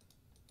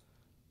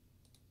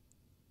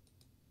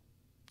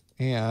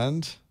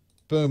 And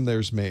boom,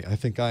 there's me. I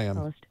think I am.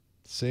 Host.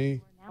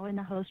 See? We're now in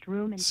the host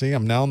room. See,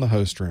 I'm now in the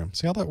host room.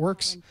 See how that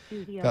works?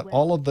 Got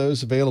all of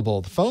those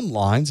available. The phone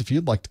lines, if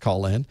you'd like to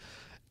call in,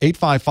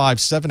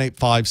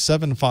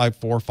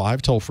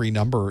 855-785-7545, toll-free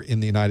number in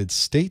the United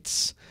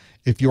States.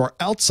 If you are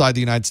outside the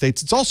United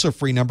States, it's also a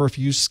free number if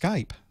you use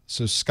Skype.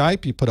 So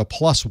Skype, you put a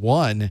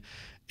 +1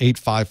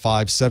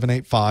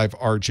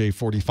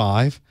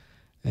 855-785-RJ45,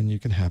 and you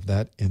can have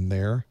that in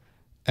there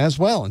as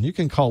well. And you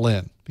can call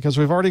in because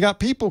we've already got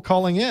people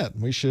calling in.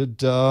 We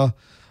should, we'll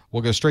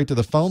go straight to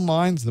the phone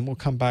lines, then we'll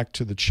come back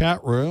to the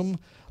chat room.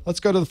 Let's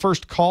go to the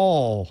first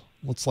call.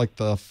 Looks like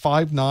the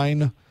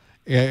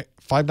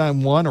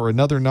 591 or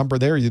another number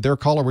there. You there,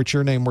 caller? What's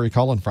your name? Where are you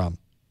calling from?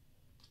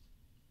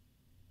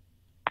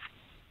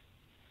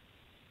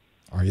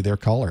 Are you there,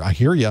 caller? I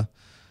hear you.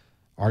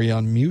 Are you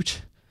on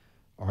mute?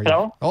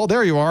 Hello? Oh,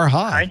 there you are.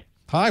 Hi. Hi.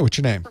 Hi, what's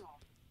your name?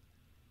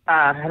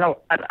 Hello.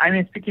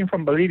 I'm speaking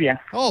from Bolivia.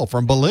 Oh,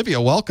 from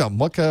Bolivia. Welcome.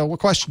 What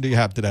question do you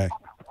have today?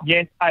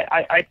 Yes,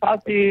 I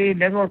passed the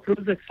Network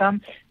Plus exam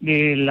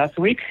the last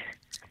week.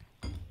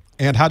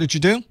 And how did you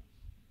do?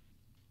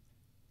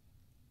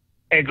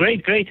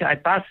 Great. I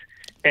passed.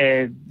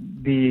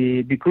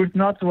 The course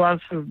notes was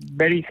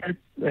very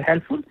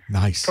helpful.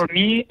 Nice. For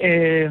me,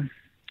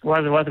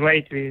 was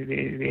great,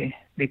 the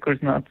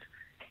course notes.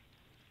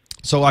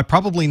 So I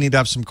probably need to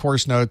have some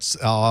course notes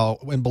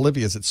in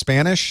Bolivia. Is it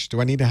Spanish?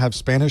 Do I need to have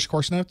Spanish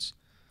course notes?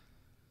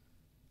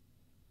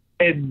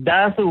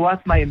 That was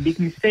my big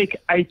mistake.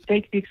 I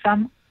take the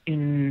exam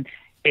in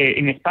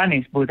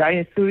Spanish, but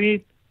I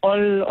studied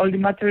all the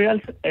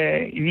materials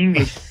in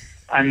English,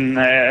 and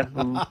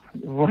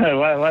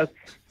was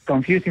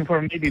confusing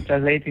for me to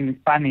translate in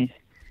Spanish.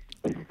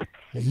 A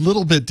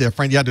little bit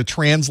different. You had to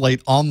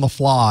translate on the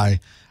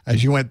fly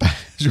as you went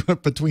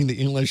between the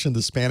English and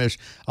the Spanish.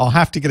 I'll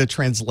have to get a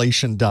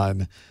translation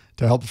done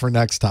to help for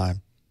next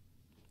time.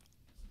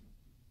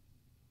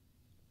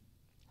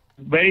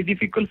 Very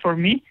difficult for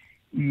me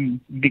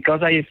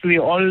because I study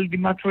all the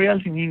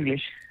materials in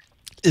English.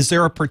 Is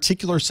there a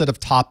particular set of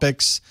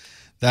topics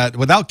that,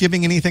 without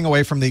giving anything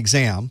away from the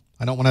exam,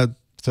 I don't want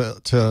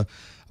to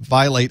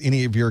violate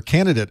any of your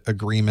candidate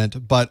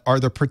agreement, but are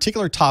there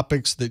particular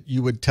topics that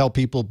you would tell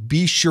people,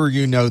 be sure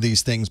you know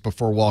these things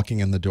before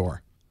walking in the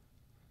door?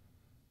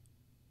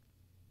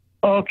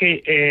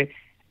 Okay,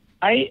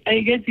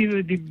 I guess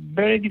the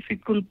very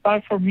difficult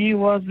part for me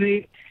was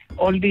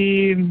all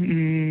the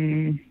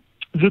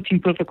routing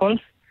protocols.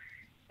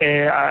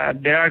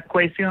 There are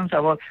questions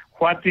about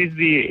what is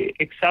the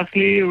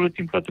exactly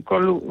routing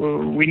protocol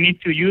we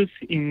need to use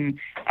in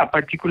a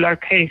particular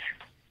case.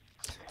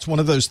 It's one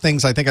of those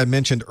things I think I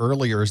mentioned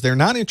earlier is they're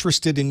not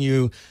interested in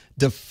you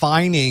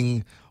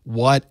defining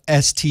what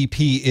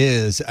STP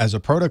is as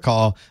a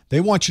protocol. They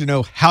want you to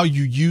know how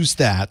you use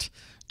that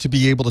to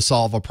be able to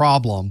solve a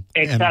problem.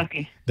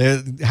 Exactly.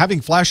 Having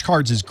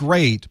flashcards is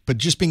great, but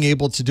just being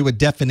able to do a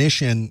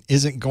definition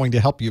isn't going to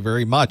help you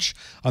very much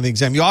on the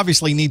exam. You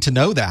obviously need to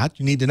know that.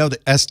 You need to know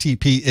that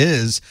STP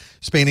is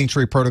Spanning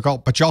Tree Protocol,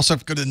 but you also have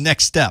to go to the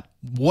next step.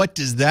 What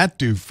does that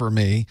do for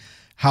me?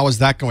 How is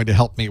that going to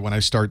help me when I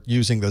start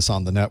using this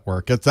on the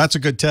network? That's a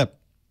good tip.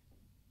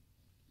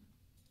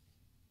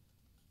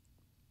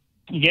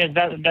 Yes,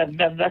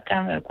 that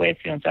kind of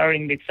questions are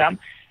in the exam.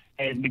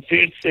 The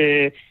first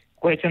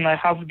question I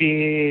have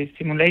the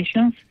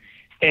simulations,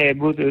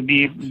 but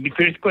the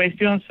first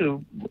questions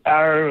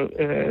are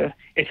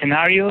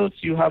scenarios.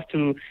 You have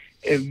to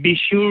be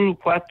sure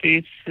what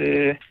is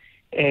the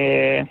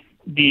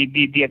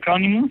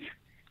acronyms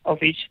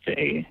of each,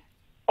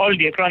 all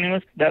the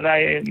acronyms that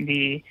are in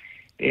the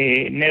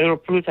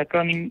Network Plus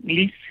acronym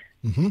list.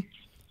 Mm-hmm.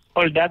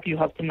 All that you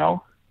have to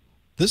know.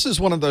 This is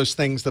one of those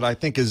things that I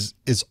think is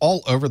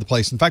all over the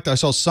place. In fact, I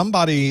saw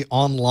somebody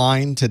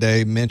online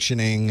today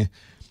mentioning,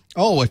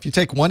 oh, if you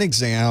take one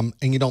exam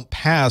and you don't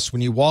pass,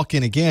 when you walk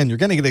in again, you're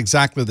going to get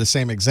exactly the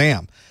same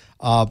exam.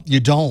 You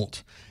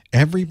don't.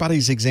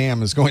 Everybody's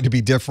exam is going to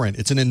be different.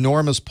 It's an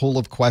enormous pool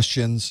of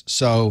questions.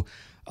 So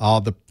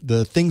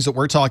the things that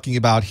we're talking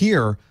about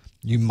here,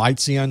 you might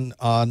see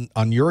on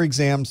your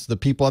exams.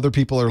 Other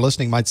people are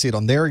listening might see it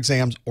on their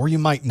exams, or you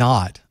might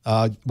not.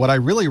 What I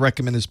really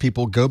recommend is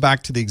people go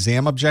back to the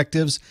exam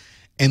objectives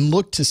and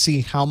look to see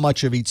how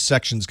much of each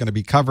section is going to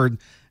be covered,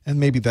 and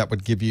maybe that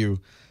would give you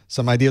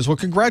some ideas. Well,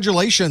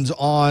 congratulations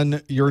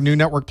on your new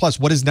Network Plus.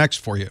 What is next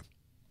for you?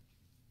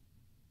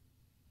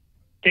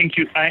 Thank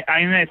you.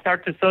 I'm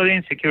started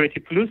studying Security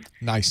Plus.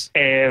 Nice.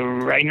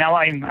 Right now,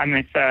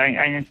 I'm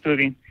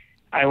studying.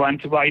 I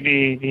want to buy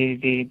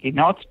the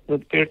notes,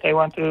 but first I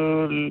want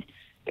to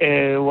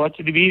watch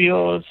the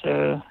videos.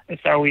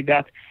 Start with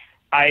that.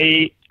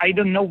 I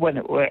don't know when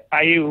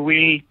I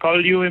will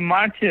call you in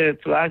March to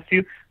ask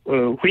you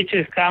which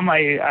exam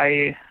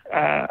I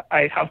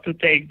have to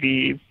take,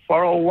 the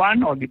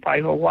 401 or the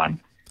 501.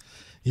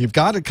 You've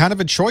got a kind of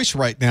a choice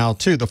right now,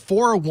 too. The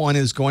 401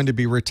 is going to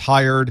be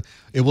retired.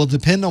 It will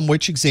depend on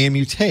which exam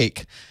you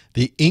take.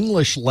 The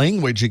English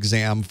language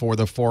exam for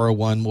the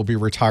 401 will be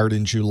retired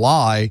in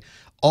July.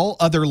 All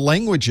other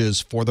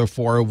languages for the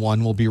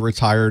 401 will be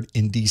retired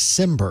in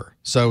December.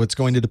 So it's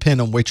going to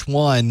depend on which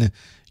one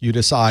you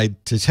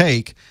decide to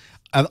take.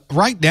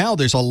 Right now,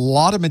 there's a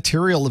lot of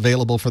material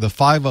available for the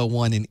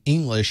 501 in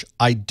English.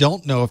 I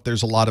don't know if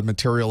there's a lot of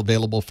material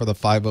available for the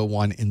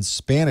 501 in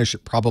Spanish.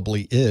 It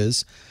probably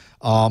is.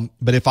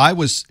 But if I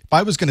was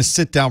going to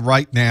sit down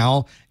right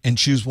now and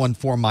choose one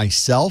for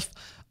myself,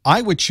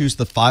 I would choose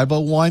the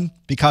 501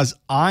 because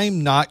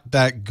I'm not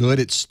that good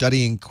at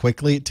studying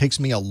quickly. It takes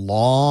me a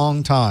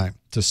long time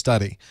to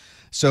study.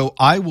 So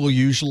I will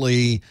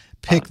usually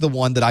pick the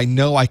one that I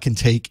know I can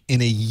take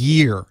in a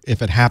year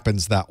if it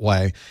happens that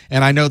way.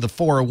 And I know the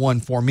 401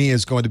 for me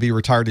is going to be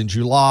retired in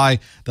July.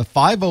 The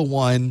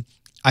 501,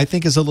 I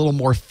think, is a little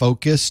more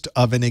focused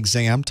of an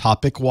exam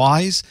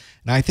topic-wise,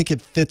 and I think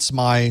it fits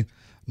my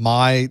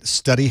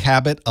study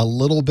habit a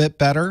little bit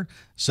better.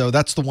 So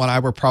that's the one I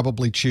would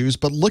probably choose.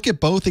 But look at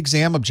both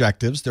exam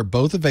objectives. They're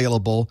both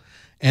available.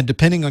 And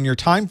depending on your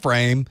time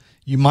frame,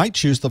 you might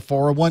choose the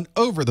 401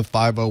 over the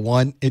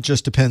 501. It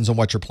just depends on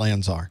what your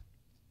plans are.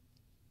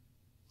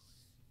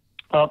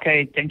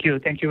 Okay, thank you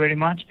very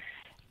much.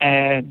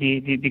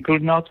 The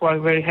good notes were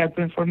very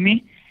helpful for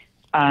me,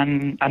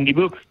 and the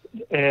books.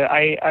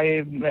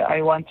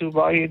 I want to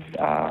buy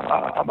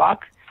a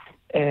book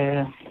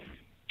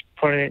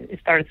for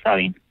start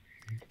studying.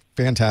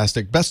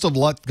 Fantastic. Best of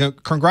luck.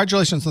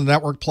 Congratulations on the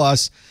Network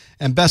Plus,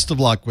 and best of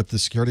luck with the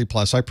Security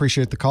Plus. I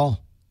appreciate the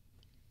call.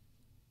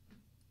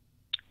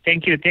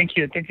 Thank you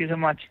so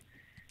much.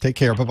 Take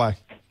care. Bye-bye.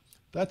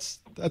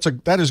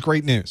 That is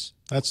great news.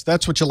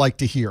 That's what you like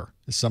to hear,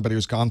 as somebody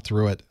who's gone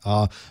through it.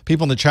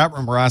 People in the chat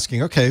room are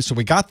asking, okay, so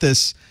we got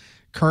this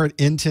current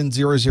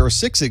N10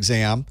 006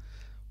 exam.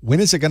 When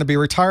is it going to be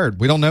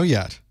retired? We don't know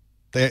yet.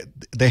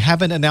 They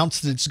haven't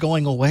announced that it's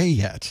going away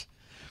yet.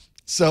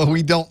 So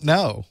we don't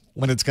know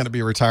when it's going to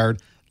be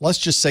retired. Let's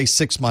just say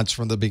 6 months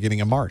from the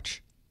beginning of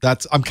March.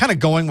 I'm kind of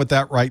going with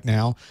that right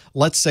now.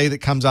 Let's say that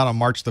comes out on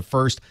March the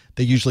 1st.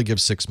 They usually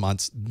give 6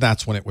 months.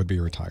 That's when it would be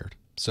retired.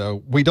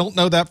 So we don't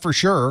know that for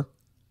sure.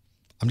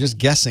 I'm just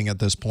guessing at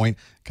this point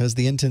because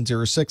the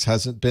N10 06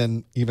 hasn't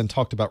been even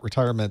talked about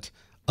retirement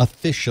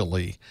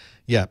officially.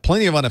 Yeah,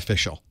 plenty of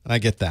unofficial, and I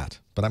get that.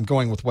 But I'm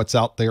going with what's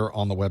out there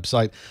on the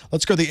website.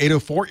 Let's go to the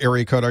 804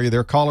 area code. Are you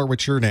there, caller?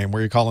 What's your name?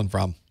 Where are you calling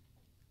from?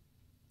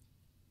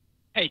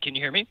 Hey, can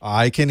you hear me?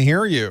 I can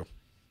hear you.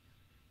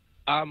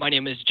 My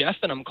name is Jeff,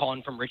 and I'm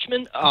calling from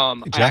Richmond.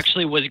 I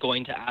actually was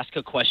going to ask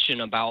a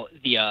question about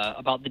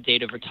the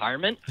date of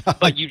retirement,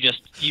 but you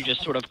just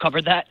sort of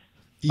covered that.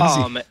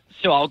 Easy.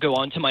 So I'll go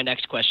on to my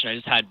next question. I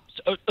just had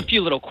a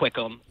few little quick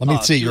Let me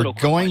see. You're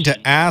going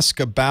to ask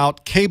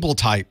about cable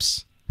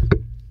types.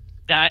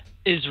 That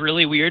is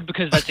really weird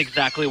because that's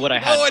exactly what I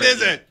had. No, it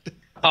isn't.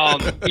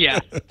 Yeah.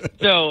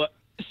 So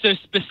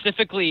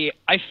specifically,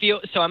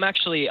 I'm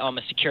actually a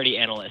security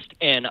analyst,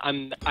 and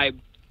I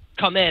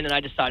come in and I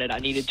decided I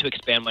needed to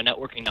expand my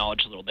networking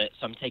knowledge a little bit.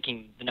 So I'm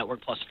taking the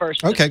Network Plus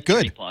first. Okay,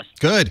 good.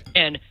 Good.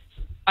 And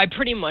I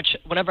pretty much,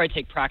 whenever I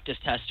take practice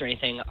tests or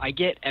anything, I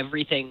get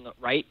everything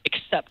right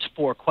except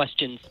for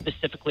questions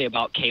specifically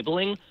about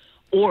cabling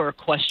or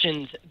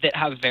questions that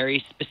have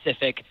very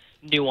specific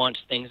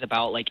nuanced things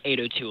about like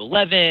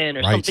 802.11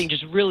 or something,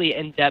 just really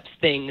in-depth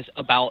things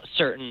about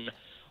certain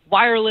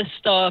wireless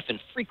stuff and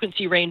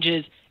frequency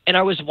ranges. And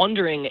I was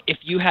wondering if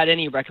you had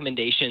any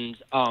recommendations.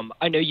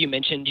 I know you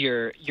mentioned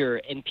your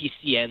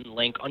NPCN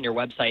link on your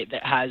website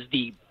that has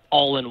the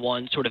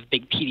all-in-one sort of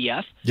big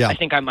PDF. Yeah. I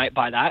think I might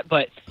buy that.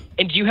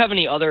 And do you have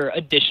any other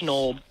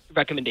additional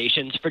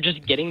recommendations for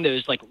just getting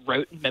those like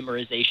rote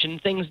memorization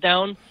things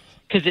down?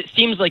 Because it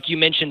seems like you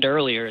mentioned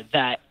earlier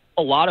that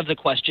a lot of the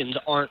questions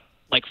aren't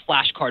like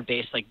flashcard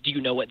based, like do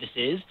you know what this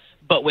is?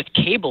 But with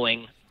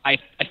cabling, I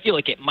feel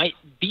like it might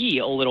be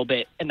a little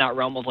bit in that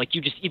realm of like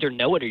you just either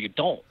know it or you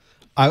don't.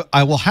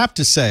 I will have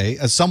to say,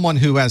 as someone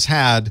who has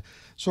had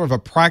sort of a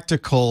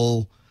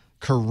practical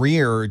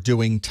career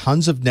doing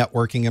tons of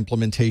networking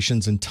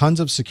implementations and tons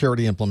of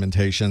security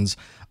implementations,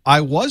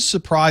 I was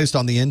surprised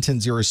on the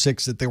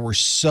N10 that there were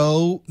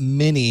so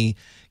many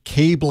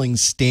cabling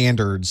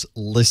standards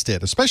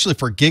listed, especially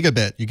for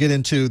gigabit. You get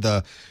into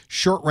the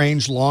short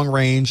range, long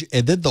range,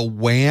 and then the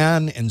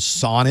WAN and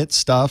SONET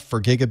stuff for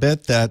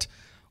gigabit that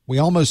we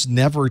almost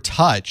never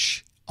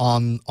touch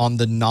on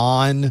the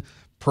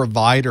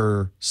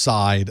non-provider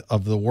side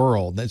of the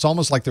world. It's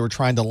almost like they were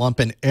trying to lump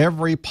in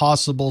every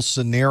possible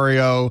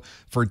scenario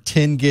for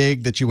 10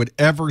 gig that you would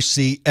ever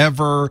see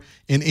ever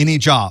in any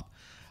job.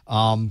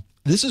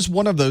 This is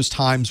one of those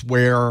times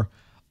where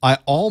I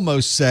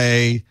almost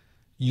say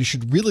you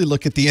should really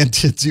look at the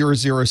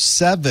N10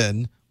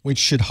 007, which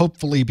should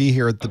hopefully be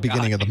here at the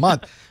beginning of the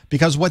month,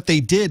 because what they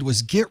did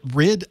was get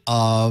rid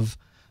of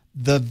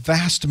the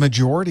vast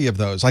majority of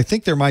those, I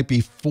think there might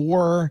be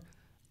 4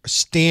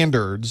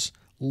 standards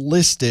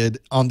listed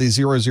on the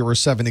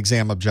 007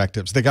 exam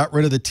objectives. They got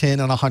rid of the 10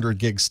 and 100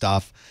 gig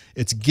stuff.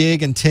 It's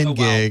gig and 10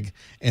 gig,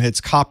 and it's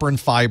copper and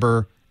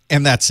fiber,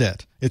 and that's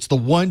it. It's the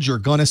ones you're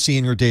going to see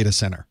in your data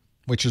center,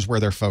 which is where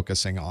they're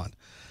focusing on.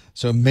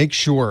 So make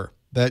sure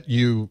that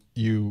you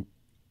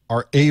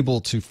are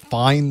able to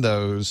find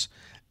those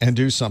and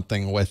do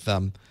something with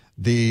them.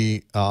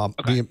 The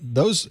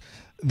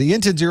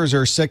Intent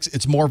 006,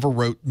 it's more of a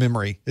rote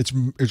memory. It's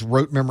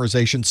rote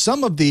memorization.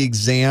 Some of the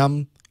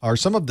exam or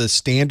some of the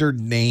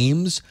standard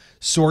names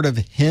sort of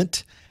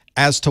hint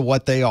as to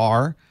what they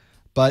are.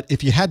 But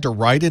if you had to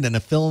write it in a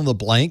fill in the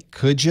blank,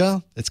 could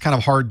you? It's kind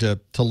of hard to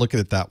look at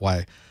it that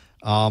way.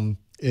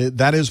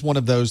 That is one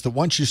of those that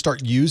once you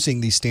start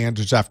using these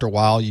standards after a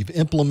while, you've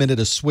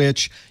implemented a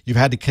switch, you've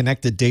had to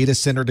connect a data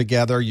center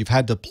together, you've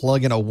had to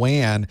plug in a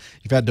WAN,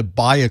 you've had to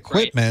buy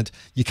equipment,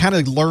 you kind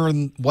of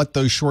learn what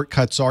those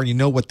shortcuts are, you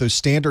know what those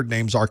standard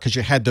names are because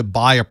you had to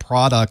buy a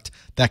product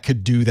that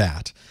could do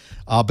that.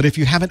 But if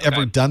you haven't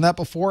ever done that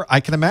before, I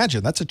can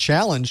imagine that's a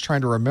challenge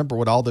trying to remember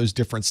what all those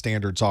different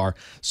standards are.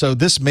 So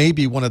this may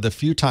be one of the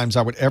few times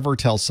I would ever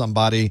tell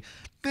somebody,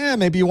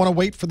 maybe you want to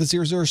wait for the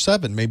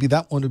 007. Maybe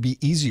that one would be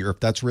easier if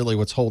that's really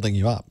what's holding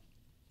you up.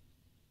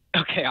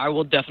 Okay, I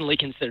will definitely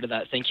consider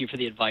that. Thank you for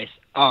the advice.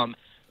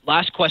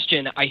 Last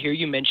question. I hear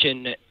you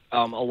mention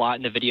a lot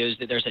in the videos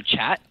that there's a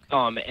chat,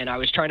 and I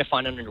was trying to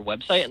find it on your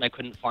website, and I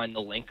couldn't find the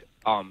link.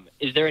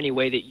 Is there any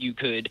way that you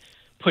could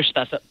push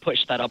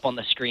that up on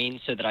the screen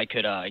so that I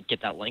could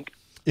get that link?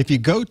 If you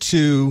go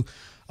to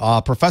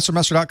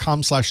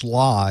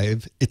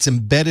professormesser.com/live, it's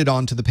embedded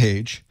onto the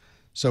page.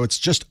 So it's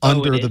just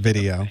under the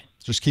video. Okay.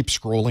 Just keep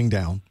scrolling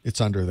down.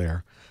 It's under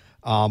there.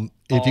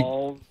 If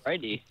you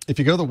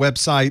go to the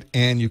website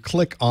and you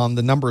click on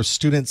the number of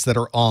students that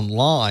are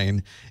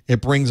online, it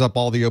brings up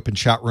all the open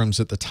chat rooms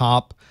at the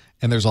top,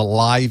 and there's a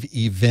live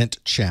event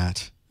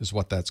chat is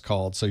what that's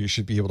called. So you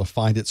should be able to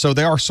find it. So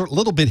they are a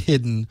little bit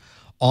hidden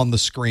on the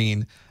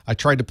screen. I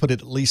tried to put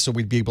it at least so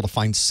we'd be able to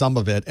find some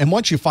of it. And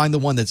once you find the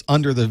one that's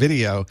under the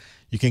video,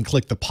 you can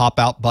click the pop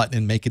out button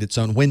and make it its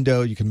own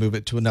window. You can move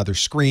it to another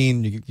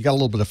screen. You got a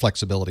little bit of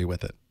flexibility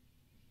with it.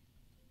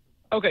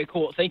 Okay,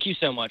 cool. Thank you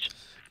so much.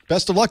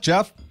 Best of luck,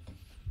 Jeff.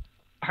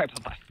 All right,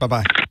 bye-bye.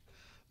 Bye-bye.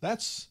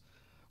 That's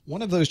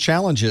one of those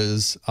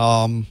challenges.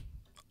 I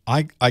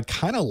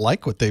kind of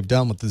like what they've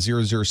done with the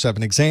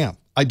 007 exam.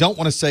 I don't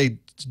want to say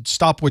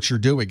stop what you're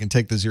doing and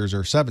take the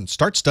 007.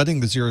 Start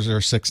studying the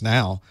 006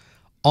 now.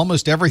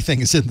 Almost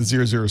everything is in the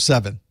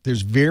 007.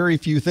 There's very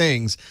few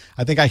things.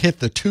 I think I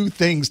hit the 2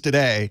 things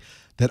today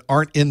that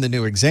aren't in the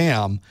new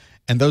exam,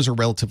 and those are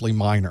relatively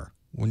minor.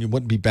 When you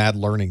wouldn't be bad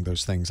learning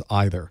those things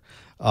either.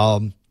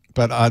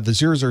 But the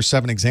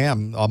 007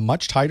 exam, a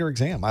much tighter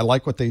exam. I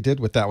like what they did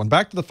with that one.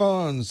 Back to the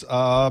phones.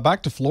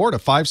 Back to Florida,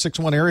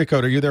 561 area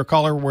code. Are you there,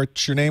 caller?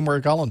 What's your name? Where are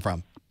you calling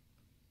from?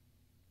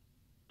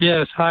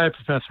 Yes. Hi,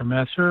 Professor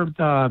Messer.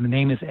 My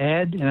name is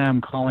Ed, and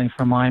I'm calling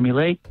from Miami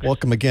Lake.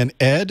 Welcome again,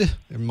 Ed,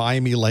 in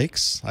Miami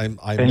Lakes. I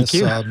miss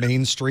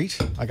Main Street.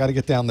 I got to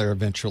get down there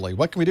eventually.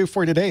 What can we do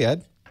for you today,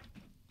 Ed?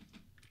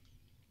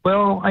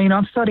 Well,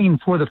 I'm studying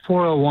for the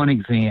 401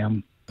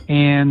 exam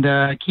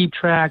and keep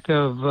track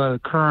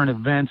of current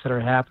events that are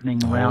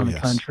happening around the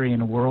country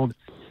and the world.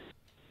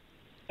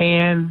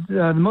 And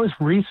the most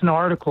recent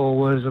article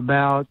was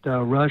about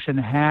Russian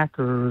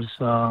hackers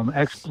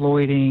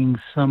exploiting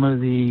some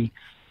of the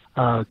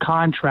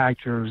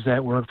contractors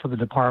that work for the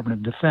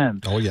Department of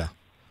Defense. Oh, yeah.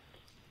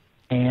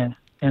 And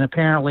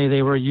apparently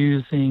they were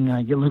using,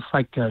 it looks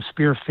like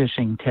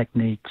spearfishing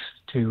techniques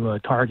to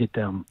target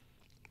them.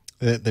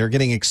 They're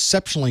getting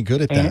exceptionally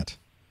good at that.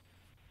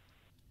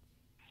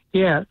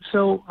 Yeah,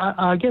 so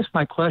I guess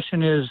my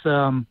question is,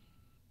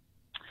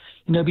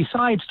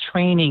 besides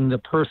training the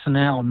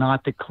personnel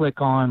not to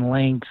click on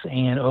links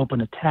and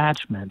open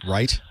attachments,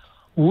 right?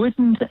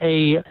 Wouldn't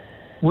a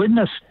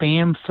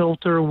spam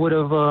filter would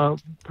have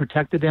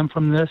protected them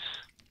from this?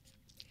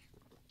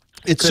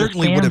 It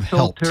certainly would have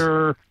helped.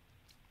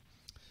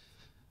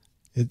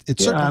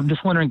 I'm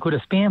just wondering, could a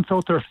spam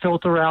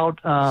filter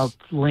out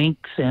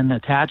links and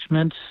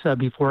attachments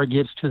before it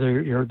gets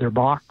to their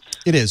box?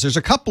 It is. There's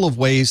a couple of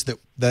ways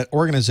that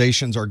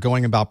organizations are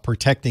going about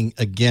protecting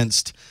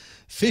against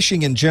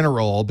phishing in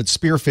general, but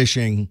spear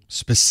phishing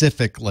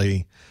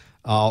specifically.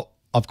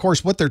 Of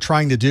course, what they're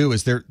trying to do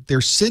is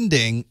they're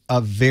sending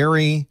a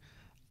very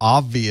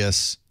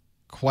obvious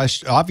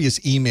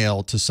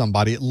email to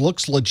somebody. It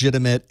looks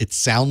legitimate. It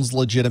sounds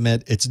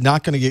legitimate. It's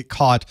not going to get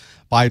caught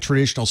by a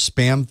traditional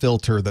spam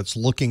filter that's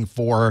looking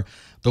for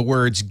the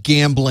words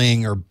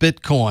gambling or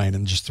Bitcoin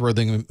and just throw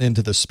them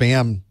into the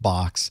spam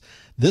box.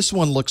 This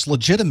one looks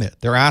legitimate.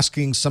 They're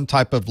asking some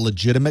type of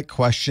legitimate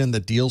question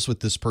that deals with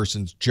this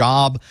person's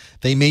job.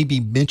 They may be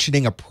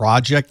mentioning a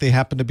project they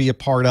happen to be a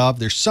part of.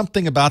 There's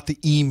something about the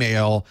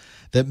email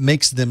that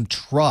makes them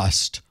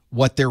trust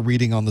what they're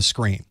reading on the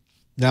screen.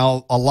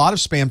 Now, a lot of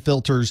spam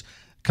filters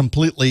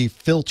completely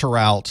filter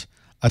out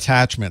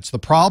attachments. The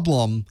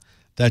problem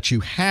that you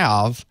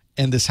have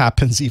and this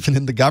happens even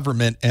in the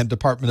government and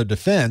Department of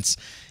Defense,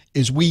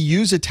 is we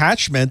use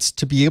attachments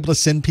to be able to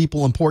send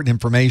people important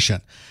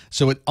information.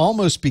 So it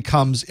almost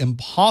becomes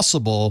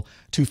impossible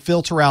to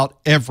filter out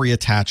every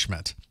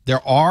attachment.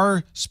 There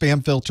are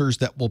spam filters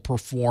that will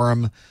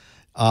perform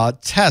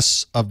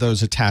tests of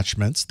those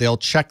attachments. They'll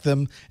check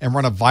them and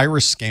run a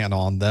virus scan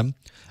on them.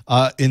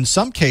 In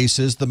some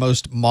cases, the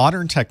most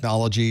modern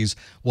technologies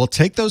will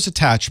take those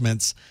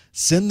attachments,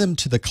 send them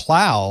to the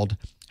cloud,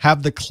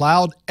 have the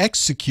cloud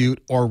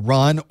execute or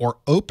run or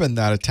open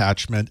that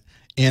attachment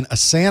in a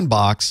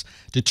sandbox,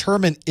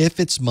 determine if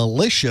it's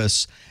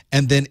malicious,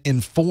 and then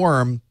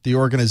inform the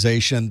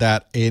organization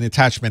that an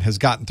attachment has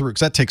gotten through.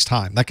 Because that takes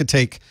time. That could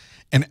take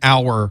an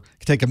hour, it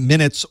could take a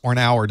minute or an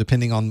hour,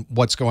 depending on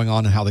what's going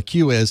on and how the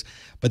queue is.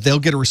 But they'll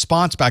get a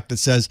response back that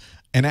says,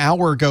 an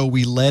hour ago,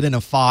 we let in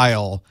a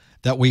file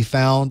that we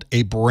found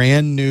a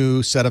brand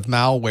new set of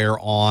malware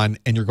on,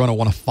 and you're going to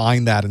want to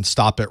find that and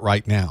stop it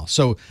right now.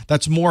 So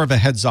that's more of a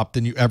heads up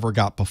than you ever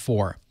got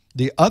before.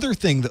 The other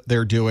thing that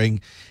they're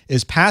doing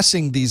is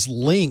passing these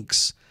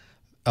links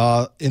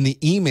in the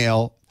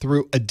email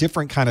through a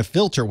different kind of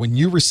filter. When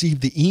you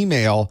receive the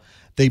email,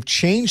 they've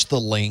changed the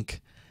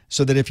link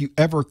so that if you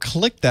ever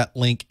click that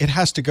link, it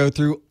has to go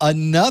through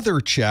another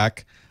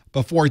check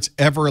before it's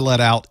ever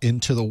let out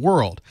into the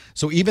world.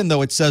 So even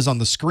though it says on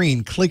the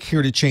screen, click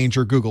here to change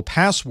your Google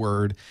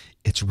password,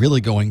 it's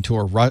really going to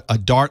a .ru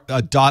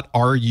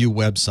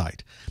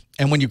website.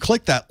 And when you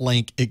click that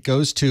link, it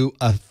goes to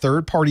a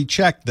third-party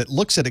check that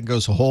looks at it and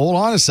goes, hold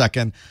on a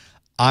second,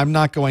 I'm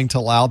not going to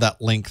allow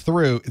that link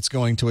through. It's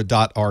going to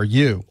a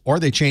 .ru. Or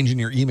they change in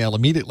your email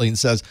immediately and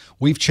says,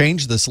 we've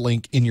changed this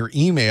link in your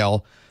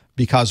email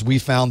because we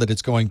found that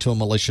it's going to a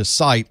malicious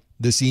site.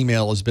 This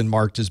email has been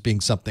marked as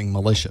being something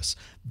malicious.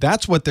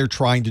 That's what they're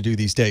trying to do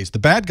these days. The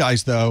bad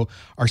guys, though,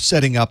 are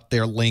setting up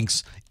their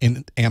links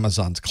in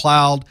Amazon's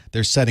cloud.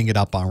 They're setting it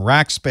up on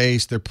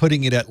Rackspace. They're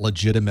putting it at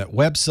legitimate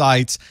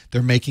websites.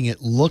 They're making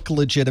it look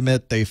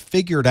legitimate. They've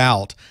figured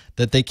out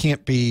that they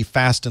can't be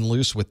fast and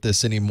loose with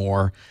this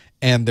anymore.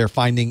 And they're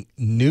finding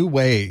new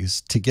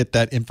ways to get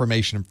that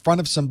information in front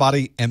of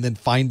somebody and then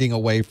finding a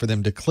way for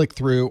them to click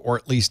through or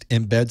at least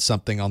embed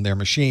something on their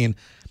machine.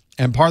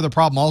 And part of the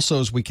problem also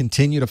is we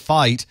continue to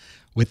fight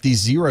with these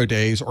 0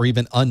 days or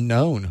even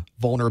unknown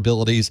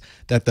vulnerabilities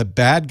that the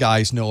bad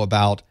guys know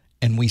about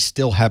and we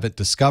still haven't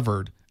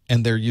discovered.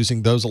 And they're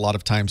using those a lot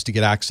of times to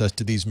get access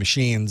to these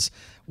machines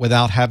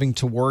without having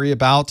to worry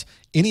about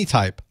any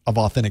type of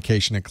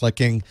authentication and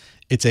clicking.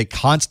 It's a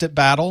constant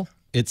battle.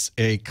 It's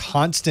a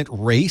constant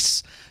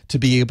race to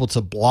be able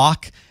to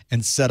block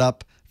and set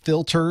up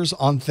filters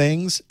on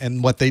things.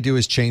 And what they do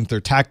is change their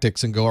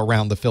tactics and go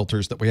around the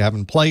filters that we have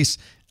in place.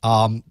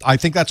 I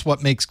think that's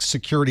what makes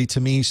security to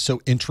me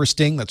so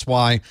interesting. That's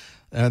why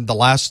the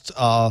last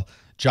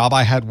job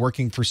I had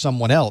working for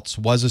someone else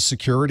was a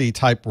security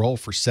type role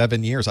for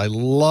 7 years. I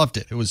loved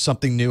it. It was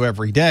something new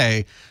every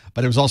day,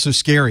 but it was also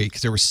scary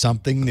because there was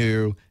something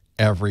new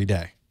every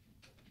day.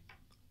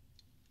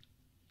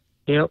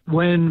 Yeah,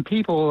 when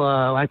people,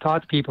 I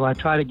talk to people, I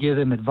try to give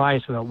them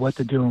advice about what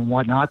to do and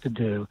what not to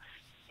do.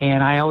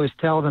 And I always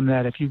tell them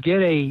that if you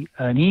get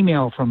an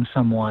email from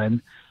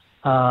someone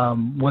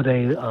with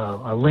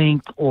a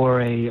link or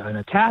an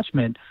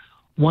attachment,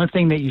 one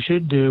thing that you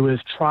should do is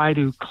try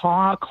to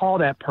call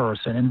that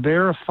person and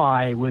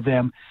verify with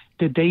them,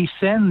 did they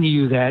send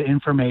you that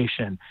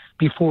information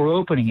before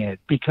opening it?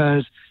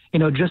 Because,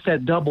 just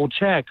that double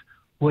check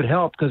would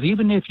help. Because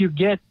even if you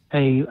get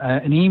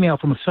an email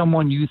from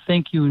someone you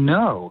think you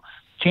know,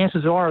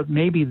 chances are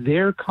maybe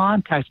their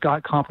contacts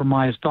got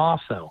compromised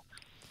also.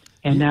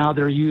 And now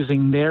they're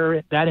using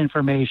that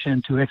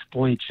information to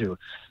exploit you.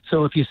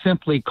 So if you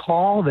simply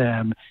call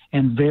them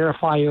and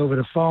verify over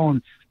the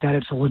phone that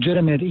it's a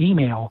legitimate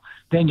email,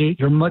 then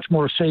you're much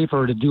more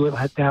safer to do it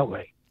that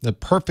way. The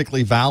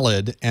perfectly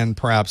valid and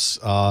perhaps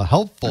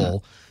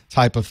helpful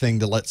type of thing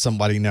to let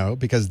somebody know,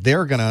 because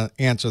they're going to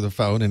answer the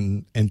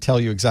phone and tell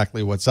you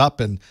exactly what's up.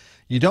 And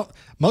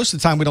most of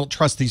the time we don't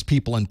trust these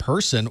people in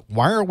person.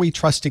 Why are we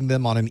trusting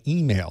them on an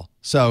email?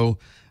 So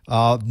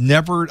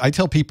I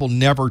tell people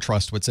never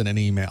trust what's in an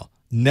email.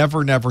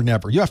 Never, never,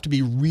 never. You have to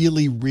be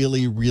really,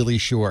 really, really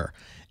sure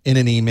in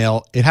an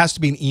email. It has to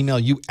be an email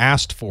you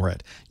asked for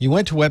it. You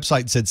went to a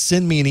website and said,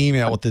 send me an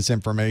email with this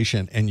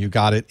information, and you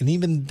got it. And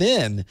even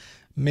then,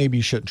 maybe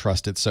you shouldn't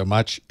trust it so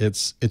much.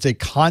 It's a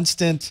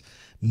constant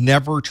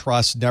never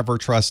trust, never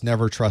trust,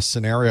 never trust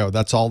scenario.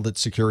 That's all that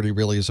security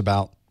really is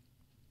about.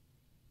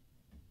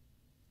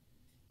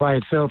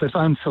 Right. So if it's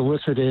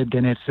unsolicited,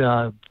 then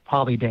it's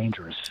probably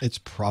dangerous. It's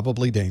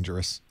probably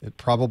dangerous. It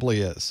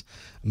probably is.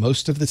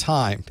 Most of the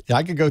time,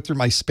 I could go through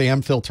my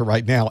spam filter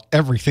right now.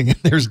 Everything in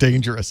there is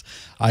dangerous.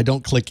 I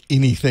don't click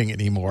anything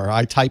anymore.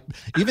 I type,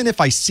 even if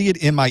I see it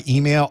in my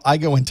email, I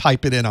go and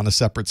type it in on a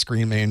separate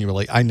screen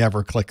manually. I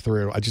never click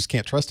through. I just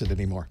can't trust it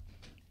anymore.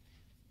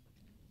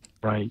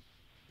 Right.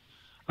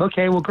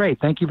 Okay. Well, great.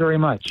 Thank you very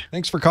much.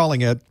 Thanks for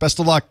calling, Ed. Best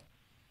of luck.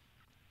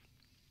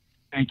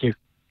 Thank you.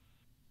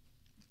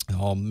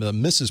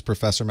 Mrs.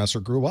 Professor Messer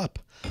grew up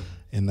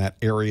in that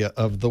area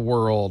of the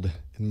world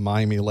in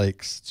Miami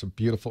Lakes. It's a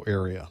beautiful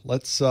area.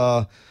 Let's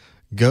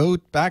go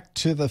back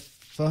to the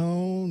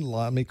phone.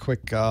 Let me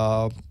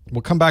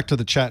we'll come back to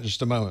the chat in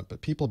just a moment,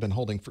 but people have been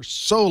holding for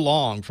so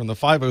long from the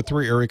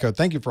 503 area code.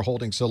 Thank you for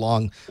holding so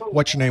long.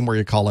 What's your name? Where are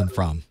you calling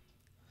from?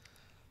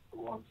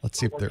 Let's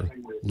see if they're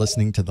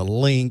listening to the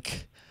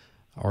link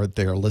or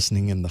they're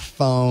listening in the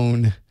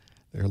phone.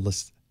 They're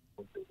listening.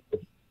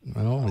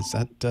 Oh, is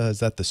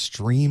that the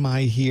stream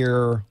I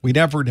hear? We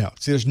never know.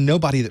 See, there's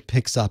nobody that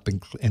picks up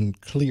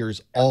and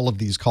clears all of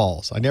these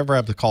calls. I never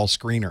have the call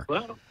screener.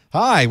 Hello.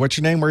 Hi, what's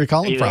your name? Where are you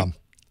calling from?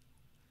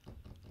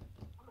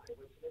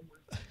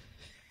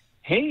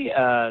 Hey,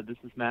 this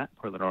is Matt,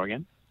 Portland,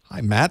 Oregon.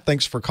 Hi, Matt.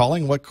 Thanks for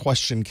calling. What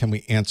question can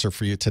we answer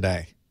for you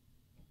today?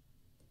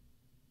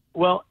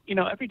 Well,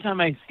 every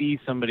time I see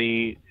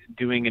somebody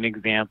doing an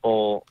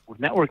example with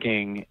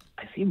networking,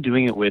 I see them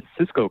doing it with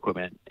Cisco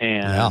equipment.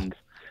 And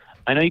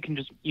I know you can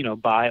just,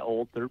 buy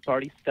old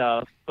third-party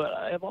stuff, but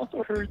I've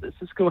also heard that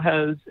Cisco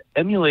has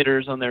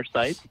emulators on their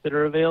sites that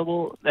are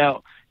available.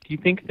 Now, do you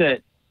think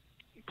that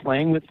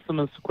playing with some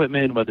of this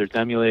equipment, whether it's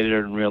emulated or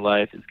in real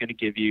life, is going to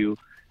give you,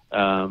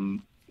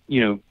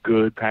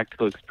 good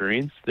practical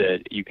experience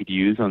that you could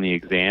use on the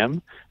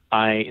exam?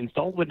 I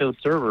installed Windows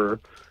Server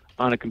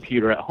on a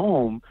computer at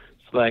home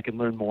so that I can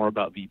learn more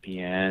about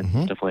VPN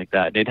and stuff like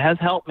that. It has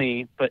helped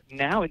me, but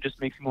now it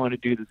just makes me want to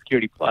do the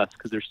Security Plus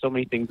because there's so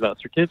many things about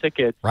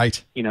certificates.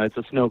 Right. It's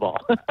a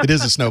snowball. It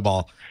is a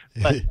snowball.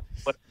 But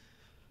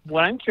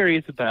what I'm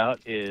curious about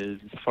is,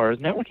 as far as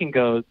networking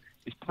goes,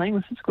 is playing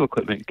with Cisco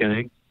equipment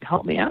going to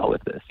help me out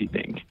with this, you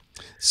think?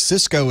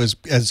 Cisco is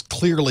as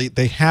clearly,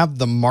 they have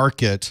the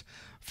market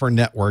for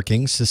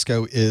networking.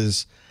 Cisco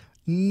is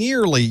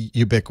nearly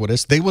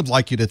ubiquitous. They would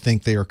like you to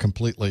think they are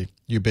completely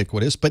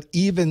ubiquitous, but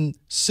even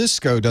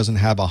Cisco doesn't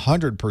have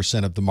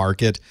 100% of the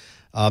market.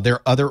 There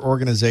are other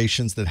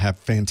organizations that have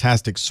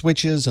fantastic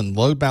switches and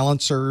load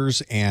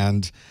balancers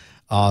and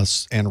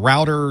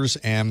routers,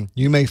 and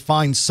you may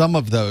find some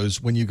of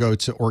those when you go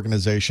to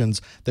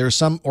organizations. There are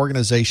some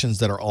organizations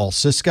that are all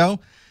Cisco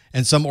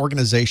and some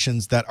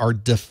organizations that are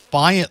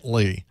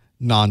defiantly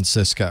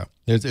non-Cisco.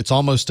 It's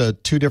almost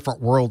two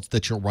different worlds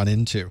that you'll run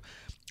into.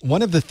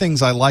 One of the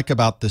things I like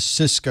about the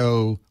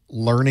Cisco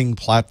learning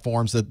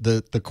platforms,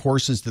 the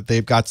courses that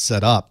they've got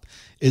set up,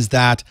 is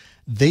that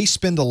they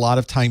spend a lot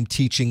of time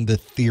teaching the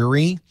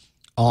theory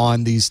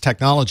on these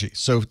technologies.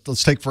 So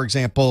let's take, for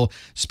example,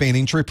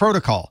 spanning tree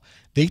protocol.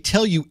 They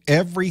tell you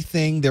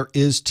everything there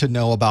is to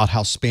know about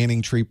how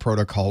spanning tree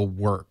protocol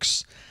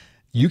works.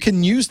 You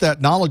can use that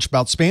knowledge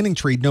about spanning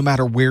tree no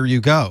matter where you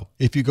go.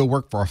 If you go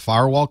work for a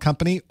firewall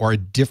company or a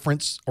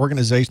different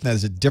organization that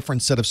has a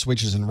different set of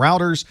switches and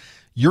routers,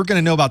 you're going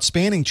to know about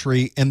spanning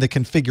tree, and the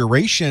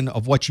configuration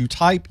of what you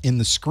type in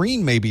the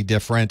screen may be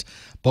different,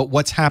 but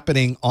what's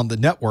happening on the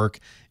network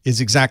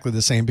is exactly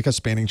the same because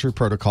spanning tree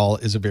protocol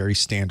is a very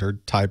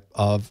standard type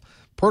of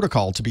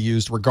protocol to be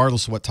used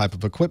regardless of what type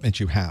of equipment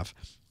you have.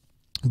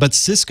 But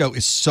Cisco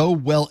is so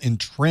well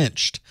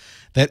entrenched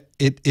that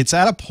it's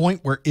at a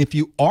point where if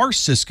you are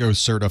Cisco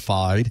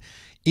certified,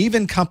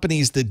 even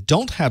companies that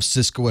don't have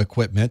Cisco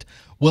equipment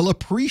will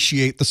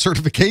appreciate the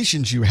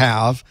certifications you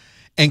have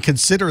and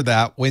consider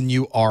that when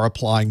you are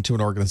applying to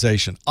an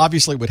organization.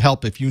 Obviously, it would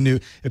help if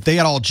they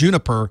had all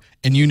Juniper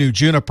and you knew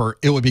Juniper.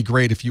 It would be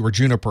great if you were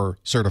Juniper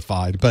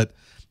certified, but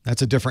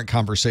that's a different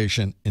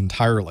conversation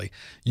entirely.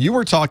 You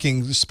were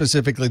talking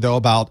specifically, though,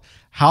 about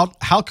how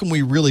can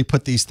we really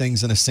put these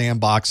things in a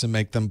sandbox and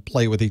make them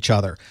play with each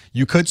other.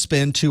 You could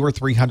spend $200 or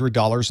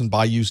 $300 and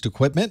buy used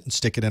equipment and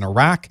stick it in a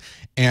rack,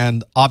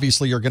 and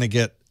obviously you're going to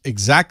get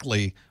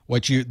exactly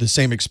the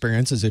same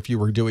experience as if you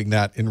were doing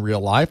that in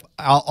real life,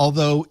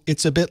 although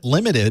it's a bit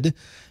limited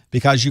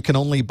because you can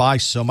only buy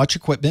so much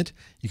equipment,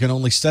 you can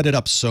only set it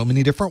up so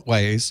many different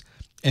ways,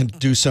 and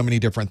do so many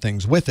different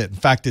things with it. In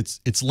fact,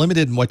 it's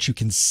limited in what you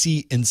can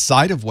see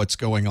inside of what's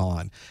going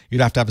on. You'd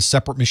have to have a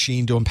separate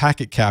machine doing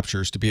packet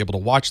captures to be able to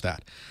watch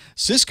that.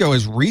 Cisco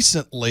has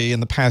recently, in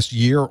the past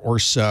year or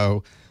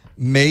so,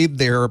 made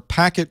their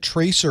packet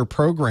tracer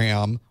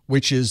program,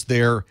 which is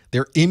their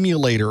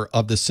emulator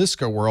of the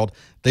Cisco world.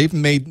 They've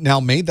now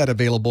made that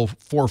available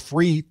for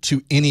free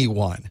to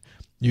anyone.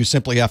 You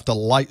simply have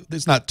to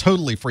it's not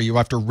totally free. You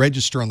have to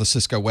register on the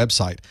Cisco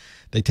website.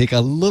 They take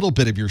a little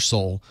bit of your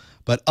soul,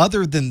 but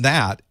other than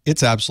that,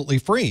 it's absolutely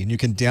free. And you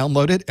can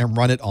download it and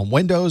run it on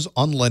Windows,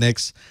 on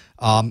Linux,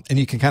 and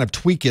you can kind of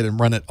tweak it and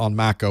run it on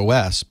Mac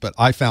OS. But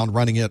I found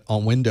running it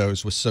on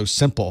Windows was so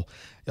simple.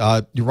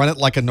 You run it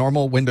like a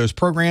normal Windows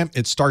program.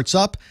 It starts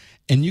up,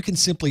 and you can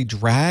simply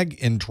drag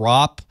and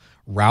drop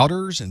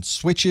routers and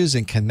switches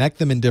and connect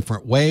them in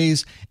different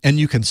ways. And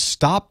you can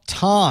stop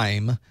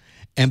time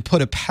and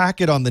put a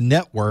packet on the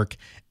network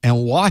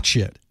and watch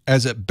it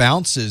as it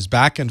bounces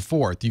back and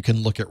forth. You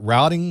can look at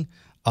routing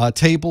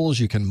tables,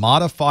 you can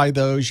modify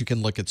those, you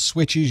can look at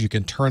switches, you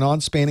can turn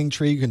on spanning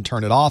tree, you can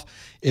turn it off.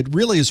 It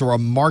really is a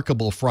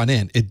remarkable front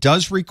end. It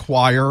does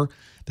require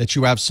that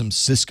you have some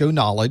Cisco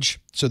knowledge.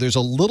 So there's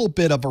a little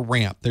bit of a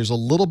ramp. There's a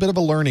little bit of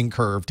a learning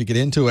curve to get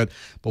into it.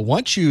 But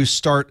once you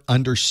start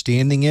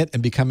understanding it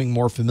and becoming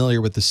more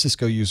familiar with the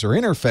Cisco user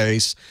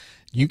interface,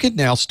 you can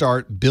now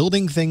start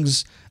building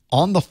things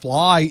on the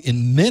fly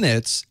in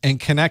minutes and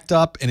connect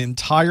up an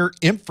entire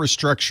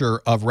infrastructure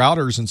of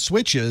routers and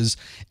switches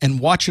and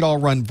watch it all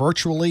run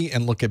virtually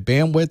and look at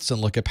bandwidths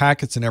and look at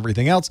packets and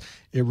everything else.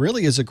 It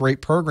really is a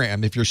great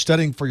program. If you're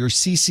studying for your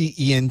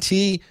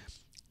CCENT,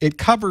 it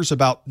covers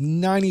about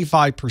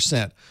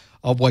 95%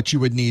 of what you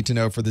would need to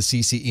know for the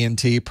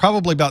CCENT,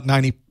 probably about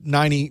 80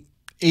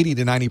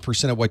 to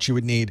 90% of what you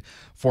would need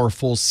for a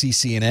full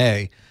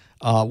CCNA.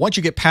 Once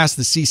you get past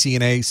the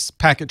CCNA,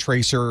 Packet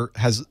Tracer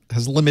has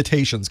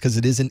limitations because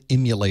it is an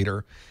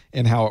emulator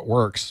in how it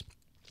works.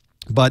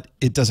 But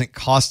it doesn't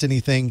cost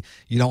anything.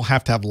 You don't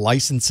have to have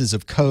licenses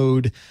of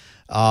code.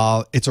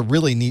 It's a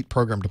really neat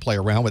program to play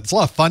around with. It's a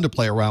lot of fun to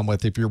play around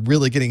with. If you're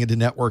really getting into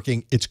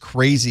networking, it's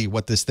crazy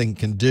what this thing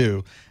can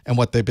do and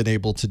what they've been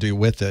able to do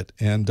with it.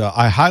 And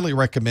I highly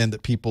recommend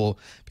that people,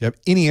 if you have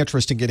any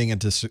interest in getting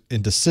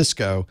into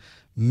Cisco,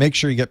 make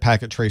sure you get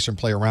Packet Tracer and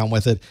play around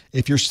with it.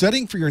 If you're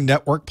studying for your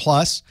Network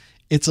Plus,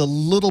 it's a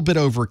little bit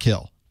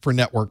overkill for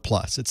Network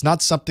Plus. It's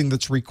not something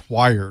that's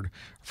required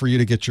for you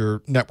to get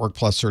your Network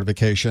Plus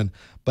certification.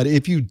 But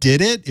if you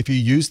did it, if you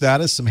use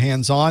that as some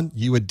hands-on,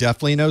 you would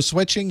definitely know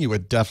switching, you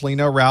would definitely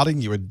know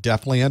routing, you would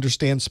definitely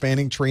understand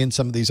spanning tree and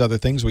some of these other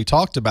things we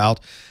talked about.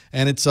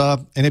 And it's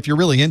and if you're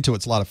really into it,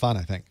 it's a lot of fun,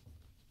 I think.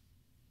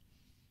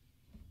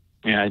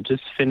 Yeah, I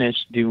just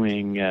finished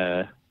doing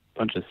a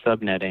bunch of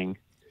subnetting,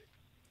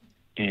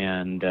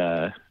 and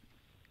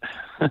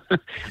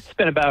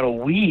spent about a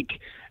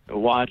week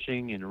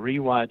watching and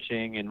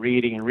rewatching and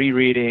reading and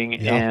rereading.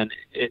 Yeah. And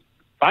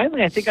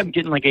finally, I think I'm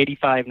getting like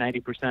 85,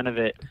 90% of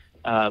it.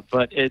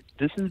 But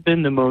this has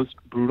been the most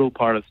brutal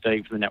part of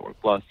studying for the Network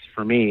Plus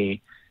for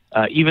me.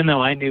 Even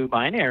though I knew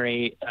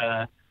binary,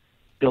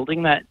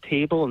 building that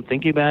table and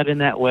thinking about it in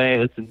that way,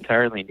 it's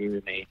entirely new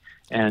to me.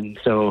 And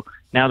so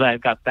now that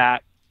I've got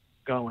that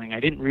going, I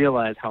didn't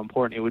realize how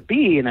important it would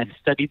be, and I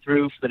studied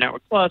through for the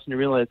Network Plus and I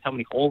realized how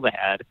many holes I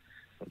had.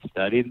 I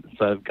studied,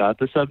 so I've got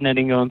the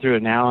subnetting going through,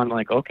 and now I'm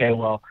like, okay,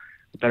 well,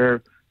 I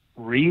better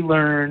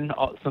relearn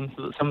some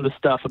of the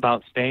stuff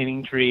about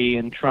spanning tree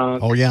and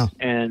trunk. Oh, yeah.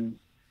 And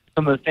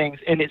some of the things,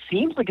 and it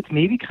seems like it's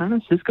maybe kind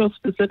of Cisco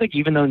specific,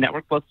 even though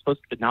Network Plus is supposed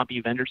to not be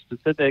vendor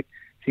specific.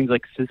 It seems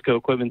like Cisco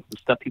equipment, the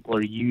stuff people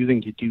are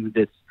using to do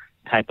this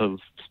type of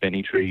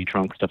spanning tree,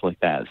 trunk, stuff like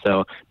that.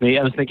 So maybe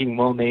I was thinking,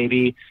 well,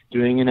 maybe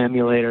doing an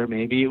emulator,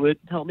 maybe it would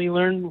help me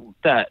learn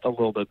that a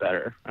little bit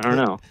better. I don't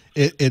know.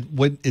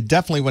 It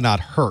definitely would not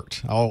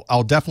hurt.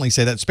 I'll definitely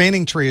say that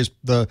spanning tree is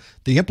the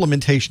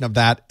implementation of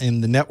that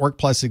in the Network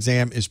Plus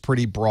exam is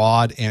pretty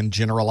broad and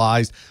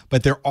generalized,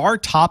 but there are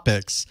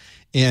topics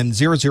in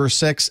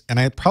 006, and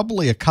I had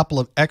probably a couple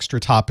of extra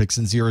topics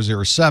in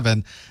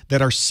 007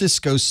 that are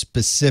Cisco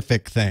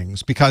specific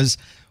things, because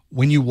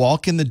when you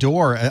walk in the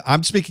door,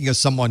 I'm speaking as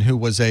someone who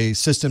was a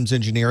systems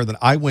engineer, that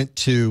I went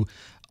to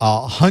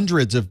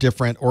hundreds of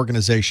different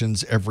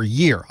organizations every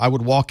year. I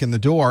would walk in the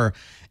door,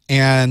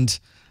 and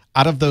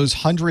out of those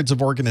hundreds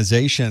of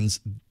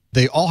organizations,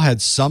 they all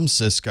had some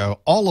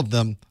Cisco. All of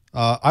them,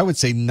 I would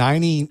say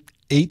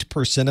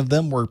 98% of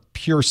them were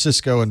pure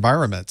Cisco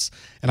environments.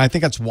 And I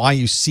think that's why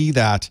you see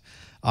that.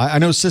 I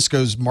know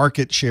Cisco's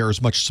market share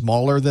is much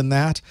smaller than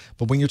that,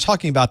 but when you're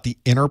talking about the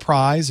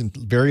enterprise and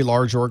very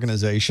large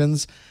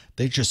organizations,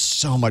 there's just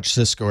so much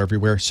Cisco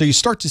everywhere. So you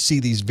start to see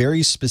these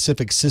very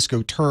specific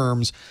Cisco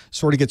terms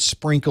sort of get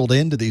sprinkled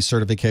into these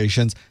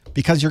certifications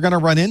because you're going to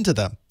run into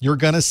them. You're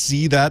going to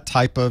see that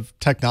type of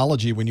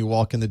technology when you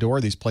walk in the door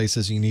of these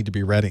places. You need to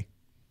be ready.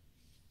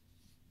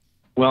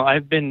 Well,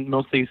 I've been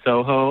mostly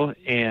Soho,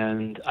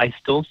 and I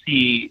still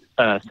see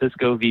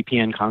Cisco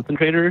VPN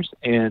concentrators.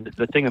 And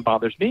the thing that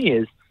bothers me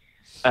is,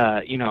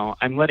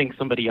 I'm letting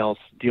somebody else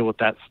deal with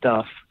that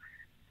stuff.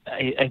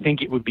 I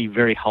think it would be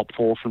very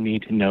helpful for me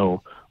to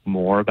know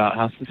more about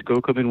how Cisco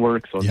equipment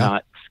works, so I'm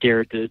not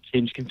scared to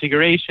change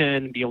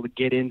configuration, be able to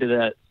get into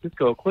that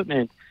Cisco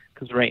equipment.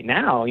 Because right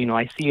now,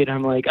 I see it,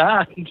 I'm like,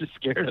 I'm just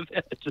scared of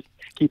it. Just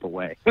keep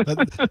away.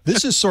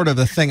 This is sort of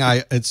the thing.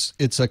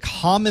 It's a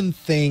common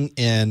thing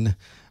in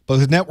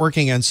both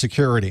networking and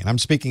security. And I'm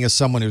speaking as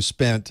someone who's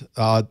spent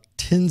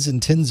tens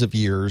and tens of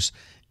years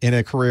in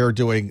a career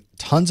doing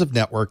tons of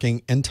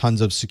networking and tons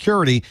of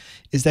security,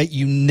 is that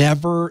you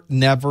never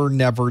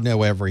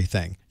know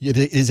everything. It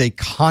is a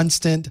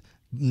constant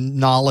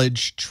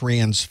knowledge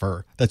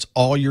transfer. That's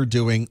all you're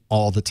doing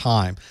all the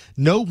time.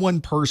 No one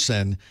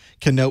person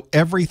can know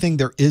everything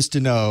there is to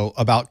know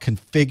about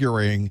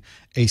configuring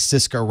a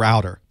Cisco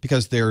router,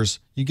 because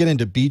you get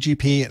into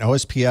BGP and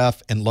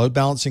OSPF and load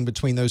balancing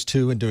between those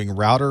two and doing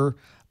router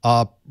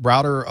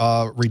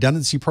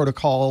redundancy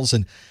protocols,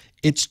 and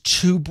it's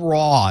too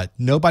broad.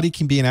 Nobody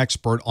can be an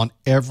expert on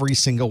every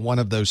single one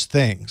of those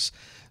things.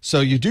 So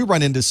you do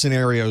run into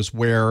scenarios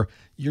where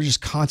you're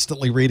just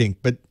constantly reading,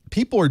 but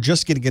people are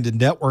just getting into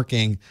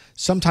networking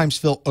sometimes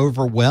feel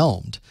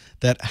overwhelmed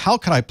that how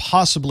could I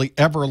possibly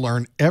ever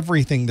learn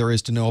everything there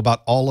is to know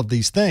about all of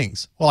these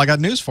things? Well, I got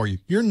news for you.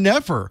 You're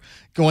never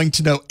going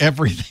to know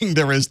everything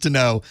there is to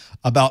know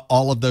about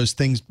all of those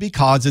things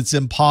because it's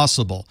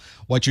impossible.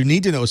 What you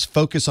need to know is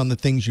focus on the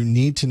things you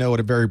need to know at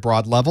a very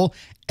broad level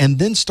and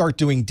then start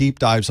doing deep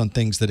dives on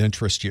things that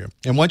interest you.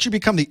 And once you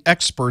become the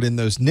expert in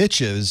those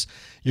niches,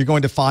 you're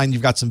going to find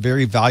you've got some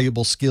very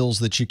valuable skills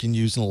that you can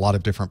use in a lot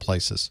of different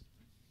places.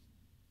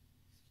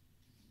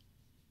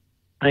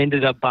 I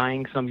ended up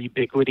buying some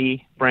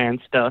Ubiquity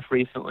brand stuff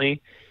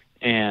recently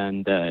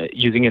and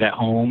using it at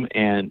home,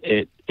 and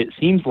it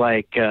seems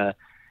like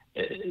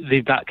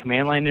they've got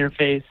command line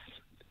interface.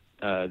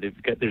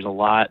 There's a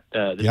lot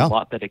a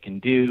lot that it can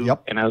do,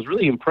 and I was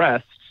really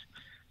impressed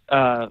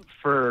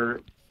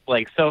for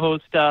like Soho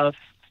stuff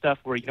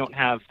where you don't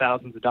have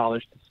thousands of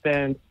dollars to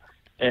spend.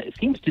 It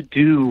seems to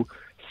do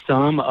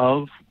some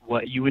of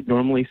what you would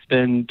normally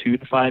spend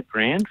 $2,000 to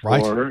 $5,000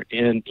 for,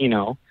 and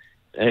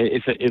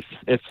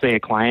if say a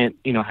client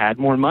had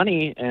more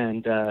money,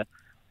 and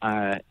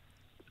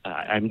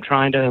I'm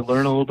trying to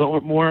learn a little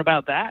bit more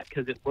about that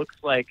because it looks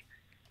like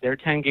their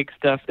 10 gig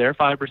stuff, their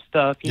fiber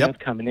stuff, is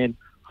coming in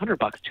 $100,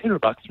 $200,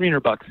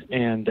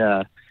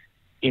 $300,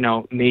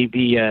 and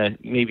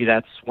maybe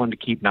that's one to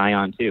keep an eye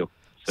on too.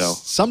 So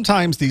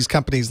sometimes these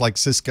companies like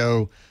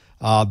Cisco,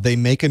 they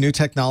make a new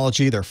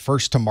technology, they're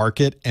first to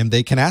market, and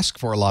they can ask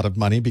for a lot of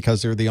money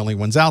because they're the only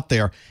ones out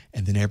there.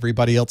 And then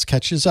everybody else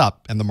catches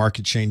up and the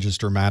market changes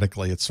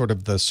dramatically. It's sort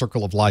of the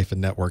circle of life in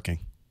networking.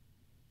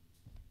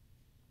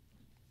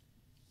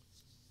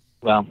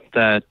 Well,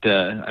 that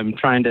I'm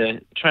trying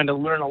to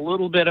learn a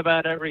little bit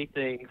about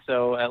everything,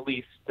 so at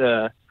least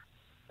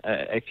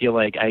I feel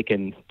like I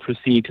can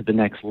proceed to the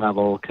next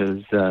level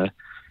because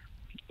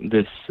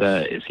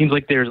it seems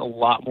like there's a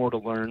lot more to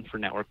learn for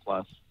Network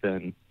Plus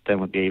than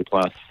with the A+,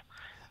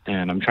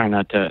 and I'm trying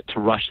not to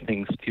rush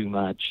things too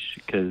much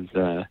because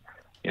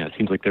it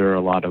seems like there are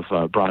a lot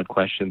of broad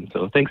questions.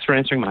 So thanks for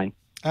answering mine.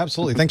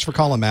 Absolutely. Thanks for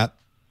calling, Matt.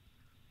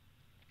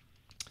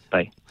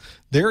 Bye.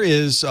 There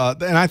is,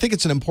 and I think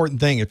it's an important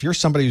thing. If you're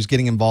somebody who's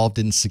getting involved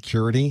in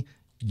security,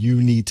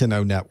 you need to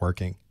know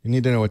networking. You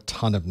need to know a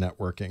ton of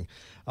networking.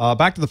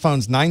 Back to the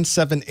phones,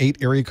 978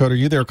 area code. Are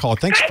you there, caller?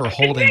 Thanks for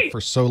holding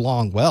for so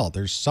long. Well,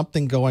 there's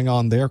something going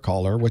on there,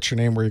 caller. What's your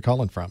name? Where are you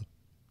calling from?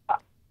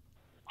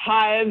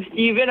 Hi, I'm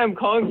Steven. I'm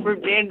calling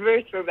from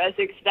Danvers from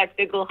Essex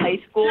Technical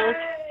High School.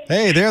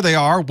 Hey, there they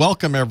are.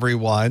 Welcome,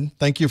 everyone.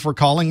 Thank you for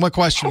calling. What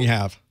question you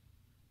have?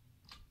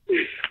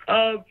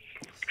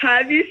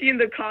 Have you seen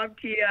the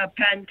CompTIA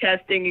pen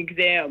testing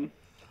exam?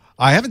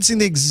 I haven't seen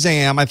the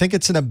exam. I think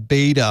it's in a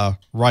beta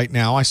right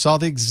now. I saw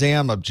the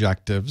exam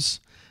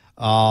objectives,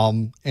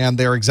 and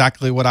they're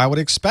exactly what I would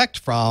expect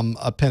from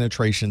a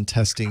penetration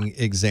testing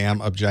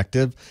exam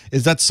objective.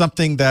 Is that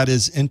something that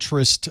is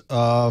interest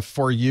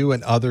for you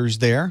and others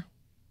there?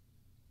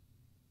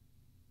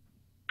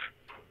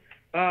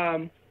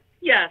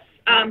 Yes.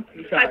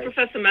 Hi,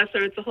 Professor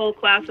Messer. It's a whole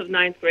class of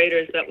 9th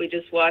graders that we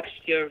just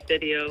watched your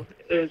video.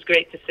 It was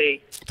great to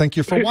see. Thank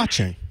you for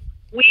watching.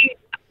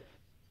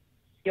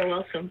 You're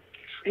welcome.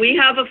 We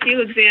have a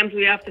few exams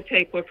we have to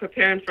take. We're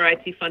preparing for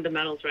IT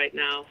fundamentals right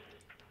now.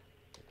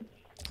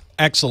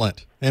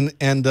 Excellent. And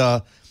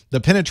the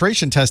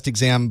penetration test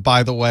exam,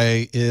 by the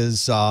way,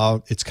 is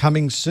it's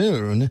coming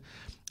soon.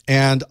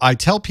 And I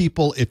tell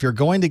people, if you're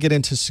going to get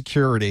into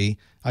security,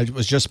 I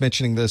was just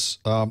mentioning this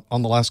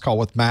on the last call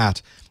with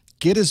Matt,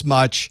 get as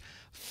much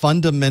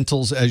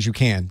fundamentals as you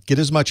can. Get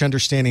as much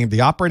understanding of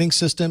the operating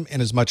system and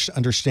as much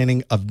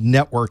understanding of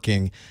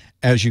networking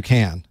as you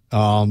can.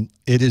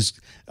 It is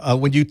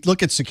when you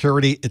look at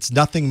security, it's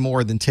nothing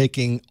more than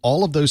taking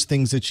all of those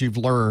things that you've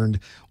learned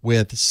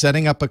with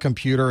setting up a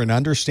computer and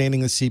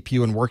understanding the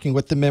CPU and working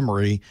with the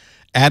memory,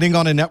 adding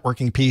on a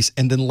networking piece,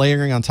 and then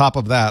layering on top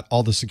of that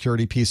all the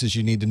security pieces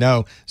you need to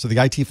know. So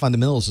the IT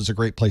fundamentals is a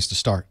great place to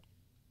start.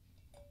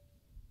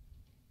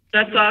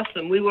 That's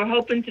awesome. We were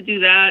hoping to do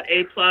that,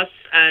 A+,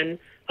 and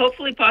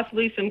hopefully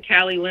possibly some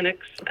Kali Linux,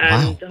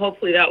 and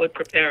hopefully that would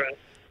prepare us.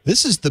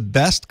 This is the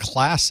best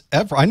class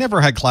ever. I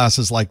never had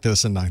classes like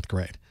this in 9th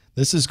grade.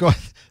 This is a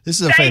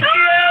Thank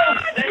you.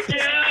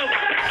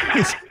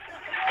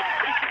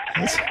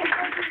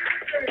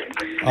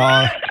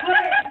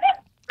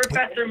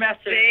 Professor Messer.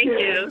 Thank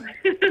you.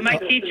 My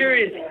teacher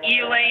is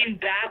Elaine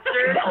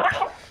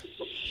Basser.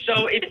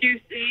 So if you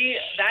see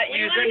that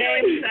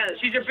username,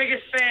 she's your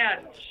biggest fan.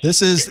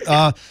 This is,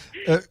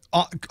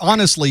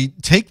 honestly,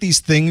 take these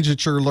things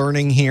that you're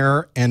learning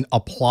here and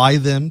apply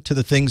them to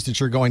the things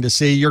that you're going to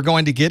see. You're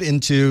going to get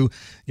into,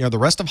 the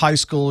rest of high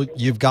school.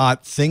 You've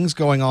got things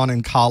going on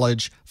in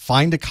college.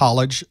 Find a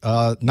college.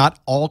 Not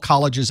all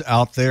colleges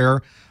out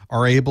there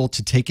are able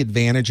to take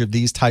advantage of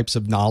these types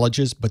of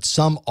knowledges, but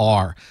some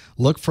are.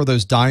 Look for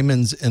those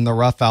diamonds in the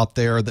rough out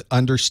there that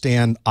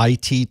understand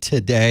IT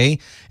today,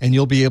 and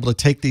you'll be able to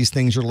take these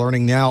things you're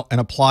learning now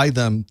and apply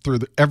them through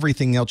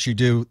everything else you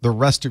do the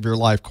rest of your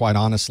life, quite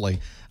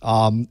honestly.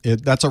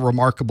 That's a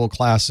remarkable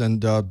class,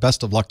 and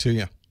best of luck to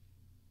you.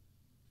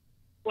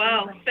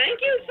 Wow.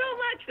 Thank you so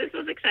much. This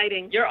was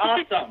exciting. You're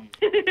awesome.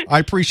 I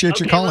appreciate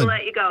you calling. We'll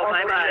let you go.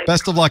 Bye-bye.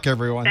 Best of luck,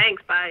 everyone.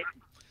 Thanks. Bye.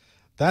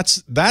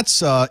 That's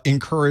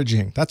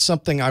encouraging. That's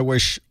something I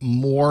wish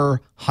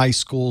more high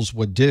schools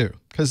would do.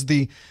 Because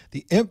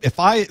if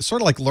I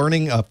sort of like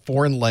learning a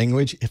foreign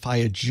language, if I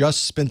had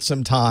just spent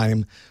some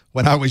time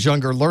when I was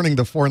younger learning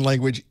the foreign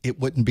language, it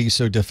wouldn't be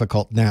so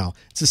difficult now.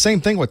 It's the same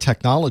thing with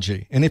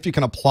technology. And if you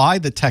can apply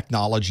the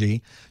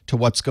technology to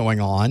what's going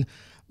on,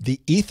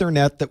 the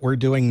Ethernet that we're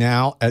doing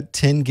now at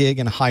 10 gig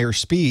and higher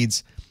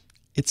speeds,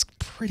 it's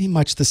pretty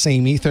much the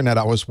same Ethernet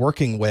I was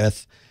working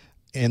with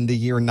in the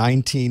year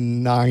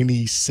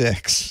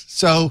 1996.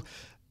 So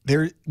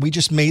we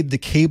just made the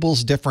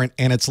cables different,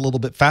 and it's a little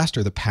bit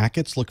faster. The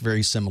packets look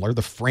very similar.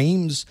 The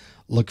frames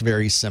look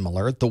very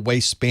similar. The way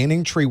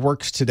spanning tree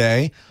works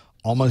today,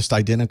 almost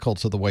identical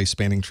to the way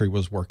spanning tree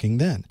was working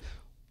then.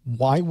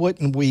 Why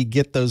wouldn't we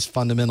get those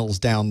fundamentals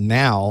down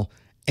now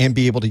and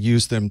be able to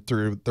use them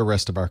through the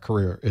rest of our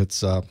career?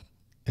 It's a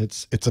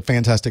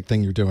fantastic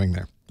thing you're doing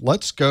there.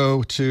 Let's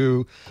go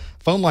to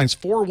phone lines.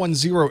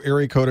 410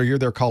 area code. You're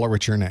there, caller.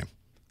 What's your name?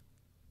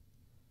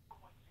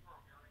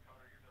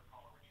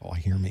 Oh, I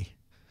hear me.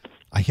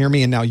 I hear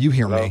me, and now you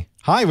hear Hello? me.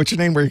 Hi, what's your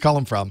name? Where are you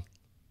calling from?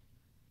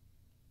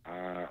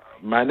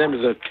 My name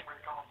is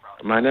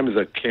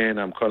Ken.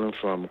 I'm calling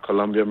from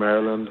Columbia,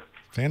 Maryland.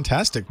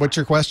 Fantastic. What's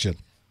your question?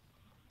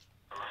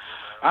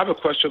 I have a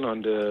question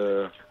on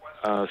the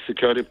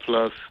Security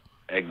Plus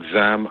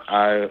exam.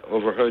 I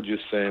overheard you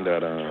saying that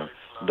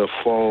the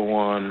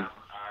 401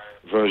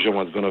 version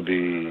was going to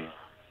be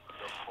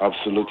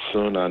obsolete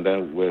soon, and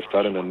then we're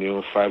starting a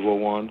new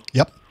 501.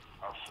 Yep.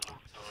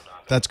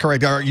 That's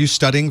correct. Are you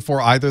studying for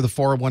either the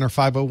 401 or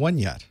 501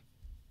 yet?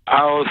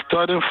 I was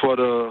studying for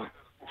the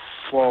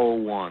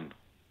 401.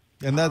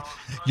 And that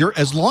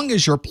as long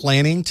as you're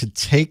planning to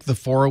take the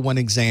 401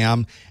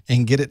 exam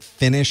and get it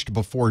finished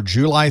before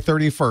July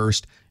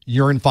 31st,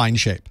 you're in fine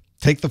shape.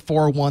 Take the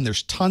 401.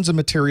 There's tons of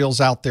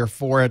materials out there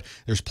for it.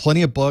 There's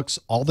plenty of books.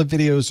 All the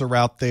videos are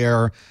out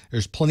there.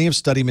 There's plenty of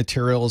study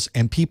materials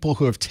and people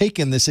who have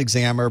taken this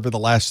exam over the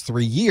last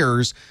 3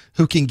 years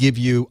who can give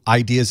you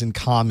ideas and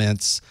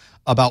comments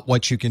about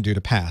what you can do to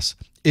pass.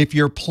 If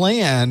your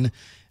plan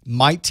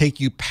might take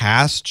you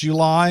past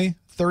July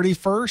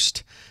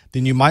 31st,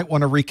 then you might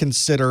want to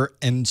reconsider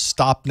and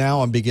stop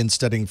now and begin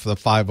studying for the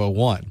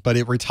 501. But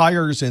it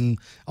retires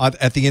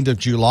at the end of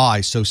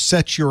July, so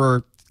set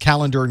your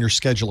calendar and your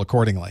schedule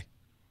accordingly.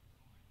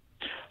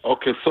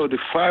 Okay, so the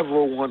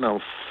 501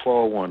 and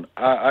 401,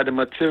 are the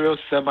materials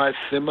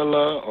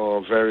semi-similar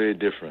or very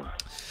different?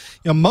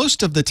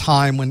 Most of the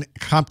time when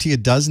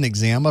CompTIA does an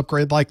exam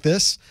upgrade like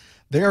this,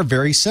 they are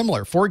very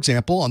similar. For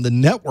example, on the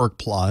Network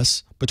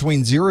Plus,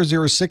 between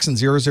 006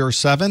 and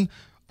 007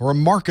 are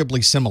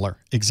remarkably similar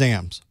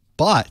exams.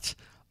 But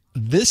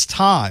this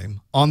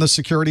time on the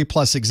Security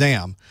Plus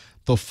exam,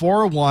 the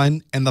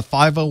 401 and the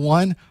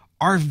 501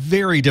 are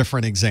very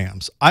different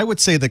exams. I would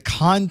say the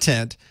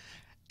content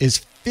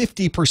is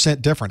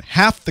 50% different.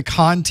 Half the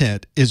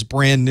content is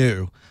brand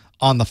new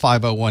on the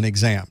 501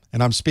 exam.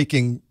 And I'm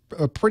speaking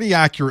pretty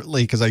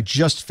accurately because I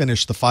just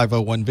finished the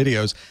 501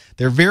 videos.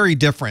 They're very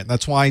different.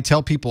 That's why I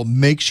tell people,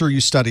 make sure you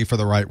study for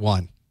the right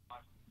one.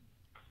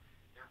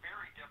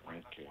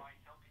 Okay.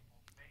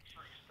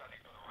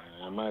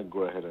 I might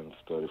go ahead and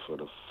study for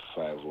the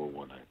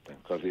 501, I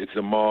think, because it's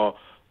a more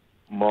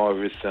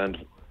recent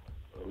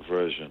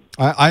version.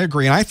 I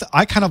agree. And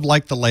I kind of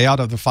like the layout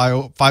of the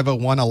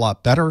 501 a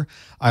lot better.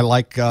 I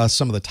like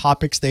some of the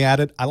topics they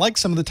added. I like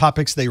some of the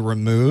topics they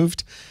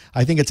removed.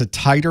 I think it's a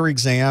tighter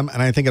exam,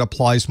 and I think it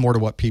applies more to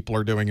what people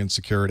are doing in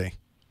security.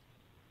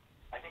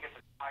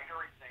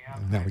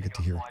 Now we get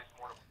to hear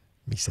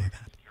me say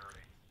that.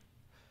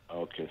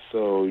 Okay,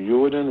 so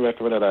you wouldn't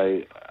recommend that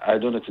I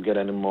don't need to get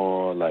any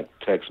more like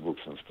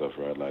textbooks and stuff,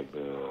 right? Like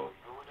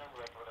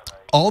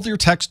all of your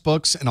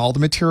textbooks and all the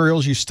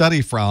materials you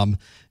study from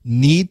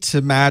need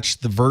to match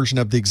the version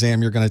of the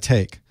exam you're going to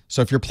take.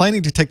 So if you're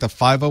planning to take the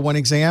 501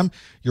 exam,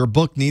 your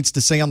book needs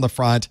to say on the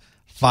front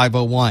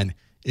 501.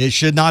 It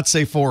should not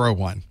say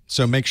 401.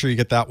 So make sure you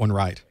get that one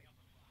right.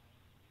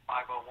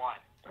 501.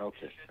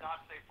 Okay. It should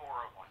not say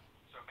 401.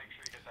 So make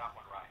sure you get that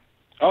one right.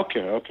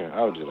 Okay,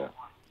 I'll do that.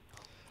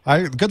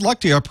 Good luck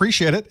to you. I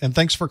appreciate it, and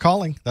thanks for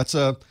calling. That's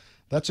a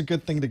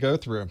good thing to go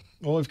through.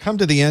 Well, we've come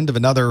to the end of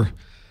another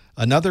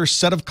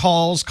set of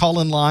calls,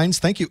 call-in lines.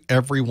 Thank you,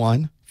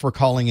 everyone, for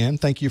calling in.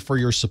 Thank you for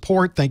your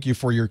support. Thank you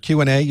for your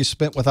Q&A you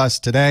spent with us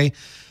today.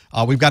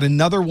 We've got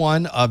another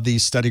one of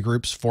these study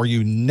groups for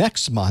you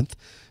next month.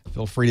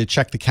 Feel free to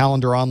check the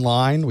calendar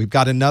online. We've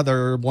got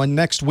another one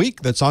next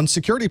week that's on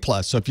Security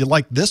Plus. So if you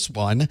like this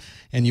one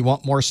and you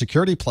want more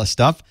Security Plus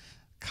stuff,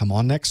 come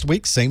on next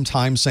week. Same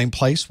time, same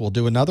place. We'll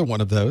do another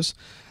one of those.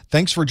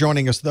 Thanks for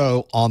joining us,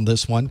 though, on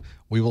this one.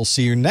 We will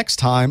see you next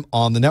time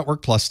on the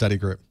Network Plus Study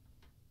Group.